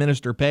 interview,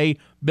 administer pay,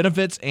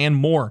 benefits, and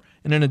more.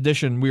 And in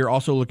addition, we are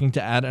also looking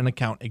to add an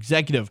account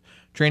executive.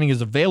 Training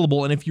is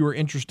available, and if you are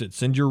interested,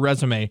 send your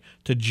resume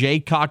to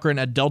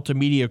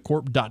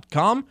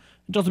jcochran@deltamediacorp.com.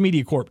 Delta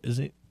Media Corp is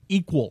an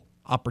equal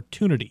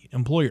opportunity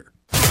employer.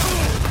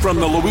 From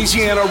the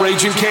Louisiana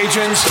Raging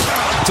Cajuns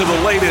to the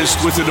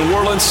latest with the New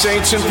Orleans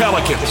Saints and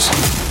Pelicans,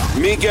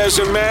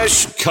 Miguez and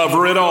Mesh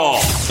cover it all.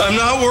 I'm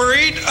not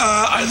worried.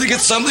 I think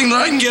it's something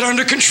that I can get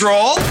under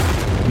control.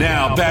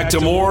 Now back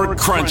to more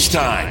Crunch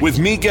Time with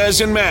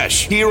Miguez and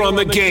Mesh here on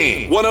the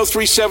Game.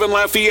 103.7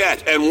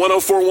 Lafayette and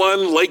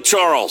 104.1 Lake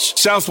Charles,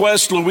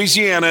 Southwest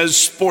Louisiana's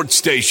sports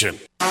station.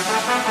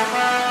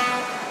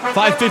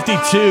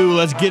 5:52.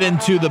 Let's get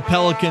into the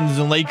Pelicans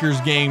and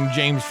Lakers game,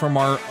 James, from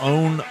our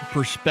own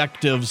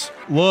perspectives.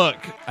 Look,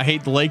 I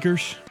hate the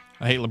Lakers.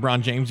 I hate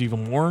LeBron James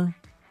even more.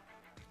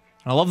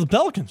 I love the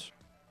Pelicans.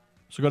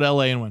 So go to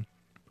LA and win.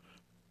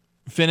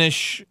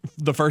 Finish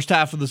the first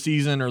half of the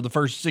season or the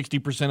first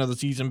 60% of the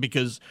season,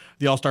 because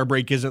the All-Star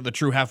break isn't the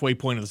true halfway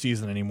point of the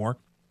season anymore.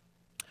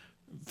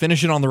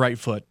 Finish it on the right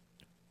foot.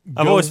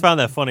 I've always found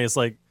that funny. It's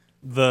like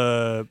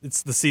the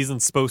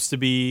season's supposed to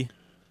be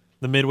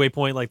the midway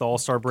point, like the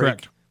All-Star break.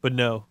 Correct. But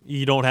no,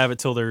 you don't have it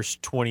till there's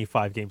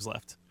 25 games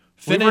left.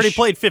 We've already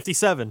played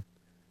 57.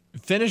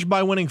 Finish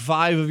by winning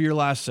 5 of your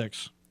last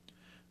 6.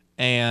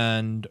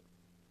 And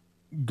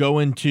go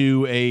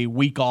into a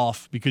week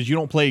off because you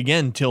don't play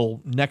again till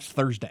next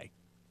Thursday.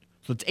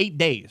 So it's 8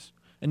 days.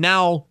 And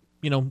now,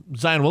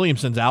 Zion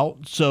Williamson's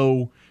out.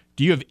 So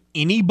do you have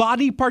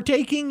anybody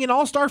partaking in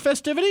All-Star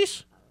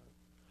festivities?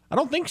 I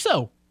don't think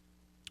so.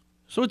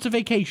 So it's a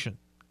vacation.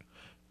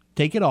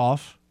 Take it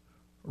off.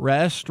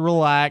 Rest,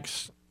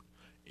 relax.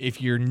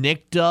 If you're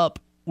nicked up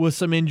with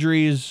some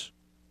injuries,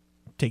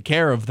 take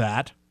care of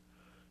that.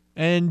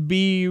 And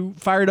be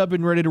fired up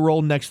and ready to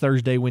roll next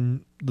Thursday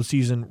when the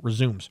season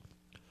resumes.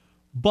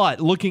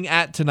 But looking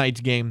at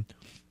tonight's game,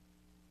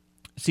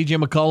 C.J.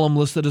 McCollum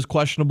listed as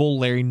questionable.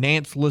 Larry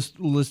Nance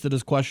listed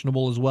as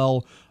questionable as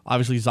well.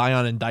 Obviously,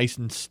 Zion and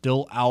Dyson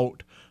still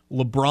out.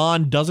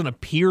 LeBron doesn't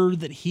appear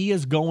that he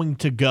is going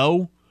to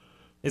go.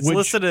 It's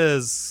listed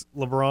as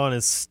LeBron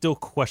is still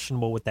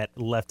questionable with that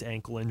left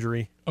ankle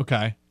injury.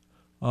 Okay.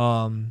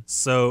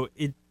 So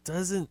it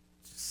doesn't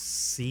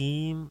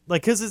seem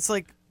like, because it's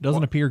like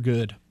doesn't appear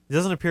good. It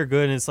doesn't appear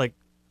good, and it's like,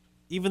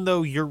 even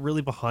though you're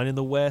really behind in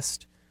the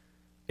West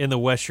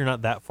you're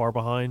not that far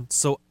behind.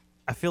 So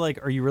I feel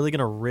like, are you really going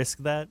to risk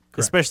that? Correct.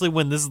 Especially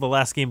when this is the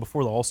last game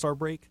before the All-Star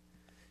break.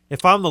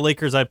 If I'm the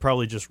Lakers, I'd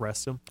probably just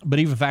rest him. But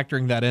even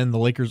factoring that in, the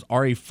Lakers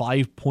are a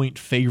 5-point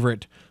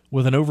favorite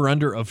with an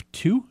over-under of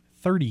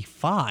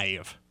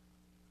 235.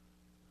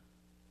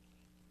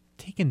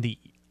 Taking the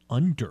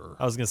under.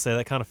 I was going to say,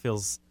 that kind of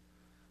feels...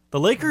 The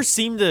Lakers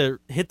seem to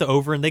hit the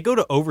over, and they go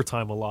to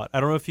overtime a lot. I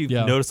don't know if you've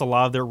noticed a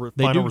lot of their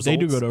final results. They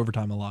do go to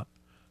overtime a lot.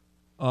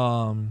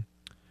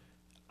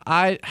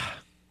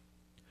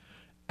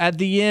 At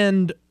the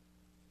end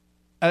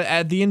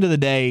of the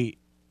day,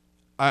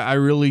 I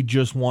really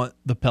just want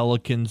the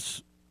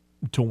Pelicans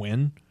to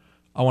win.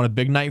 I want a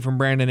big night from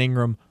Brandon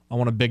Ingram. I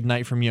want a big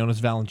night from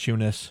Jonas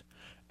Valanciunas.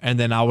 And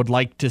then I would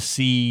like to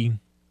see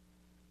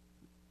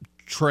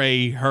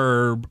Trey,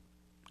 Herb,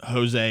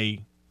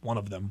 Jose, one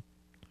of them,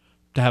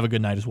 to have a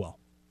good night as well.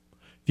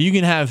 If you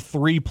can have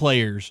 3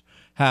 players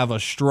have a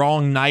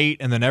strong night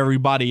and then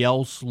everybody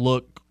else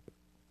look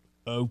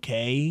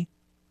okay,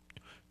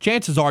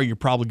 chances are you're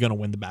probably going to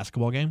win the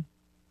basketball game.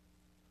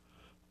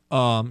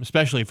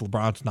 Especially if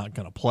LeBron's not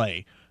going to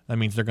play. That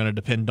means they're going to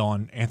depend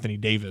on Anthony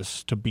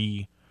Davis to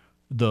be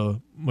the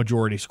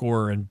majority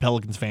scorer, and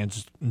Pelicans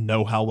fans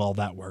know how well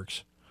that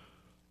works.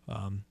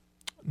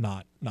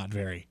 Not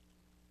very.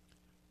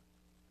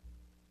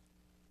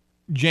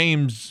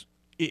 James,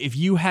 if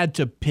you had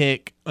to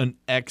pick an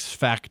X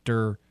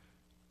factor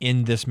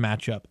in this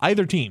matchup,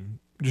 either team,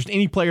 just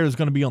any player that's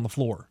going to be on the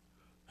floor,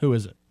 who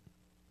is it?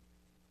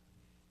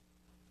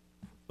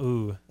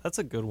 Ooh, that's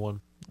a good one.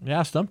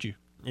 Yeah, I stumped you.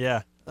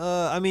 Yeah.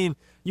 I mean,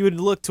 you would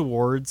look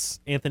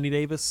towards Anthony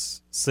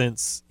Davis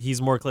since he's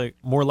more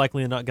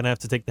likely than not going to have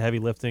to take the heavy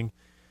lifting.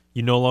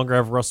 You no longer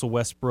have Russell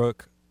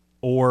Westbrook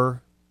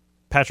or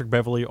Patrick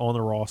Beverly on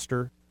the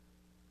roster.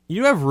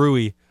 You do have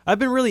Rui.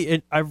 I've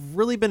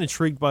really been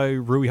intrigued by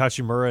Rui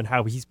Hachimura and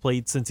how he's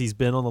played since he's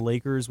been on the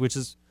Lakers, which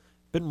has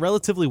been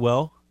relatively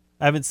well.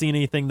 I haven't seen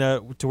anything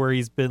to where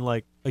he's been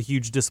like a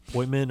huge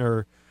disappointment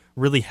or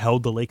really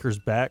held the Lakers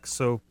back.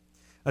 So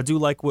I do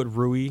like what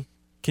Rui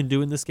can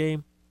do in this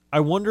game. I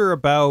wonder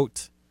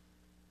about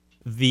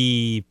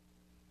the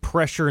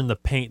pressure in the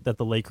paint that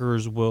the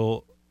Lakers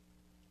will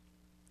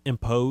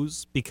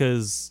impose,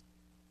 because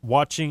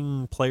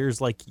watching players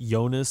like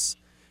Jonas,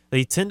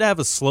 they tend to have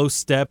a slow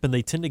step and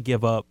they tend to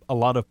give up a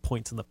lot of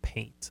points in the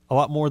paint, a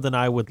lot more than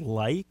I would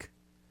like.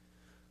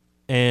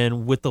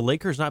 And with the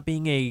Lakers not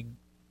being a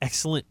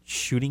excellent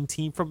shooting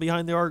team from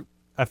behind the arc,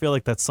 I feel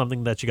like that's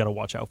something that you got to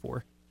watch out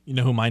for. You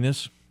know who mine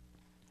is?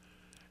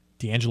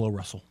 D'Angelo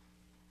Russell.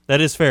 That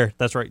is fair.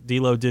 That's right.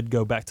 D'Lo did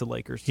go back to the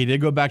Lakers. He did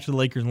go back to the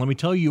Lakers, and let me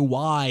tell you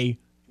why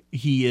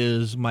he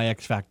is my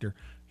X factor.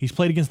 He's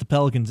played against the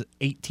Pelicans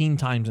 18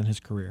 times in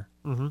his career.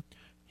 Mm-hmm.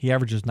 He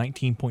averages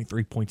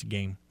 19.3 points a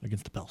game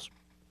against the Pels,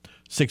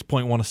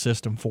 6.1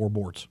 assists and 4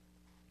 boards.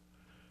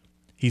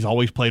 He's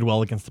always played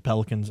well against the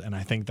Pelicans, and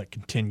I think that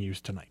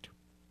continues tonight.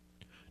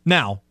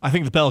 Now, I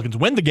think the Pelicans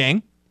win the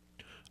game,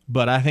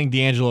 but I think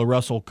D'Angelo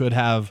Russell could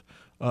have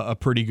a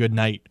pretty good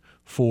night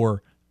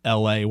for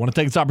LA. I want to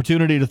take this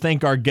opportunity to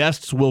thank our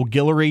guests, Will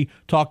Guillory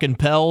talking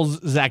Pels,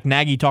 Zach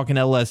Nagy talking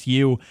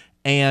LSU,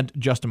 and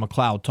Justin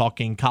McLeod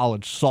talking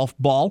college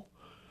softball.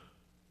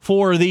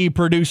 For the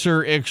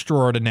producer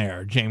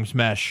extraordinaire, James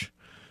Mesh.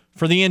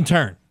 For the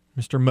intern,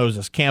 Mr.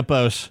 Moses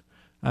Campos,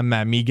 I'm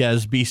Matt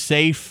Miguez. Be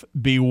safe,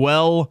 be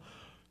well.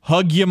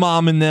 Hug your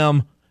mom and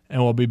them,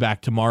 and we'll be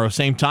back tomorrow.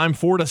 Same time,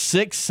 4 to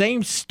 6,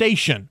 same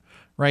station,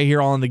 right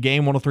here on The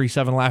Game,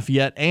 103.7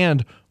 Lafayette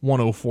and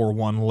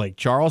 104.1 Lake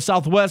Charles.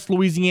 Southwest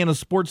Louisiana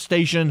Sports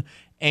Station,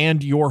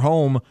 and your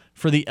home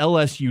for the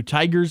LSU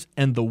Tigers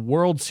and the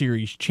World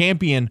Series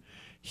champion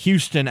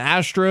Houston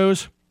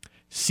Astros.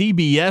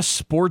 CBS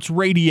Sports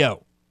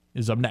Radio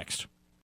is up next.